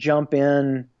instance, jump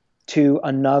in to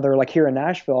another, like here in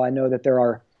Nashville, I know that there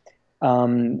are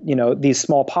these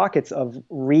small pockets of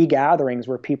regatherings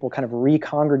where people kind of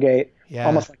recongregate,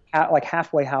 almost like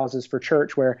halfway houses for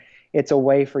church, where it's a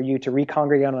way for you to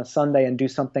recongregate on a Sunday and do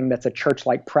something that's a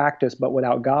church-like practice, but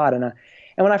without God. And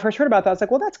when I first heard about that, I was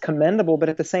like, well, that's commendable. But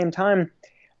at the same time,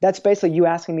 that's basically you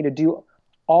asking me to do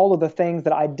all of the things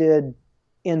that I did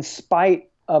in spite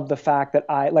of the fact that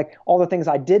all the things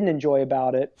I didn't enjoy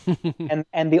about it.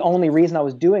 and the only reason I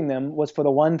was doing them was for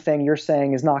the one thing you're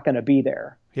saying is not going to be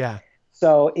there. Yeah.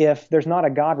 So if there's not a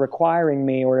God requiring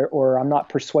me, or I'm not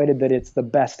persuaded that it's the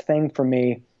best thing for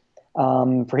me,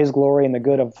 for his glory and the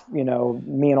good of,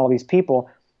 me and all these people,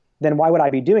 then why would I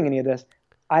be doing any of this?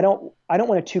 I don't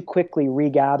want to too quickly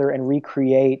regather and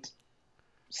recreate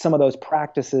some of those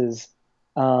practices,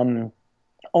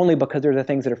 only because they're the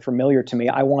things that are familiar to me.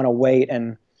 I want to wait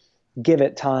and give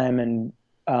it time and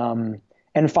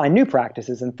find new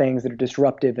practices and things that are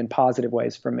disruptive in positive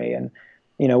ways for me. And,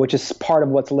 which is part of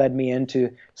what's led me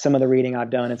into some of the reading I've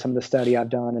done and some of the study I've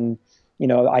done, and,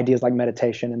 ideas like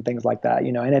meditation and things like that,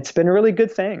 and it's been a really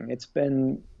good thing. It's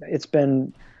been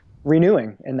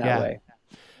renewing in that way.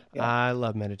 Yeah. I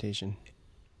love meditation.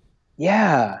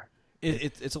 Yeah.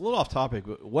 It's a little off topic,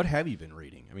 but what have you been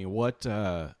reading? I mean, what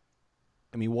Well,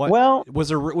 was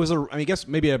there? I guess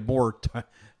maybe a more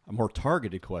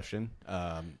targeted question.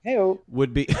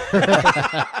 Would be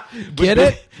get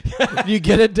it? You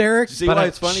get it, Derek? See why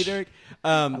it's funny, Derek?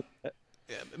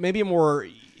 Maybe a more,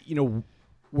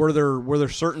 were there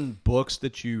certain books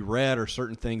that you read or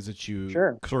certain things that you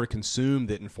sort of consumed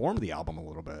that informed the album a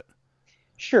little bit?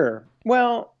 Sure.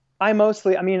 Well,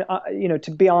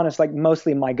 to be honest, like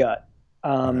mostly my gut.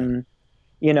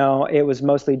 It was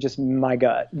mostly just my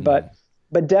gut, but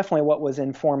definitely what was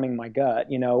informing my gut,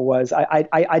 was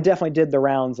I definitely did the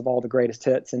rounds of all the greatest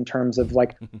hits in terms of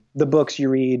like the books you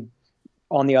read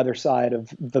on the other side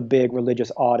of the big religious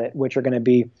audit, which are going to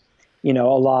be, a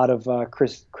lot of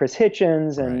Chris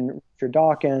Hitchens and Richard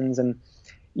Dawkins and,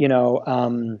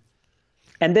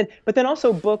 but then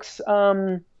also books,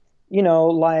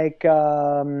 like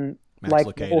Max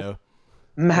Lucado.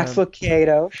 Max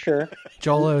Lucado, sure.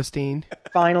 Joel Osteen.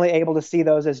 Finally able to see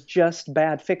those as just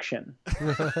bad fiction.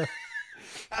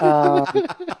 It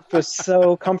was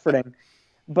so comforting.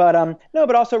 But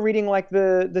but also reading like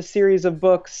the series of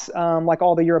books, like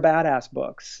all the You're a Badass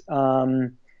books.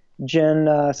 Jen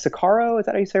Sincero, is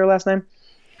that how you say her last name?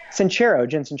 Jen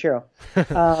Sincero.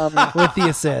 With the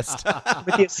assist.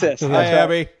 With the assist. Hi,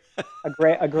 Abby.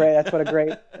 That's what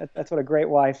a great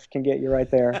wife can get you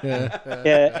right there.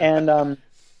 Yeah. And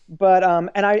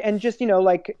just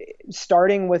like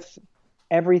starting with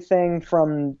everything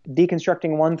from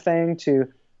deconstructing one thing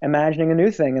to imagining a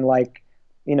new thing, and like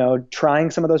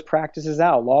trying some of those practices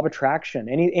out, law of attraction,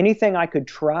 anything I could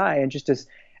try, and just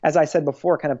as I said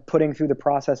before, kind of putting through the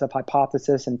process of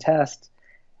hypothesis and test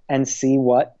and see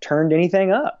what turned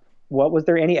anything up. What was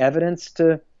there any evidence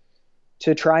to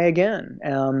try again,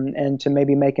 and to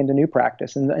maybe make into new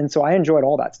practice. And so I enjoyed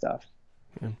all that stuff.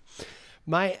 Yeah.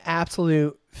 My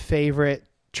absolute favorite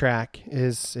track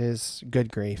is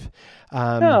Good Grief.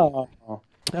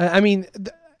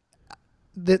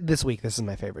 This week, this is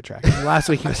my favorite track. Last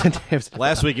week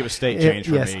it was state change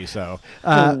for me. So,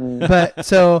 but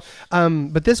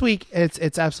this week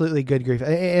it's absolutely Good Grief.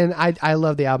 And I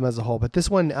love the album as a whole, but this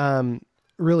one,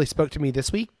 really spoke to me this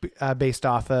week, based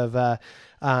off of,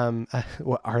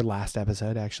 our last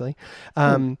episode, actually.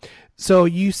 So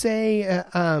you say,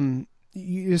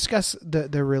 you discuss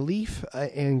the relief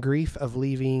and grief of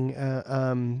leaving,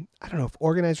 I don't know if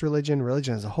organized religion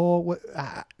as a whole,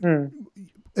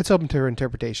 it's open to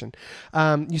interpretation.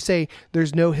 You say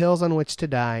there's no hills on which to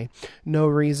die, no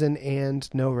reason and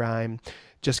no rhyme,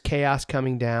 just chaos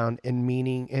coming down and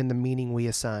the meaning we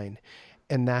assign.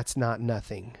 And that's not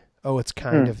nothing. Oh, it's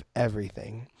kind of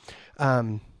everything.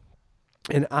 And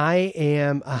I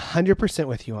am 100%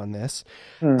 with you on this.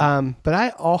 But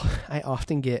I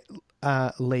often get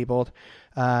labeled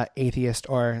atheist,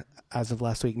 or as of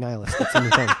last week, nihilist. That's the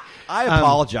thing. I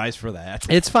apologize for that.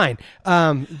 It's fine.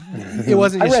 It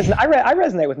wasn't. I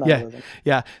resonate with nihilism.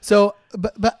 Yeah. So,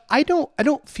 but I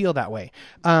don't feel that way.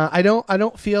 I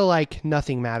don't feel like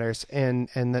nothing matters and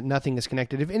that nothing is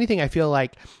connected. If anything, I feel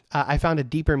like I found a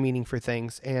deeper meaning for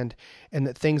things, and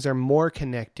that things are more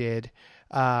connected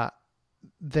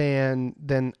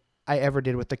than I ever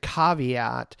did, with the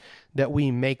caveat that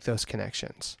we make those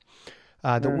connections,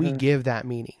 that we give that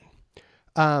meaning.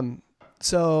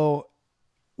 So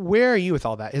where are you with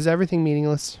all that? Is everything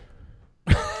meaningless?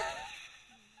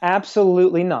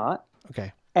 Absolutely not.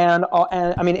 Okay. And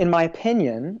I mean, in my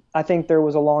opinion, I think there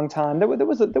was a long time. There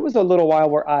was a little while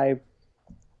where I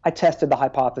I tested the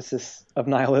hypothesis of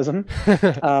nihilism,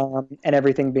 and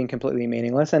everything being completely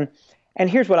meaningless. And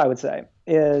here's what I would say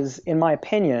is, in my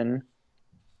opinion,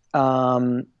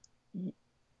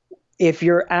 if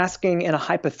you're asking in a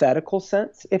hypothetical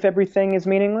sense if everything is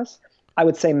meaningless, I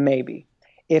would say maybe.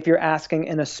 If you're asking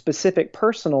in a specific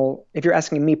personal, if you're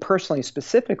asking me personally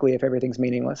specifically if everything's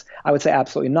meaningless, I would say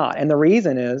absolutely not. And the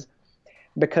reason is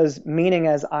because meaning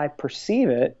as I perceive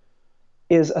it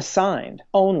is assigned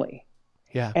only.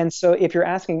 Yeah. And so if you're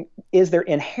asking, is there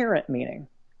inherent meaning,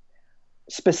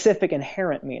 specific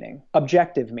inherent meaning,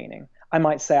 objective meaning, I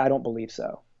might say I don't believe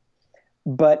so.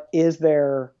 But is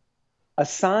there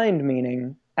assigned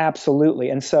meaning? Absolutely.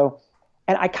 And so,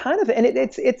 and I kind of, and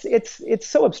it's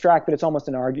so abstract that it's almost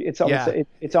an argue. It's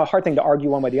a hard thing to argue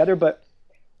one way or the other. But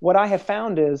what I have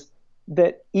found is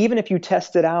that even if you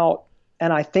test it out,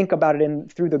 and I think about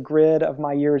it through the grid of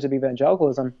my years of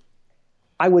evangelicalism,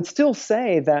 I would still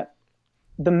say that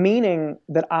the meaning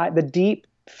that the deep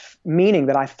meaning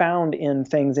that I found in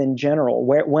things in general,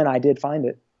 when I did find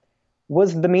it,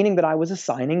 was the meaning that I was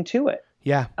assigning to it.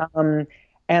 Yeah.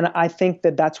 And I think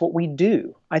that that's what we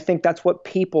do. I think that's what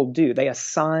people do. They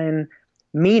assign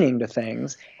meaning to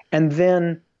things, and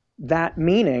then that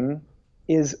meaning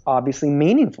is obviously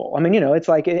meaningful. I mean, it's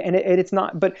like, and it's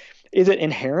not, but is it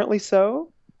inherently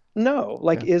so? No.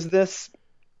 Like, is this,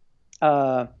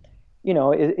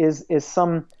 is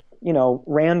some,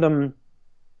 random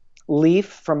leaf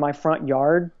from my front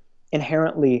yard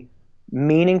inherently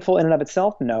meaningful in and of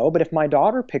itself? No. But if my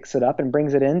daughter picks it up and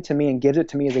brings it in to me and gives it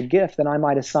to me as a gift, then I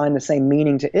might assign the same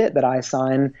meaning to it that I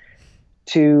assign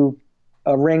to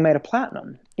a ring made of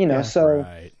platinum.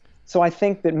 So I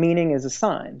think that meaning is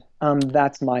assigned.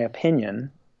 That's my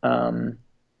opinion. And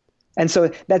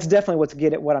so that's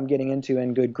definitely what I'm getting into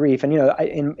in Good Grief.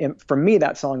 And for me,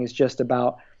 that song is just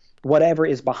about whatever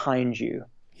is behind you.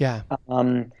 Yeah.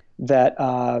 That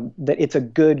it's a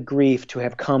good grief to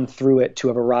have come through it, to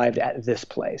have arrived at this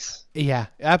place. Yeah,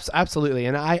 absolutely.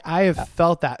 And I have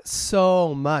felt that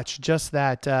so much, just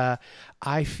that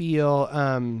I feel,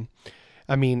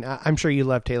 I mean, I'm sure you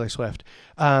love Taylor Swift.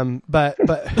 But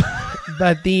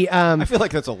the, I feel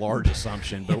like that's a large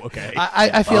assumption, but okay.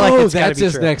 I feel like it's that's be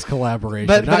his true. next collaboration.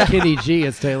 But not Kenny G,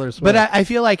 it's Taylor Swift. But I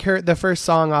feel like the first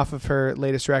song off of her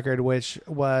latest record, which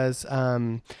was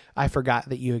I Forgot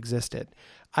That You Existed.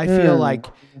 I feel like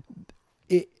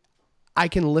I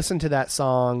can listen to that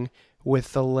song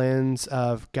with the lens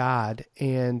of God,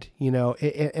 and and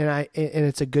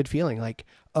it's a good feeling. Like,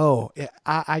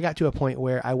 I got to a point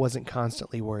where I wasn't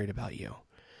constantly worried about you.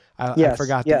 I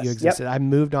forgot that you existed. I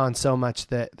moved on so much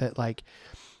that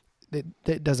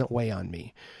doesn't weigh on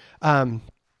me. And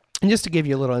just to give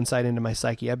you a little insight into my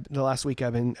psyche, the last week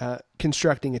I've been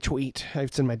constructing a tweet.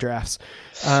 It's in my drafts.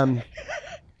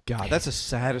 God, that's the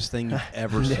saddest thing you've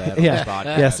ever said on Yeah. this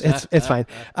podcast. Yes, it's fine.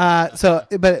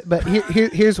 But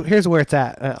here's where it's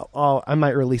at. I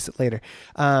might release it later.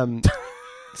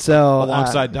 So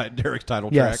alongside Derek's title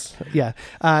track. Yes, yeah.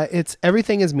 It's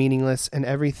everything is meaningless and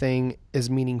everything is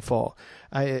meaningful.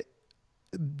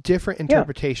 Different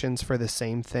interpretations for the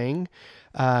same thing,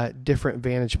 different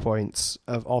vantage points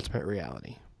of ultimate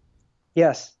reality.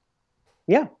 Yes.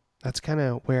 Yeah. That's kind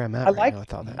of where I'm at I right now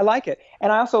with all that. I like it.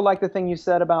 And I also like the thing you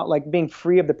said about like being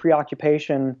free of the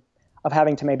preoccupation of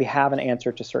having to maybe have an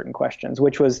answer to certain questions,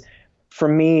 which was for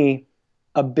me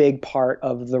a big part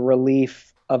of the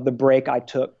relief of the break I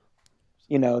took,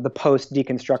 the post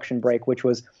deconstruction break, which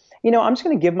was, I'm just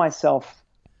going to give myself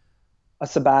a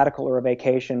sabbatical or a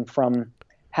vacation from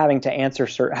having to answer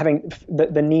having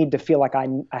the need to feel like I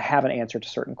have an answer to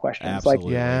certain questions.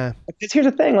 Absolutely. Because here's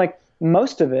the thing, like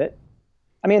most of it,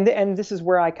 I mean, and this is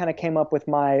where I kind of came up with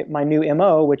my new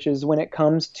MO, which is when it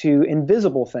comes to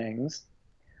invisible things,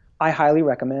 I highly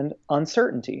recommend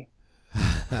uncertainty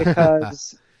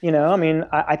because,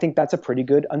 I think that's a pretty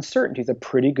good uncertainty. It's a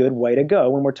pretty good way to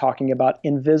go when we're talking about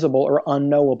invisible or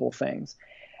unknowable things.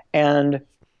 And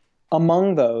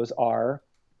among those are,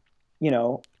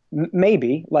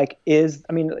 maybe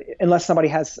unless somebody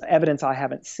has evidence I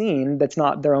haven't seen that's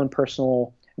not their own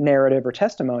personal narrative or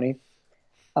testimony,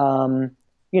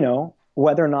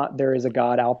 whether or not there is a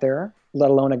God out there,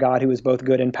 let alone a God who is both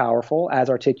good and powerful, as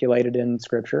articulated in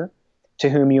Scripture, to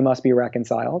whom you must be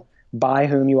reconciled, by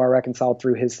whom you are reconciled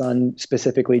through his son,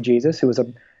 specifically Jesus, who was a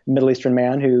Middle Eastern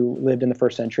man who lived in the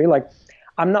first century. Like,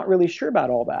 I'm not really sure about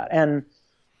all that.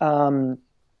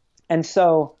 And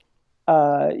so,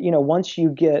 once you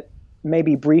get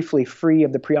maybe briefly free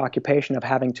of the preoccupation of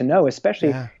having to know,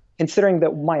 especially considering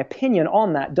that my opinion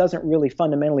on that doesn't really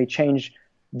fundamentally change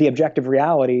the objective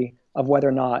reality of whether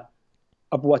or not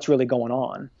of what's really going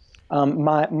on.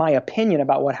 my opinion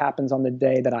about what happens on the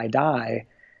day that I die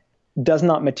does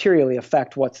not materially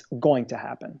affect what's going to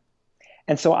happen.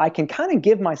 And so I can kind of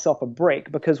give myself a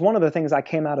break, because one of the things I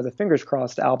came out of the Fingers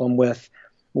Crossed album with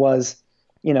was,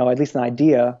 at least an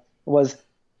idea, was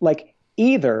like,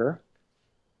 either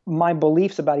my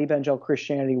beliefs about evangelical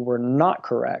Christianity were not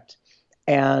correct,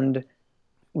 and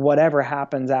whatever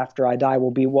happens after I die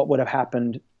will be what would have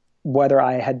happened whether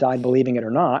I had died believing it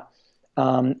or not,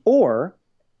 or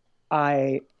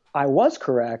I was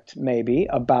correct maybe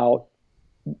about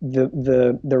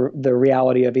the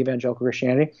reality of evangelical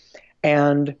Christianity,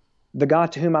 and the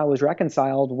God to whom I was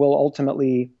reconciled will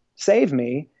ultimately save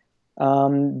me,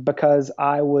 because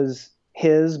I was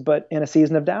his, but in a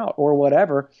season of doubt or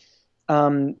whatever.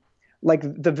 Like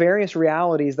the various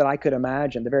realities that I could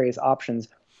imagine, the various options,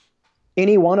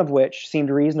 any one of which seemed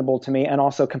reasonable to me and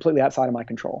also completely outside of my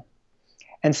control.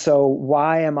 And so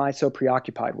why am I so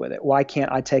preoccupied with it? Why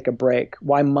can't I take a break?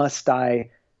 Why must I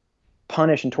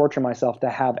punish and torture myself to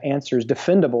have answers,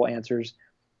 defendable answers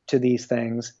to these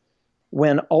things,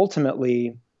 when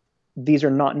ultimately these are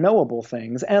not knowable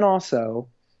things, and also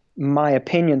my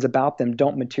opinions about them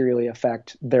don't materially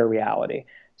affect their reality?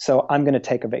 So I'm going to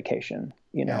take a vacation,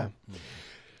 Yeah,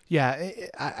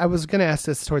 I was going to ask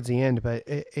this towards the end, but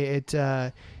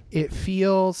it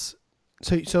feels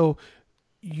so.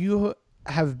 You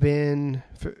have been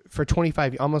for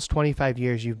almost 25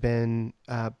 years. You've been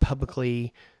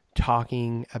publicly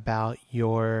talking about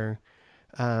your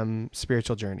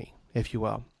spiritual journey, if you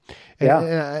will. And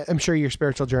I'm sure your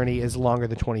spiritual journey is longer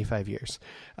than 25 years.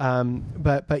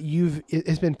 But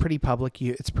it's been pretty public.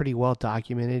 It's pretty well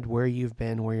documented where you've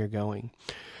been, where you're going.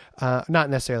 Not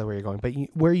necessarily where you're going, but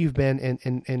where you've been,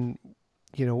 and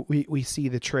we see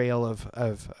the trail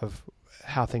of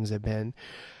how things have been.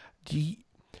 Do you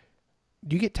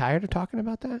get tired of talking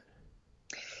about that?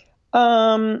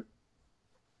 I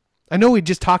know we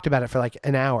just talked about it for like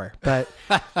an hour, but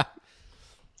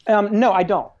no, I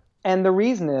don't. And the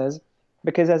reason is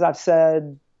because, as I've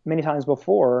said many times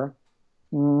before,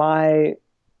 the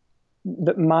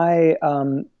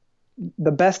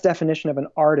best definition of an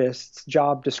artist's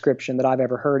job description that I've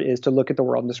ever heard is to look at the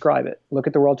world and describe it. Look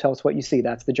at the world, tell us what you see.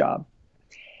 That's the job.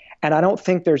 And I don't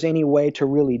think there's any way to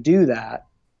really do that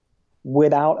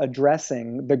without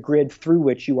addressing the grid through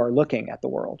which you are looking at the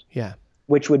world. Yeah.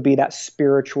 Which would be that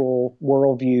spiritual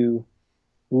worldview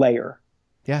layer.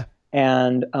 Yeah.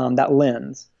 And that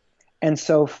lens. And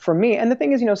so for me, and the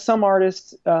thing is, some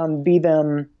artists, be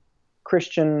them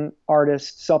Christian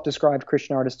artists, self-described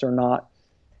Christian artists or not,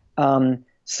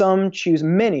 some choose,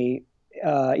 many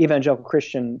evangelical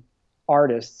Christian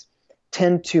artists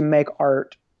tend to make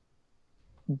art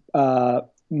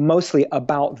mostly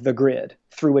about the grid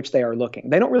through which they are looking.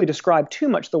 They don't really describe too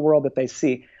much the world that they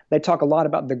see. They talk a lot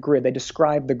about the grid. They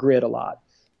describe the grid a lot,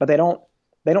 but they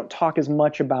don't talk as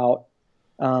much about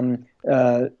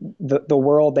the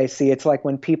world they see. It's like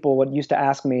when people used to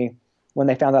ask me, when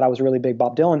they found out I was a really big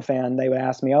Bob Dylan fan, they would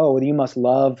ask me, "Oh, well, you must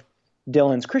love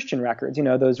Dylan's Christian records,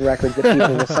 those records that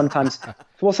people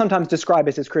will sometimes describe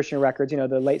as his Christian records,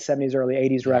 the late 70s, early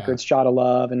 80s records, Shot of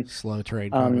Love and Slow Train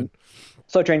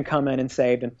Coming and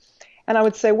Saved." And I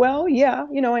would say, well, yeah,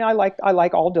 I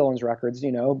like all Dylan's records,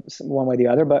 one way or the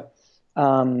other, but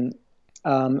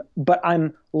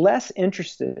I'm less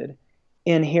interested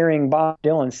in hearing Bob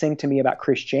Dylan sing to me about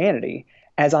Christianity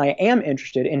as I am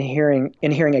interested in hearing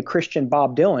a Christian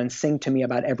Bob Dylan sing to me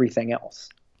about everything else.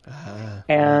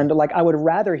 And I would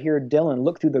rather hear Dylan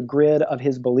look through the grid of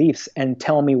his beliefs and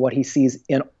tell me what he sees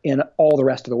in all the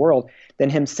rest of the world than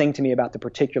him sing to me about the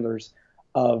particulars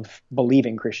of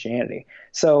believing Christianity.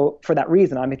 So for that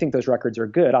reason, I think those records are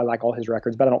good. I like all his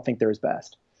records, but I don't think they're his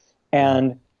best.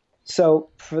 And so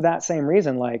for that same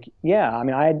reason,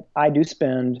 I do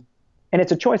spend, and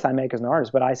it's a choice I make as an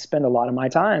artist, but I spend a lot of my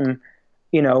time,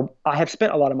 I have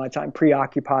spent a lot of my time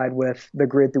preoccupied with the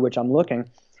grid through which I'm looking.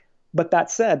 But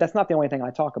that said, that's not the only thing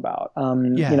I talk about.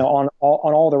 On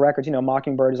all the records,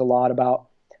 Mockingbird is a lot about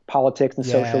politics and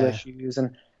social issues,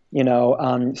 and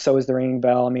so is The Ringing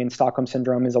Bell. I mean, Stockholm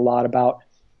Syndrome is a lot about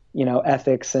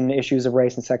ethics and issues of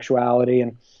race and sexuality,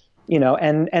 and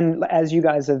and as you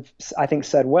guys have, I think,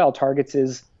 said well, Targets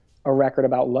is a record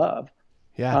about love.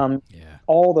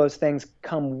 All those things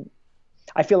come.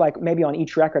 I feel like maybe on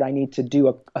each record I need to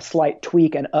do a slight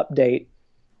tweak and update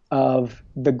of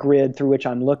the grid through which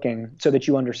I'm looking, so that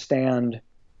you understand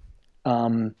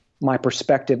my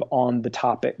perspective on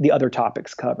the other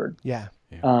topics covered.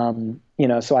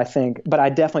 So I think, but I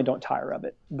definitely don't tire of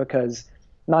it, because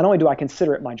not only do I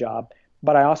consider it my job,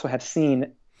 but I also have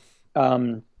seen,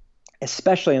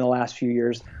 especially in the last few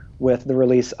years, with the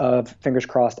release of Fingers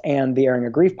Crossed and the Airing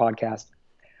of Grief podcast,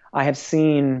 I have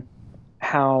seen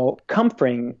how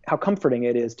comforting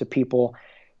it is to people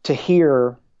to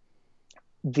hear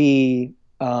their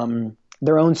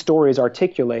own stories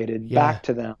articulated back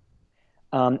to them,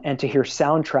 and to hear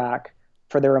soundtrack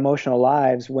for their emotional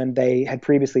lives when they had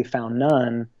previously found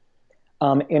none,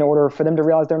 in order for them to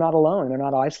realize they're not alone, they're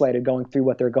not isolated going through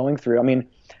what they're going through. I mean,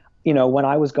 when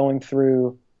I was going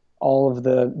through all of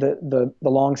the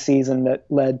long season that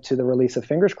led to the release of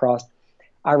Fingers Crossed,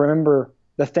 I remember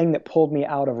the thing that pulled me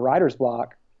out of writer's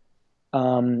block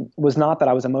was not that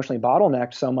I was emotionally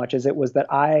bottlenecked so much as it was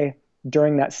that I,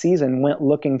 during that season, went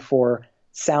looking for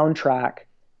soundtrack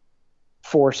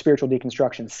for spiritual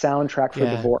deconstruction, soundtrack for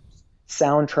divorce,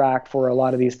 soundtrack for a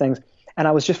lot of these things. And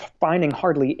I was just finding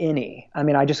hardly any. I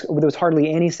mean, there was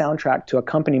hardly any soundtrack to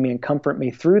accompany me and comfort me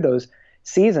through those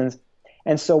seasons.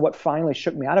 And so what finally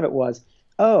shook me out of it was,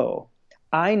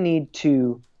 I need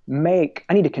to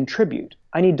contribute.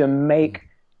 I need to make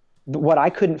what I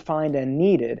couldn't find and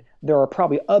needed. There are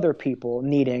probably other people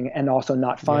needing and also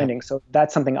not finding. Yeah. So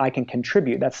that's something I can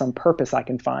contribute. That's some purpose I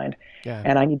can find. Yeah.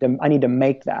 And I need to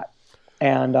make that.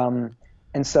 And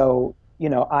so,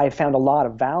 I found a lot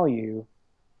of value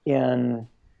in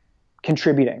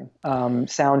contributing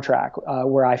soundtrack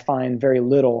where I find very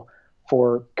little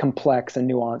for complex and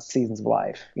nuanced seasons of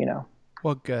life,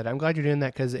 Well, good. I'm glad you're doing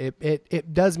that because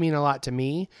it does mean a lot to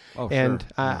me, and sure.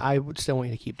 I would still want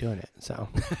you to keep doing it. So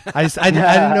I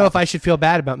didn't know if I should feel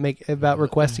bad about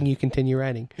requesting you continue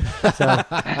writing.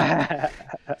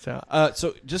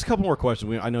 So just a couple more questions.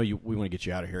 We want to get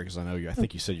you out of here because I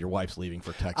think you said your wife's leaving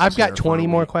for Texas. I've got 20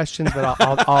 more questions, but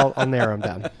I'll narrow them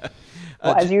down.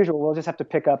 Well, as usual, we'll just have to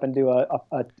pick up and do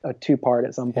a two-part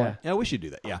at some point. Yeah, we should do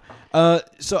that. Yeah.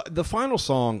 So the final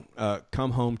song,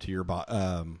 "Come Home to Your Body,"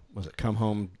 was it "Come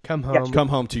Home"? Come home. Come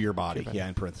home to your body. Yeah,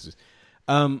 in parentheses.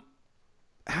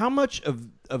 How much of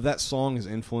that song is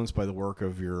influenced by the work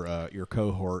of your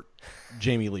cohort,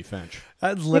 Jamie Lee Finch?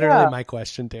 That's literally my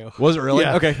question too. Was it really?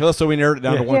 Yeah. Okay, well, so we narrowed it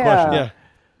down to one question. Yeah.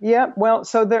 Yeah. Well,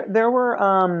 so there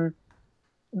were.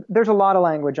 There's a lot of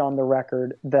language on the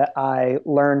record that I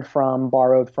learned from,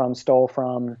 borrowed from, stole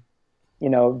from,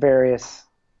 various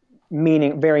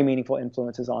very meaningful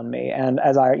influences on me. And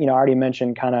as I already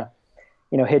mentioned, kind of,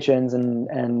 Hitchens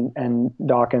and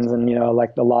Dawkins and,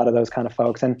 like a lot of those kind of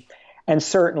folks. And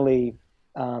certainly,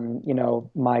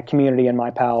 my community and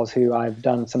my pals who I've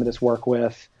done some of this work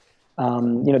with,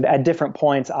 at different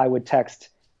points, I would text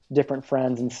different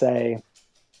friends and say,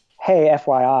 hey,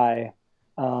 FYI,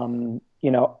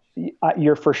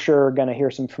 you're for sure going to hear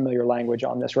some familiar language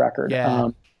on this record.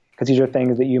 Because these are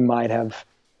things that you might have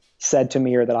said to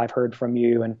me or that I've heard from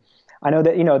you. And I know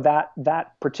that,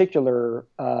 that particular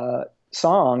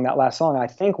song, that last song, I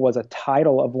think was a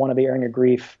title of one of the Airing of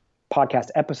Grief podcast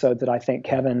episodes that I think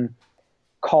Kevin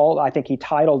he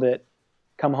titled it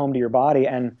 "Come Home to Your Body."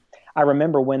 And I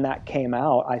remember when that came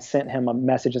out, I sent him a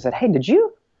message and said, hey, did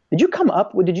you just come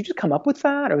up with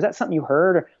that? Or was that something you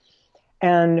heard?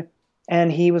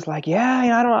 And he was like,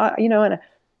 and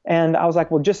I was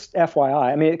like, well, just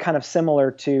FYI. I mean, it's kind of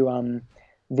similar to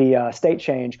the State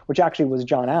Change, which actually was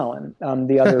John Allen,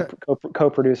 the other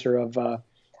co-producer of the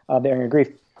Airing of Grief,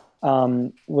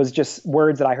 was just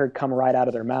words that I heard come right out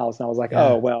of their mouths, and I was like,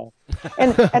 oh well.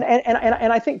 And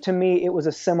I think to me it was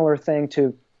a similar thing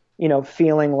to,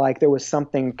 feeling like there was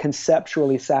something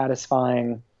conceptually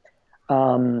satisfying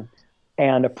and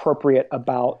appropriate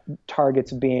about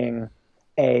Targets being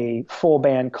a full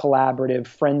band collaborative,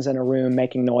 friends in a room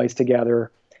making noise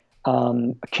together,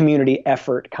 a community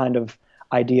effort kind of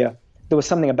idea. There was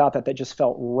something about that just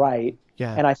felt right.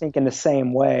 Yeah. And I think in the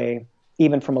same way,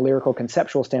 even from a lyrical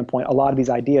conceptual standpoint, a lot of these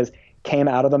ideas came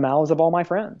out of the mouths of all my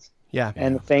friends. Yeah.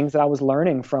 And the things that I was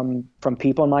learning from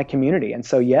people in my community. And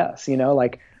so, yes,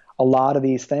 like a lot of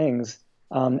these things,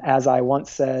 as I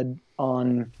once said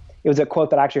it was a quote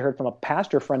that I actually heard from a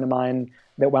pastor friend of mine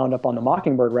that wound up on the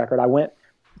Mockingbird record. I went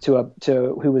to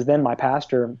who was then my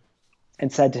pastor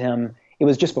and said to him, it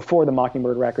was just before the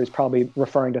Mockingbird record, probably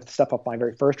referring to stuff off my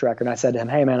very first record. And I said to him,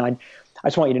 hey man, I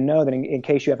just want you to know that in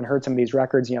case you haven't heard some of these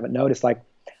records, you haven't noticed, like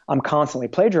I'm constantly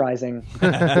plagiarizing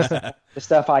the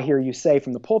stuff I hear you say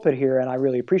from the pulpit here. And I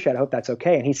really appreciate it. I hope that's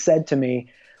okay. And he said to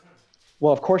me,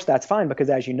 well, of course that's fine,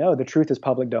 because as you know, the truth is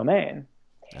public domain.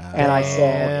 And I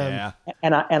said,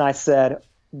 I said,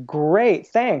 great,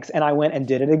 thanks. And I went and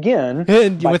did it again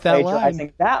with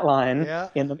that line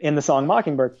in the song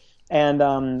Mockingbird.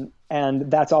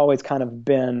 And that's always kind of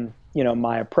been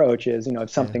my approach is, if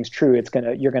something's true,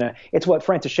 it's what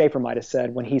Francis Schaeffer might have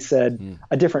said when he said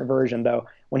a different version, though,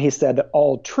 when he said that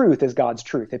all truth is God's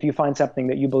truth. If you find something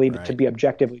that you believe to be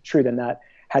objectively true, then that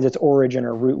has its origin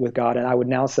or root with God. And I would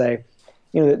now say,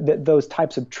 that those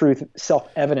types of truth,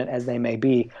 self-evident as they may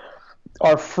be,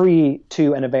 are free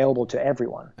to and available to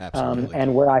everyone. Absolutely.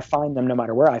 And where I find them, no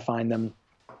matter where I find them,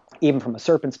 even from a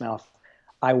serpent's mouth,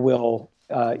 I will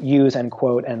use and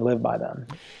quote and live by them.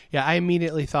 Yeah, I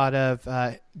immediately thought of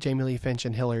Jamie Lee Finch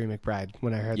and Hillary McBride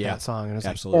when I heard that song, and I was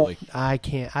absolutely. like, I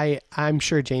can't. I'm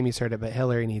sure Jamie's heard it, but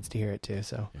Hillary needs to hear it too.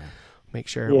 So make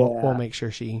sure we'll make sure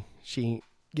she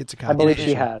gets a copy. I believe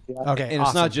she has. Yeah. Okay, And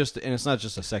awesome. it's not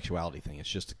just a sexuality thing. It's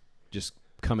just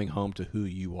coming home to who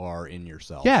you are in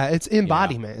yourself. Yeah, it's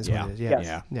embodiment is what it is.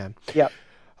 Yes. Yeah. Yep.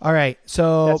 All right,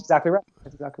 so That's exactly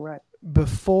right.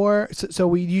 before, so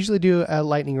we usually do a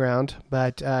lightning round,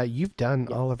 but you've done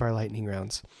all of our lightning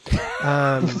rounds.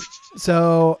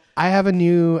 So I have a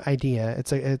new idea.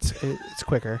 It's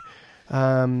quicker.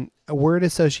 A word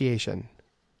association.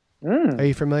 Are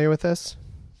you familiar with this?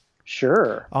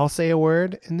 Sure. I'll say a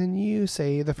word, and then you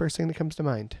say the first thing that comes to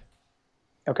mind.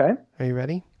 Okay. Are you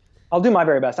ready? I'll do my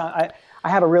very best. I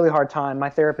have a really hard time.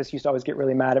 My therapist used to always get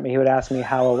really mad at me. He would ask me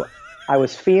how I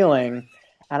was feeling,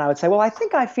 and I would say, well, I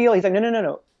think I feel. He's like,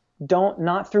 no.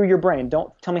 Not through your brain.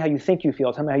 Don't tell me how you think you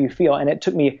feel. Tell me how you feel. And it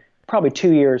took me probably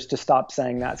 2 years to stop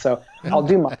saying that. So I'll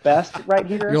do my best right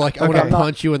here. You're like, I'm going to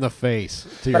punch you in the face. To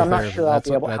But your I'm not therapist. sure That's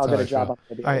how good how a I job feel. I'm going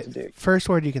to be All able to right, do. first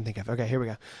word you can think of. Okay, here we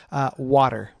go.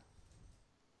 Water.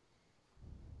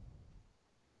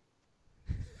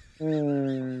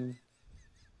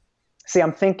 See,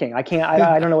 I'm thinking. I can't.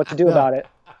 I don't know what to do about it.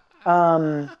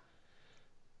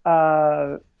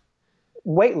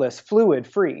 Weightless, fluid,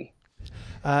 free.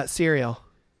 Cereal.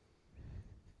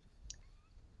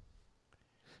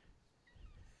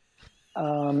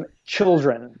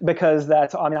 Children, because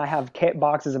that's. I mean, I have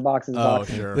boxes and boxes and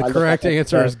boxes. sure. I The look correct at it,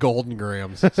 answer so- is Golden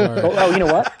Grams. Sorry. Oh, you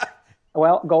know what?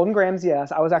 Well, Golden Grams,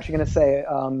 yes. I was actually going to say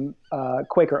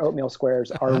Quaker oatmeal squares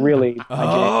are really my jam.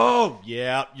 Oh,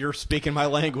 yeah. You're speaking my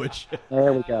language.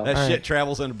 There we go. That shit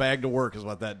travels in a bag to work is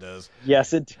what that does.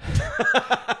 Yes, it.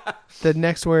 The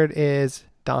next word is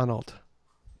Donald.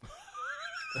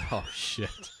 Oh, shit.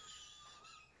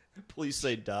 Please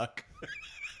say duck.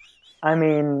 I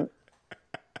mean,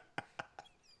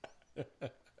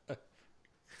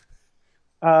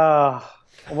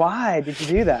 why did you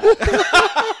do that?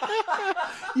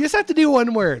 You just have to do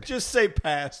one word. Just say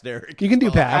pass, Derek. You can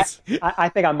do pass. I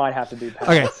think I might have to do pass.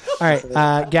 Okay. All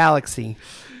right. Galaxy.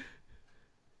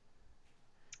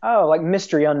 Oh, like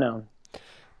mystery unknown.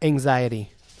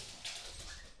 Anxiety.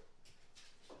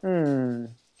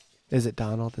 Is it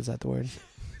Donald? Is that the word?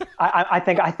 I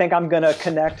think I'm going to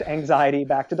connect anxiety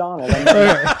back to Donald,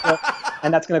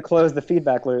 and that's going to close the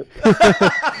feedback loop.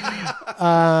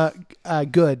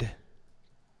 Good.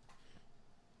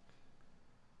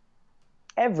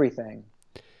 Everything.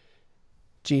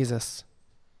 Jesus.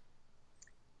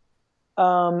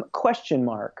 Question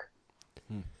mark.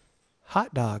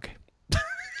 Hot dog.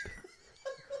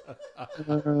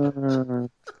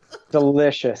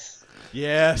 Delicious.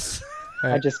 Yes.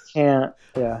 I just can't.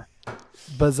 Yeah.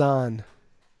 Bazan.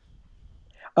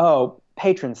 Oh,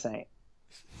 patron saint.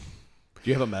 Do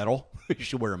you have a medal? You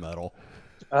should wear a medal.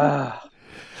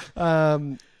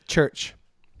 Church.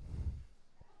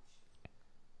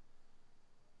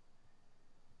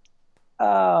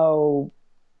 Oh,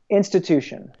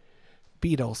 institution.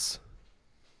 Beatles.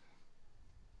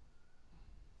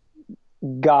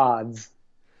 Gods.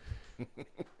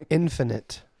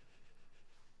 Infinite.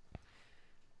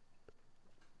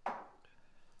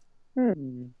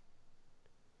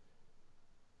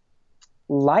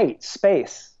 Light,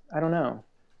 space. I don't know.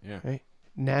 Yeah. Right.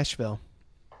 Nashville.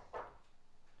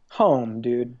 Home,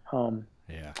 dude. Home.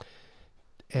 Yeah.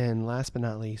 And last but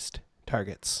not least,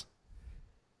 targets.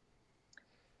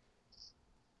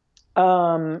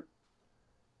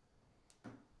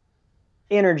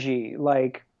 Energy,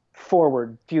 like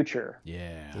forward, future.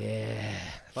 Yeah. Yeah.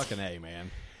 Fucking A, man.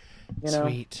 You know?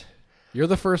 Sweet. You're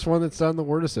the first one that's done the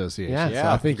word association. Yeah. So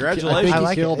Yeah, I think congratulations. I think I you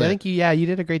like it. killed I it. think you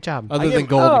did a great job. Other give than him-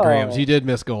 Golden Oh. Grams, you did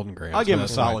miss Golden Grams. I'll give him a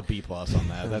That's fine. solid B+ on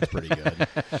that. That's pretty good.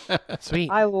 Sweet.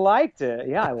 I liked it.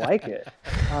 Yeah, I like it.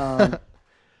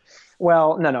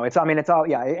 Well, no. It's all,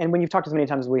 yeah. And when you've talked as many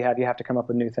times as we have, you have to come up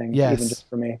with new things, Yes. even just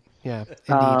for me. Yeah.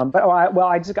 Indeed. But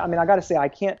I got to say, I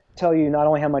can't tell you not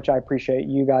only how much I appreciate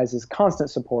you guys'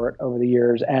 constant support over the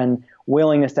years and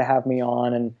willingness to have me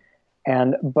on,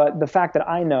 but the fact that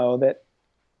I know that,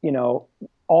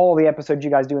 all the episodes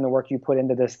you guys do and the work you put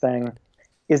into this thing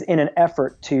is in an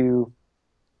effort to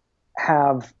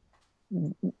have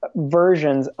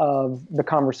versions of the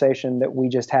conversation that we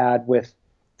just had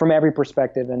from every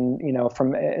perspective, and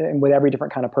and with every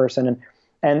different kind of person,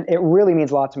 and it really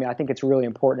means a lot to me. I think it's really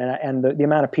important, and the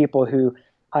amount of people who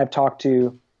I've talked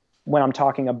to when I'm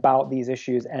talking about these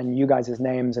issues, and you guys'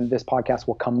 names and this podcast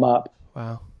will come up.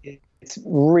 Wow. It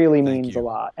really means a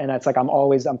lot. And it's like, I'm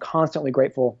constantly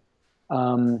grateful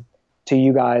to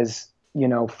you guys,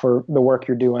 for the work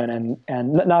you're doing,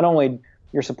 and not only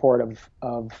your support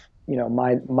of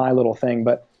my little thing,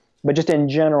 but just in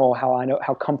general,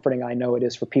 how comforting I know it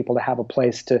is for people to have a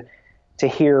place to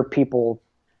hear people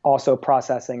also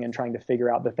processing and trying to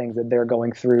figure out the things that they're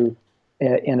going through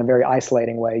in a very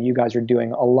isolating way. You guys are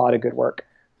doing a lot of good work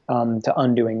to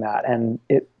undoing that, and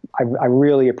I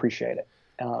really appreciate it.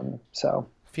 So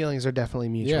feelings are definitely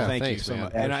mutual. Yeah, thank you so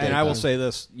much. And I will say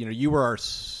this: you were our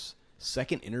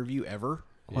second interview ever.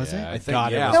 Was it? I think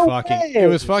God, it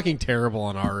was fucking terrible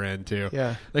on our end too.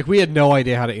 Yeah, like we had no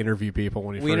idea how to interview people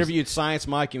when we interviewed Science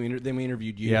Mike, and then we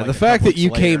interviewed you. Yeah, the fact that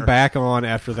you came back on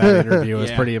after that interview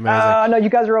was pretty amazing. No, you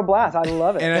guys are a blast. I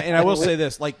love it. And I will say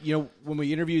this: when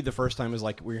we interviewed the first time, it was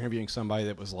like we were interviewing somebody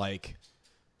that was like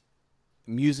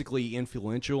musically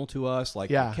influential to us, like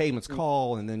Caedmon's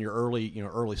Call, and then your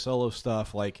early solo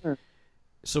stuff,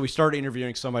 So we started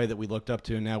interviewing somebody that we looked up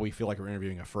to, and now we feel like we're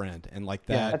interviewing a friend, and like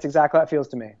that. Yeah, that's exactly how it feels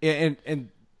to me. And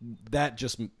that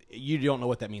just, you don't know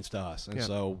what that means to us, and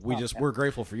so we're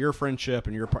grateful for your friendship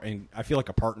and I feel like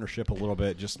a partnership a little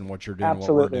bit just in what you're doing,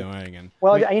 Absolutely. what we're doing, and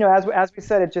as we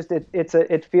said,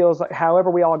 it feels like however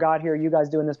we all got here, you guys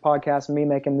doing this podcast, me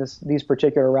making these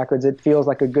particular records, it feels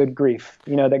like a good grief,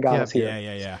 that got us here.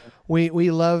 Yeah.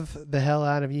 We love the hell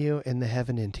out of you and the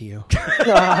heaven into you.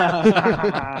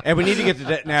 And we need to get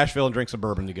to Nashville and drink some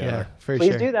bourbon together. Yeah, for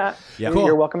Please sure. do that. Yeah.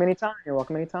 You're welcome anytime. You're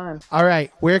welcome anytime. All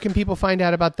right. Where can people find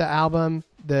out about the album?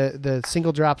 The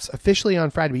single drops officially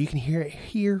on Friday, but you can hear it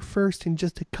here first in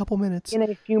just a couple minutes. In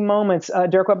a few moments,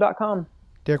 DerekWebb.com.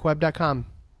 DerekWebb.com.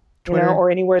 Twitter, or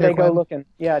anywhere Derek they go Webb. looking.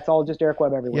 Yeah, it's all just Derek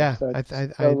Webb everywhere. Yeah, So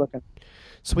go looking.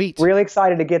 Sweet. Really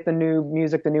excited to get the new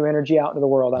music, the new energy out into the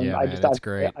world. That's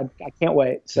great. I can't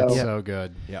wait. So, so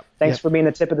good. Yep. Thanks for being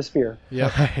the tip of the spear.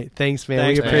 Yep. All right. Thanks, man.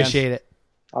 Thanks, we appreciate it.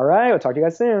 All right. We'll talk to you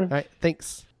guys soon. All right.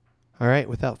 Thanks. All right.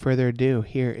 Without further ado,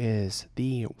 here is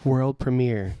the world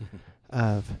premiere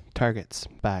of Targets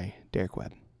by Derek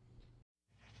Webb.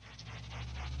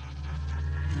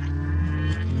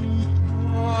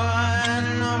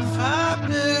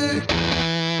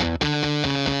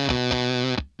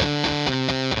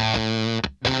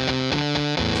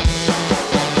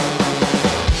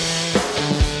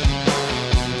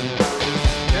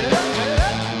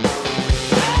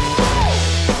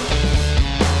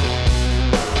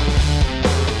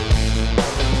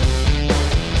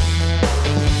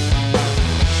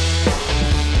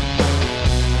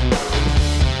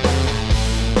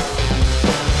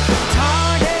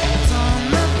 Targets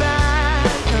on the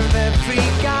back of every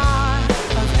guy.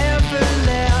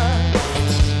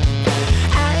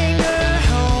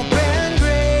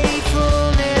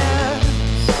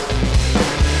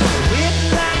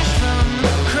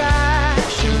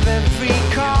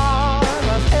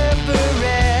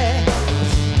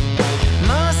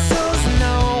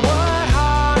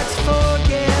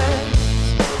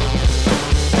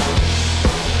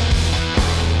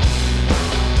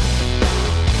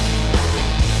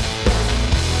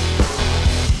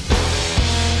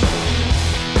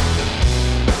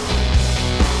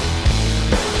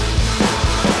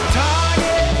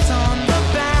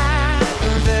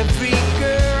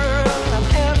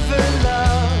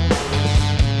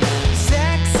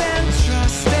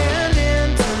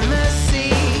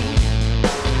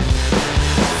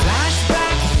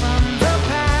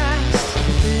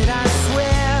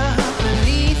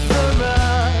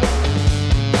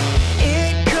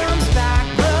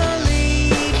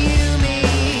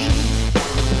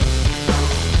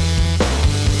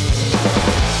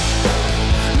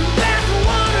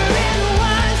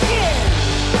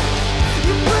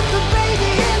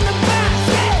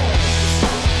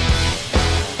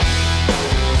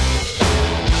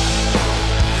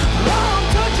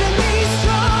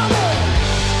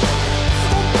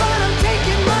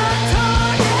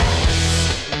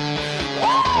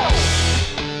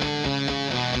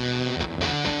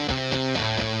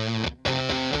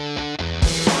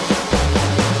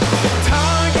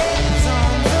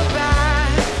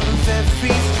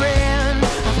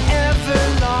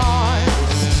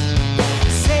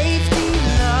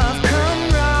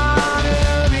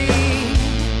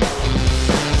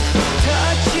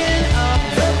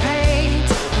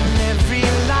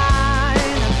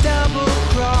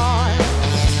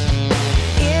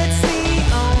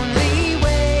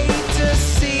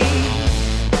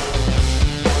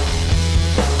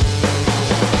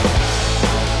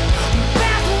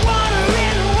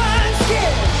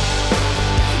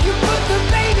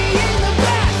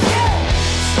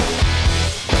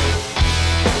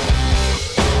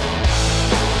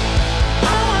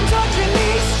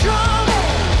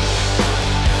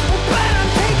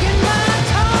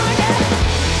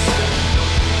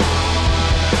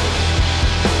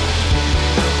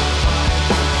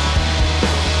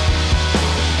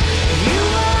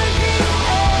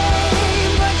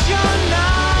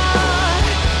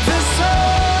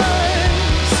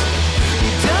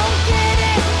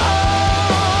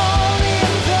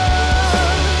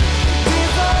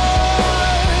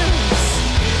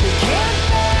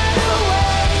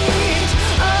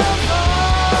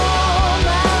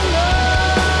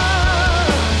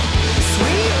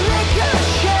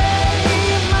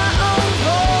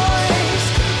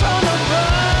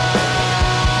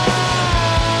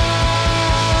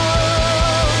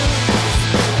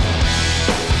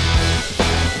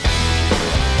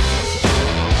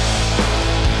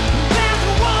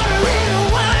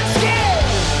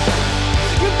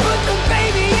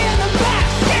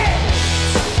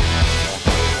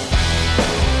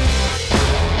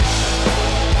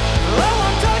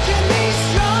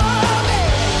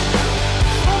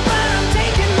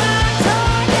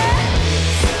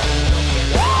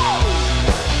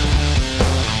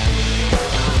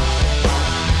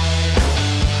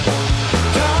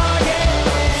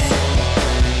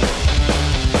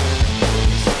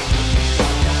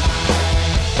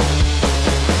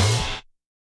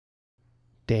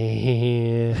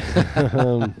 Damn.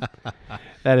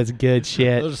 That is good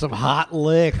shit. Those are some hot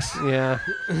licks. Yeah.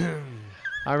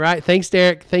 All right. Thanks,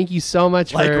 Derek. Thank you so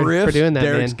much Like for riffs, doing that,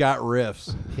 Derek's man. got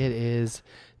riffs. It is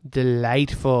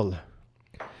delightful.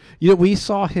 You know, we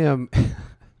saw him.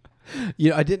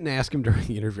 You know, I didn't ask him during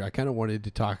the interview. I kind of wanted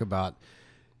to talk about.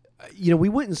 You know, we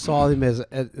went and saw him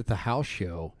at the house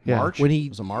show. Yeah. March? When he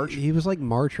Was it March? He was like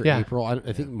March or Yeah. April. I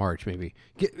think March maybe.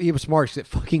 It was March. It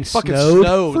fucking Fucking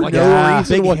snowed for like no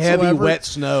reason big, heavy, whatsoever. wet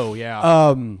snow.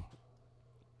 Yeah.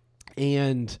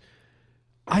 And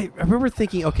I remember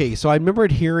thinking, okay, so I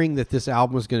remembered hearing that this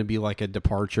album was going to be like a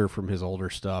departure from his older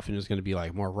stuff, and it was going to be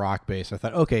like more rock based. I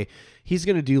thought, okay, he's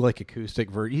going to do like acoustic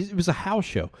It was a house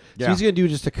show, so Yeah. he's going to do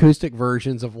just acoustic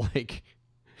versions of like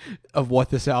of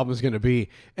what this album is going to be.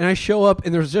 And I show up,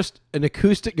 and there's just an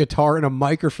acoustic guitar and a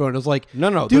microphone. I was like, no,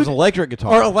 dude, there's an electric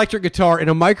guitar. or electric guitar and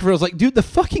a microphone. I was like, dude, the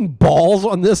fucking balls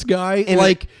on this guy, And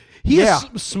like. He yeah.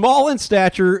 is small in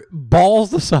stature, balls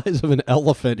the size of an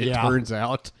elephant, it Yeah. turns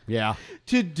out. Yeah.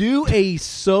 To do a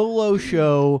solo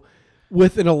show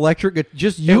with an electric,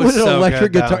 just you was and an so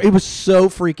electric good, though. guitar, it was so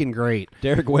freaking great.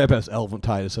 Derek Webb has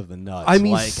elephantitis of the nuts. I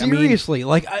mean, Like, seriously,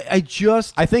 I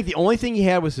think the only thing he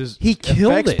had was his He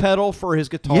killed effects it. pedal for his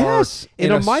guitar. Yes,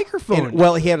 and a s- microphone. and-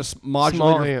 well, he had a modulator.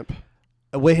 Small amp.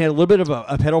 We had a little bit of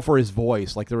a pedal for his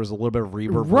voice, like there was a little bit of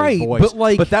reverb for Right, his voice. but,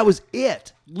 like- but that was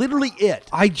it, literally it.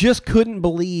 I just couldn't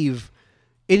believe,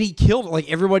 and he killed it. Like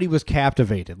everybody was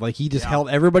captivated. Like he just held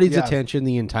everybody's Yeah. attention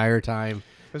the entire time.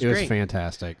 was It was great.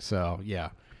 fantastic. So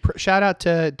yeah, Shout out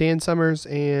to Dan Summers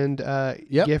and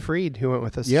Yep. Giff Reed who went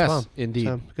with us Yes, as well. indeed.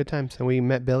 So, good times. And we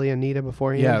met Billy and Nita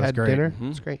before Yeah, it was had great. dinner. Mm-hmm. It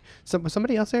was great. Was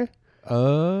somebody else there?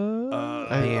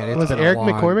 man, it's was been a Eric long-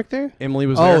 McCormick there? Emily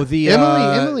was there. Oh, the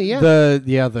Emily,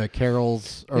 yeah. the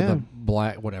Carols or Yeah. the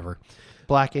Black whatever.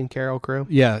 Black and Carol crew.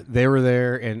 Yeah, they were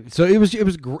there, and so it was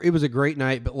a great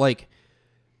night. But like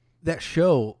that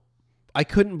show, I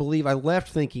couldn't believe. I left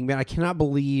thinking, man, I cannot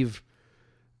believe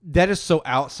that is so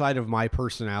outside of my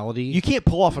personality. you can't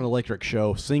pull off an electric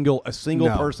show, a single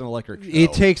No. person electric show.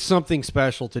 It takes something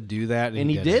special to do that, and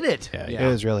he did it. Yeah, It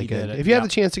was really he good. did it. If you have Yeah.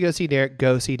 the chance to go see Derek,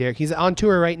 go see Derek. He's on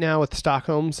tour right now with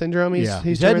Stockholm Syndrome. He's Yeah.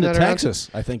 He's touring heading to that around.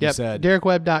 Texas, I think Yep. he said.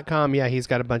 DerekWebb.com. Yeah, he's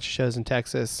got a bunch of shows in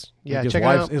Texas. Yeah, his check it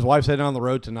wife's, out. his wife's heading on the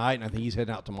road tonight, and I think he's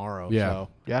heading out tomorrow. Yeah. So.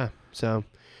 Yeah. So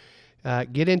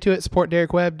get into it. Support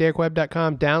Derek Webb,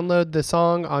 DerekWebb.com. Download the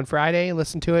song on Friday.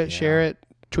 Listen to it. Share it.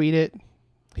 Tweet it.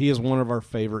 He is one of our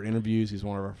favorite interviews. He's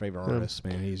one of our favorite artists,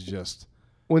 man. He's just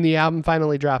When the album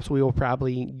finally drops, we will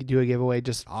probably do a giveaway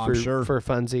just I'm sure. for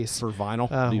funsies. for vinyl.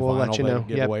 Do We'll let vinyl you know. Yep,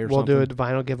 giveaway or we'll do a something.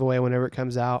 vinyl giveaway whenever it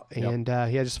comes out, and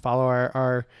yeah, just follow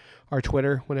our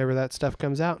Twitter whenever that stuff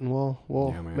comes out, and we'll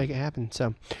Yeah, man. make it happen.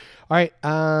 So, all right,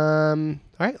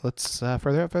 let's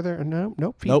further.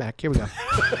 Nope, feedback. Here we go.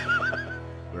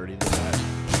 We already did that.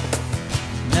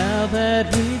 Now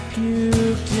that we've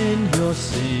puked in your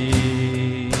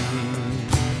sea,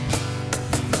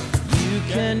 you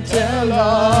can tell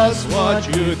us what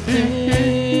you think.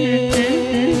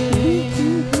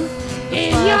 The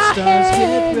 5 stars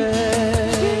get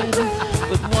red,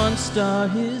 but 1 star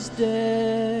is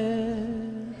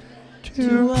dead.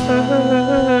 To us.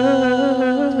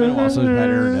 It's been a while since we've had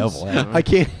Aaron Neville. haven't we? I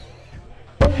can't.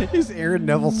 His Aaron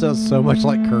Neville sounds so much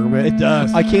like Kermit. It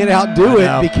does. I can't outdo I it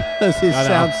know. because it I know.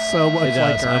 sounds so much It like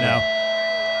does, Kermit. I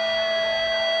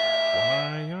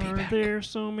know. Why are there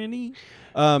so many?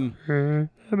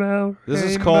 This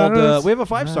is called. We have a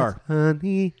 5-star.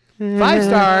 Honey,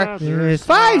 5-star.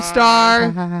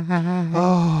 5-star.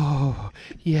 Oh,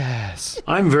 yes.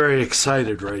 I'm very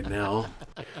excited right now.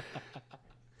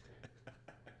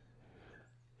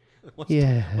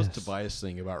 Yes. What's Tobias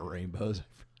sing about rainbows?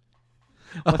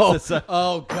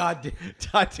 Oh God!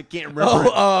 I can't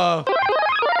remember.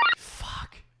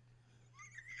 Fuck.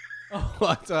 Oh,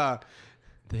 what's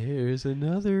There's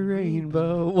another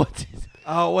rainbow. What's it?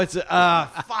 What's it?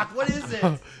 Fuck, what is it?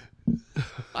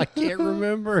 I can't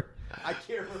remember. I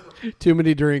can't remember. Too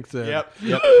many drinks. Yep.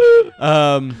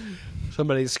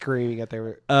 Somebody's screaming at their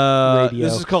Radio. radio.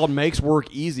 This is called "Makes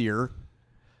Work Easier."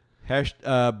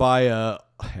 By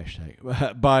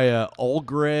Old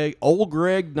Greg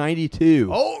 92.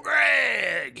 Old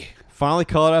Greg. Finally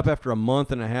caught up after a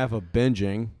month and a half of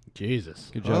binging. Jesus.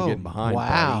 Good job getting behind.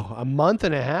 Wow, a month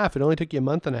and a half. It only took you a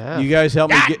month and a half. buddy. You guys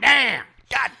help me get.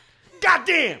 God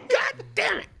damn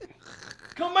it!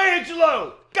 Come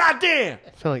Angelo! God damn!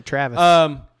 Sound like Travis.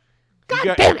 Damn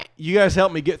it! You guys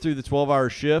helped me get through the 12-hour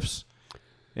shifts,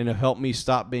 and have helped me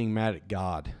stop being mad at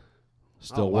God.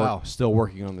 Still wow. Still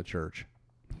working on the church.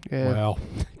 Yeah. Well,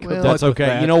 Well, That's with okay.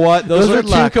 that. You know what? Those are good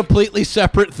two luck. completely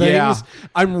separate things. Yeah.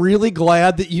 I'm really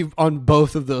glad that you've on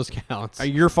both of those counts.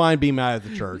 You're fine being mad at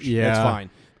the church. Yeah. That's fine.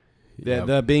 Yep.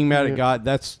 The being mad at God,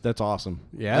 that's awesome.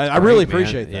 Yeah, I that's really great, man.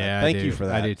 appreciate that. Yeah, I Thank do. you for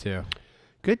that. I do too.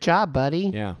 Good job,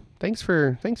 buddy. Yeah. Thanks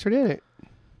for doing it.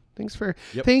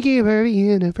 Yep. Thank you for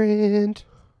being a friend.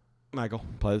 Michael,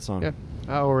 play the song. Yeah.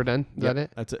 Oh, we're done. Is Yep, that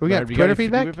it? That's it. We got Have you Twitter any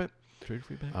feedback. Twitter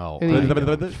feedback? Oh, Any- I any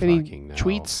don't Any fucking know.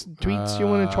 tweets you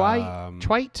want to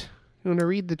tweet? You want to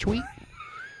read the tweet?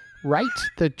 Write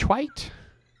the tweet.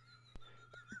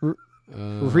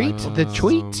 Read the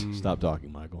tweet. Stop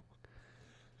talking, Michael.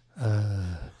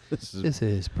 This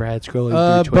is Brad scrolling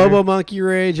through Twitter. Bobo Monkey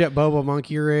Rage at Bobo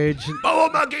Monkey Rage. Oh,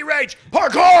 Monkey Rage!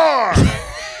 Hardcore!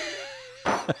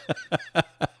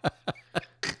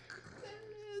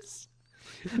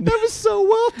 That was so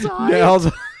well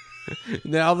timed.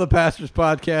 Now the Pastor's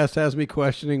Podcast has me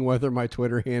questioning whether my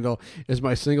Twitter handle is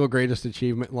my single greatest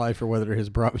achievement in life or whether it has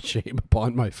brought shame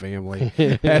upon my family.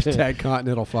 Hashtag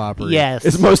Continental Foppery. Yes.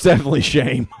 It's most definitely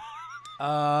shame.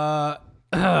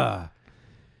 Continental.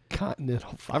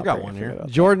 I've got one here.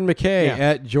 Jordan McKay Yeah.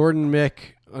 at Jordan Mick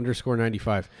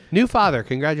 _95. New father.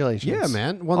 Congratulations. Yeah,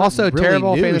 man. Well, also, not really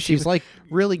terrible new. fantasy. She's like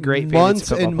really great. months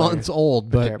fantasy and football months player.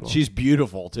 old, but Terrible. She's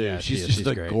beautiful too. Yeah, she's she is. just She's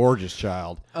a great. gorgeous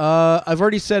child. I've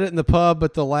already said it in the pub,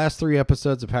 but the last 3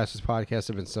 episodes of Pastor's Podcast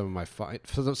have been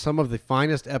some of the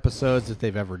finest episodes that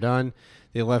they've ever done.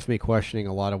 They left me questioning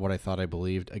a lot of what I thought I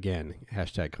believed. Again,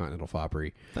 hashtag Continental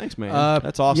Foppery. Thanks, man.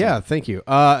 That's awesome. Yeah, thank you.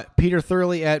 Peter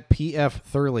Thurley at PF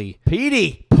Thurley.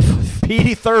 Petey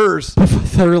Thurs.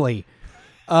 Thurley.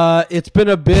 It's been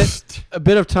a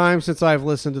bit of time since I've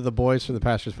listened to the boys from the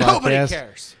Pastor's Podcast. Nobody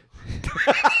cares.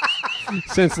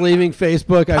 Since leaving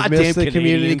Facebook, I've Goddamn missed the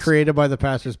community Canadians. created by the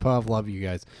Pastor's Pub. Love you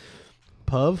guys.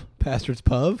 Pub? Pastor's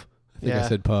Pub? I think I Yeah.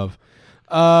 said Pub.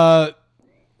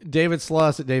 David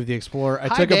Sluss at Dave the Explorer. I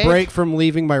Hi, took Dave. a break from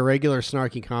leaving my regular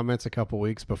snarky comments a couple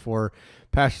weeks before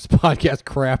Pastor's Podcast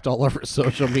crapped all over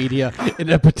social media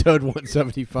in episode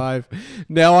 175.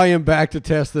 Now I am back to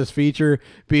test this feature.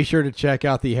 Be sure to check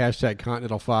out the hashtag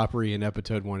Continental Foppery in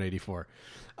episode 184.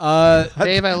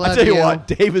 Dave, I love I tell you you. what,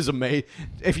 Dave is amazing.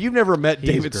 If you've never met He's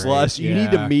David great, Sluss, you need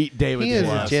to yeah. meet David He is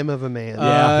Sluss. a gem of a man.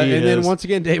 Yeah, he and then is. once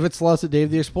again, David Sluss at Dave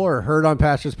the Explorer. Heard on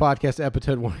Pastor's Podcast,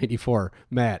 episode 184.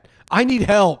 Matt, I need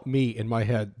help. Me in my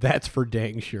head. That's for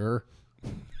dang sure.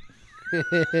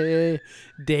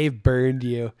 Dave burned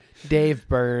you. Dave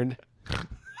burned.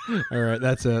 All right,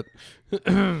 that's it.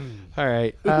 All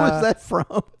right. Who was that from?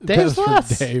 Dave That's from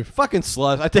Sluss. Dave. Fucking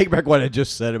Sluss. I take back what I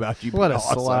just said about you. What being a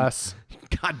awesome. sluss.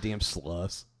 Goddamn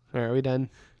Sluss. All right, are we done?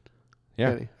 Yeah.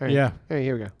 Ready? All right. Yeah. All right,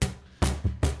 here we go.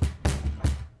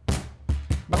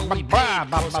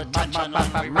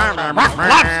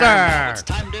 It's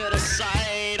time to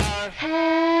decide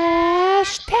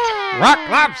Rock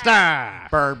Lobster.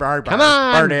 Come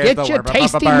on, get your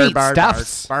tasty meat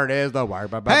stuffs.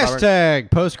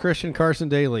 Hashtag post Christian Carson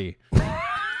Daly.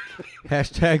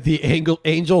 Hashtag the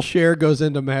angel share goes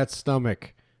into Matt's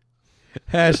stomach.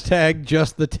 Hashtag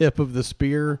just the tip of the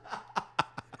spear.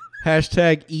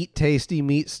 Hashtag eat tasty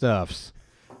meat stuffs.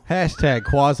 Hashtag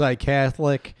quasi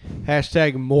Catholic.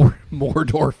 Hashtag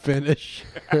Mordor finish.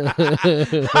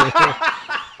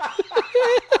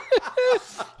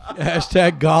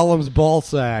 Hashtag Gollum's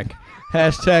ballsack.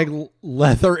 Hashtag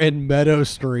leather and meadow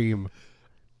stream.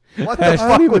 What I the don't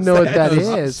fuck even was know what that? that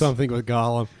is. Something with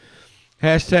Gollum.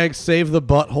 Hashtag save the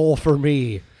butthole for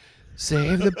me.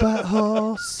 Save the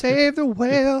butthole, save the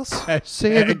whales, Hashtag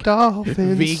save the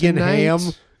dolphins. vegan tonight. ham.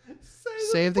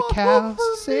 Save the cows,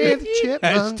 save the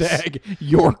chipmunks. Hashtag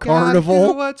your Gotta do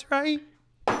carnival. what's right.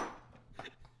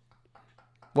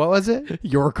 What was it?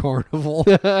 Your carnival.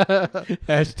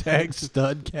 Hashtag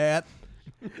stud cat.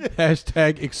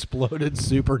 Hashtag exploded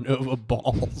supernova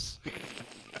balls.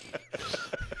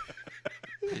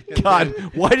 God,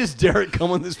 why does Derek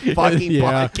come on this fucking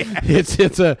Yeah,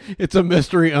 podcast? it's a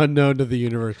mystery unknown to the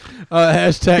universe.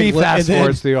 Hashtag He and fast then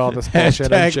forwards through all this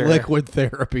bullshit, I'm Hashtag sure. liquid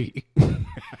therapy.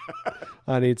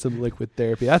 I need some liquid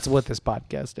therapy. That's what this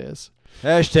podcast is.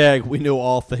 Hashtag we know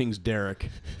all things Derek.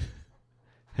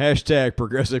 Hashtag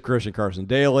progressive Christian Carson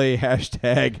Daly.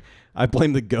 Hashtag I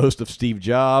blame the ghost of Steve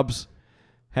Jobs.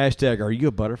 Hashtag are you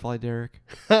a butterfly, Derek?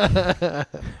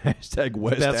 Hashtag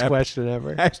West Best question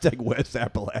ever. Hashtag West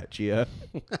Appalachia.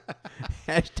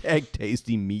 Hashtag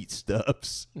tasty meat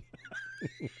stuffs.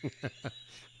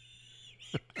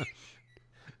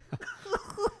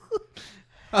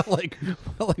 I like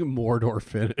Mordor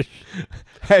finish.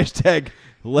 Hashtag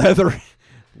leather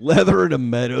Leather at a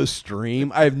meadow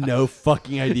stream. I have no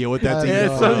fucking idea what that's even It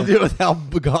has something to do with how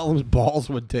Gollum's balls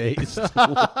would taste.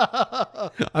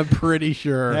 I'm pretty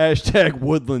sure. Hashtag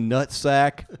woodland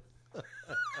nutsack.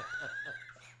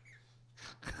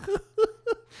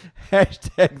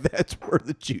 Hashtag that's where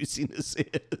the juiciness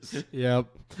is. Yep.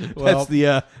 That's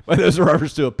the those are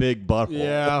reference to a big butthole.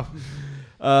 Yeah.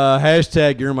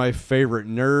 Hashtag you're my favorite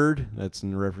nerd. That's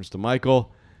in reference to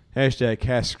Michael. Hashtag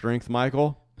cast strength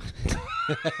Michael.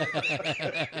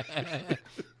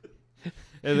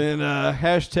 And then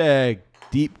hashtag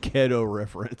deep keto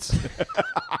reference.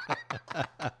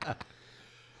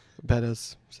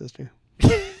 Betta's sister.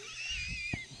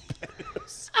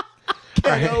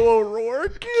 Keto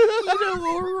O'Rourke.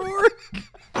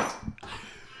 All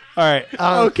right.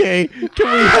 Okay.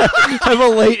 Can we have a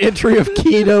late entry of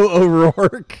Keto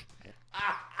O'Rourke?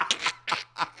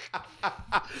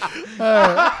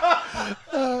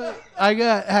 I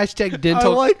got hashtag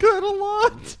dental. I like that a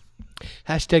lot.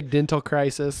 Hashtag dental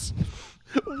crisis.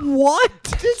 What?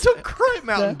 Dental crisis.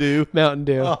 Mountain Dew. Mountain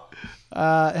Dew.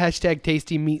 Hashtag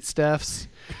tasty meat stuffs.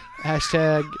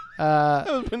 Hashtag That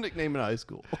was my nickname in high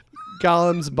school.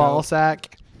 Gollum's ball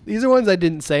sack. These are ones I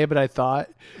didn't say, but I thought.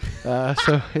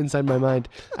 So inside my mind.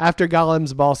 After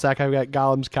Gollum's ball sack, I've got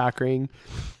Gollum's cock ring.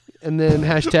 And then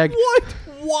hashtag What?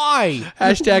 Why?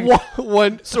 hashtag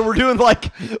one. So we're doing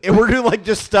like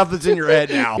just stuff that's in your head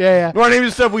now. Yeah. We're not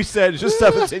even stuff we said. It's just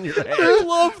stuff that's in your head. I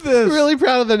love this. Really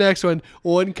proud of the next one.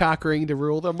 One cock ring to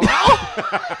rule them all.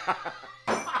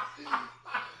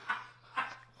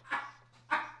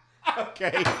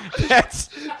 Okay, that's.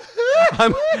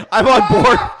 I'm on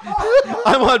board.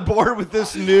 I'm on board with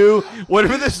this new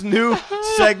whatever this new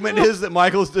segment is that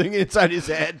Michael's doing inside his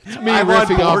head. It's me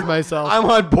riffing off myself. I'm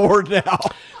on board now.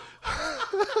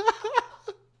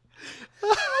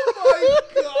 Oh my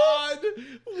god!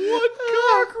 What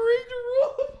cock ring to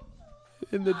rule?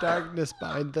 In the darkness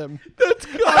behind them.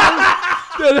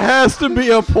 That has to be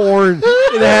a porn.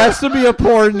 It has to be a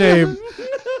porn name.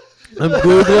 I'm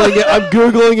googling it. I'm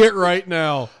googling it right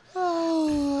now.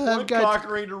 I've got Cock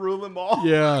ring to rule them all.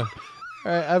 Yeah. all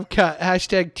right, I've got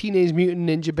hashtag Teenage Mutant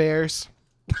Ninja Bears.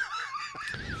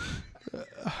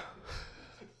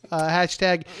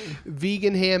 Hashtag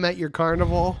vegan ham at your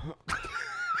carnival.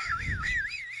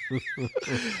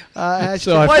 Hashtag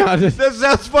So I Like, found it. that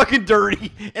sounds fucking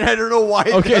dirty, and I don't know why.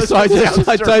 It Okay, does, so I but it just sounds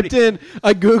I dirty. typed in.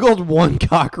 I googled one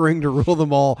cock ring to rule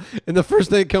them all, and the first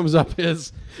thing that comes up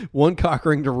is one cock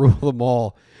ring to rule them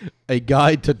all. A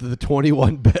guide to the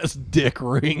 21 best dick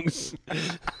rings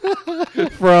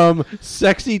from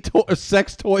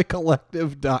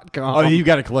sextoycollective.com. Oh, you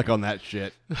got to click on that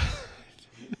shit.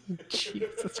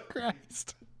 Jesus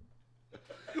Christ.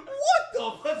 What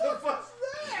the fuck?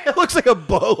 It looks like a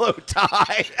bolo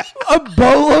tie. A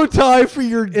bolo tie for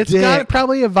your It's dick. got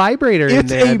probably a vibrator in It's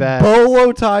there. I a bet.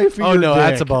 bolo tie for Oh your no, dick.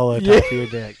 that's a bolo tie Yeah. for your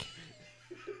dick.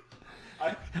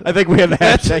 I think we have the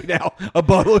hashtag now. A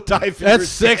bolo tie. For That's your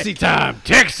sexy dick. time,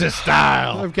 Texas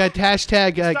style. I've got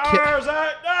hashtag Stars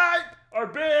at night are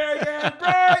big and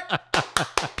bright,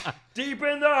 deep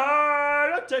in the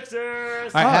heart of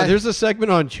Texas. There's a segment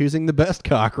on choosing the best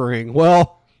cock ring.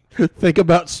 Well, think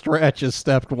about stretch as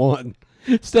step 1.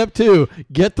 Step 2,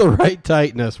 get the right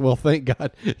tightness. Well, thank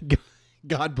God.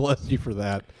 God bless you for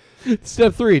that.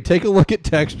 Step 3, take a look at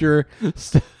texture.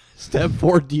 Step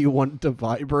 4, do you want it to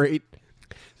vibrate?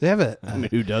 they have a I mean,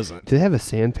 who doesn't? do they have a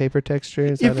sandpaper texture?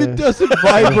 Is If that it doesn't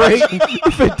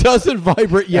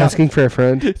vibrate, yeah. asking for a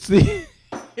friend. It's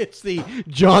the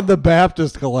John the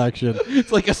Baptist collection.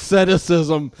 It's like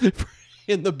asceticism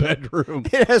in the bedroom.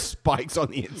 It has spikes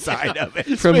on the inside of it.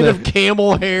 It's From made the- of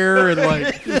camel hair and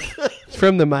like It's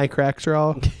from the My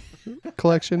Crackstraw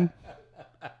collection.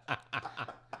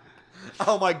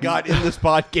 Oh my god! In this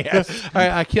podcast, All right,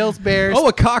 I kills bears.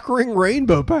 a cock ring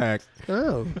rainbow pack.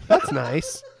 Oh, that's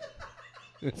nice.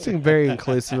 Seems very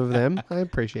inclusive of them. I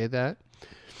appreciate that.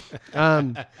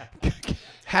 how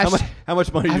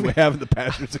much money do we have in the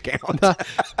pastor's account?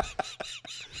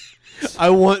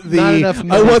 I want the Not enough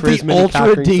money I want for as the many cock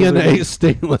ultra rings as we DNA need.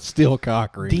 stainless steel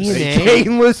cock ring. DNA?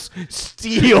 Stainless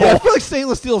steel. Yeah, I feel like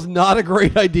stainless steel is not a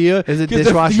great idea. Is it 'Cause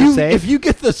dishwasher if you, safe? If you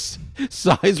get the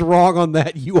size wrong on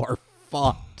that, you are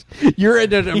fucked. You're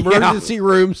in an emergency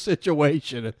room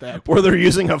situation at that point. Where they're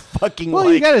using a fucking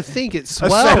Well, you got to think it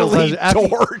swells acetylene after,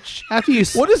 torch. after you.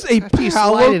 What is a after you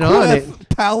slide it on it?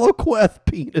 Paloqueth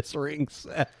penis ring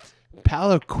set?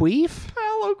 Paloqueef?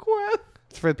 Paloqueth.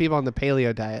 It's for the people on the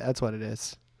paleo diet. That's what it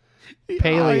is.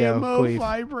 Paleo IMO queef.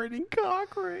 vibrating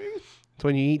cock ring. It's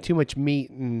when you eat too much meat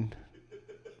and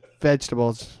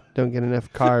vegetables, don't get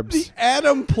enough carbs. The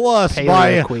Atom Plus Paleo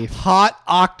by queef. Hot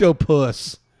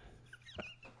Octopus.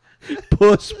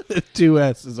 Puss with 2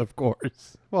 S's, of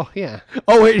course. Well, yeah.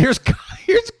 Oh wait, here's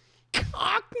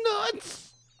cock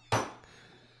nuts.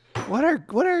 What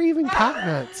are even cock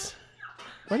nuts?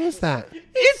 What is that?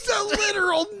 It's a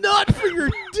literal nut for your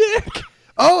dick.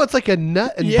 Oh, it's like a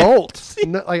nut and Yeah. bolt.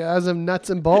 Like as of nuts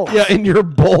and bolts. Yeah, and your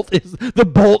bolt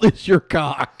is your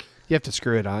cock. You have to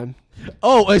screw it on.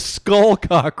 Oh, a skull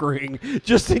cock ring,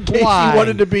 just in case Why? you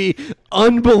wanted to be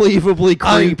unbelievably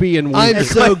creepy and weird. I'm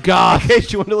so goth. In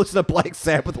case you want to listen to Black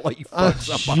Sabbath while you fuck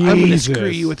somebody. I'm gonna Jesus. screw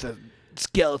you with a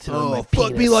skeleton on my Oh, fuck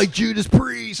penis. me like Judas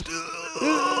Priest.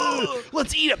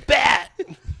 Let's eat a bat.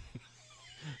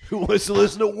 Who wants to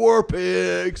listen to War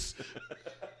Pigs?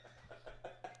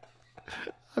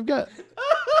 I've got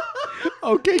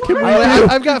Okay, can we?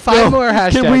 I've got 5 more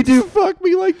hashtags. Can we do fuck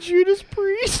me like Judas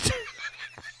Priest?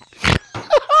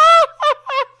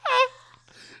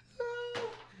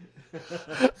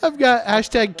 I've got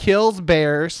hashtag kills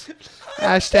bears,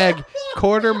 hashtag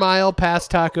quarter mile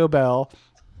past Taco Bell.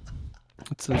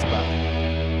 What's this about?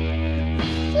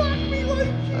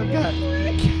 I've got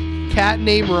cat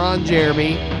named Ron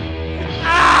Jeremy.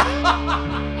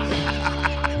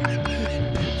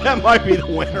 That might be the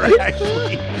winner,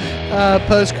 actually.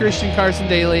 Post Christian Carson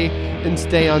Daly and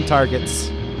stay on targets.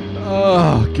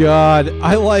 Oh God,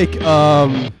 I like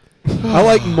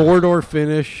Mordor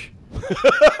finish.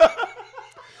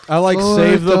 I like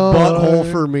save the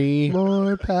butthole for me.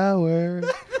 More power.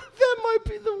 That might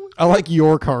be the one. I like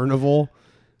your carnival.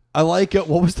 I like it.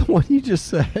 What was the one you just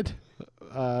said?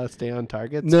 Stay on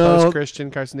targets. No. Post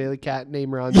Christian Carson Daly. Cat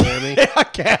named Ron Jeremy.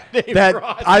 Cat named That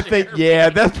Ron I think, Jeremy. yeah,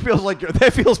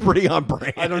 that feels pretty on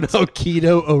brand. I don't know.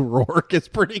 Keto O'Rourke is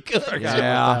pretty good.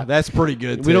 Yeah, that's pretty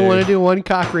good. We don't too. want to do one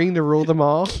cock ring to rule them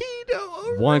all. Keto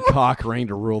O'Rourke. one cock ring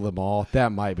to rule them all.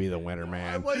 That might be the winner,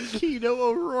 man. I like Keto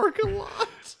O'Rourke a lot.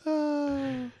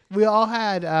 We all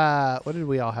had what did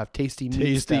we all have? Tasty meat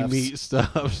Tasty stuffs. meat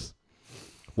stuffs.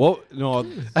 Well, no,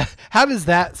 How does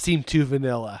that seem too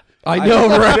vanilla? I know,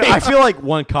 right? I feel like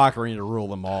one cock ring to rule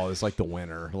them all is like the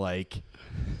winner. Like,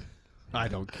 I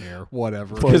don't care.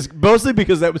 Whatever. mostly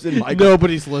because that was in Michael's.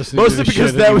 Nobody's listening. Mostly to this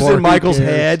because shit that was anymore. in Who Michael's cares?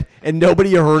 head, and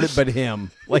nobody heard it but him.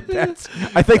 Like that's.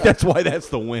 I think that's why that's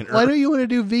the winner. Why don't you want to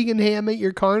do vegan ham at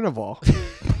your carnival?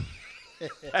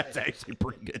 That's actually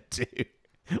pretty good too.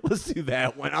 Let's do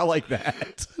that one. I like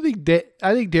that. I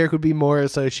think Derek would be more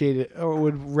associated, or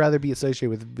would rather be associated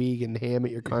with vegan ham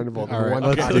at your carnival than All right, one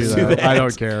let's cock do ring. that. I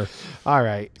don't care. All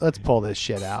right, let's pull this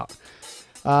shit out.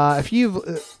 If you've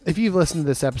listened to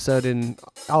this episode in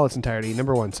all its entirety,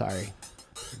 number 1, sorry.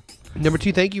 Number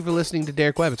 2, thank you for listening to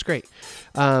Derek Webb. It's great.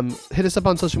 Hit us up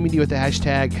on social media with the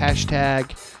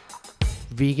hashtag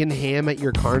vegan ham at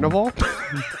your carnival.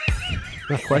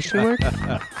 Question mark?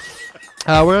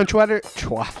 We're on Twitter.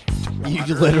 You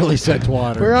literally said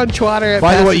twatter. We're on Twitter at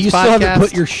By the way, you still Podcast. haven't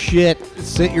put your shit.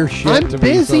 Sent your shit. I'm to me,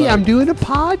 busy. so I'm doing a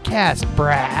podcast,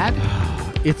 Brad.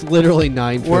 It's literally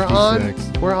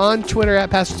 9:56. We're on Twitter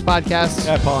at Pastors Podcast.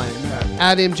 Yeah, Paul.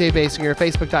 At MJ Basinger,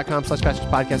 Facebook.com/Pastors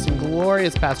Podcast, and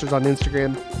Glorious Pastors on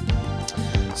Instagram.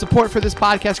 Support for this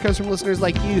podcast comes from listeners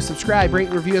like you. Subscribe, rate,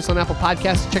 and review us on Apple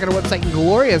Podcasts. Check out our website,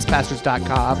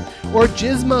 gloriouspastors.com or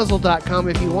jizzmuzzle.com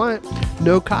if you want.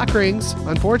 No cock rings,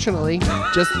 unfortunately.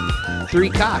 Just 3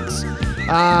 cocks.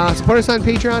 Support us on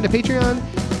Patreon to Patreon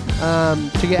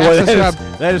to get access to our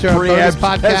that is to our pretty bonus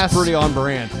that's podcast. pretty on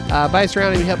brand. Buy us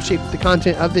around and help shape the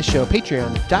content of this show.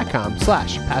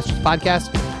 Patreon.com/Pastors Podcast.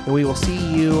 And we will see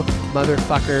you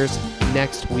motherfuckers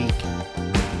next week.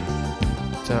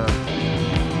 So,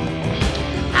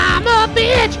 I'm a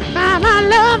bitch. I'm a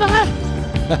lover.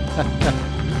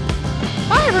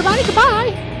 Bye, everybody.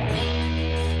 Goodbye.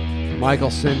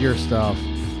 Michael, send your stuff.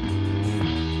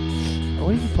 What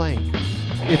are you playing?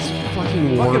 It's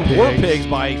fucking War Fucking Pigs. War Pigs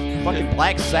by fucking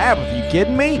Black Sabbath. Are you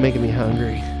kidding me? Making me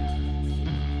hungry.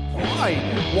 Why?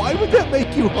 Why would that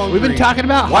make you hungry? We've been talking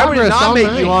about Why would it Hogwarts not all make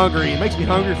night. you hungry? It makes me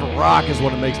hungry for rock is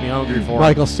what it makes me hungry for.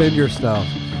 Michael, send your stuff.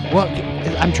 Well,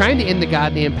 I'm trying to end the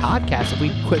goddamn podcast if we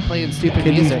quit playing stupid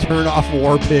Can music. you turn off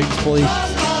War Pigs, please?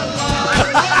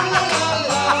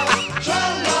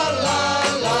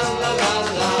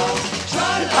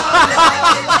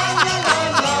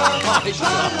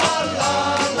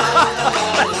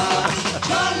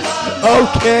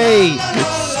 Okay,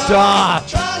 stop.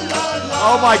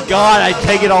 Oh my God, I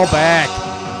take it all back.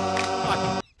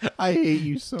 I hate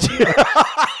you so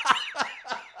much.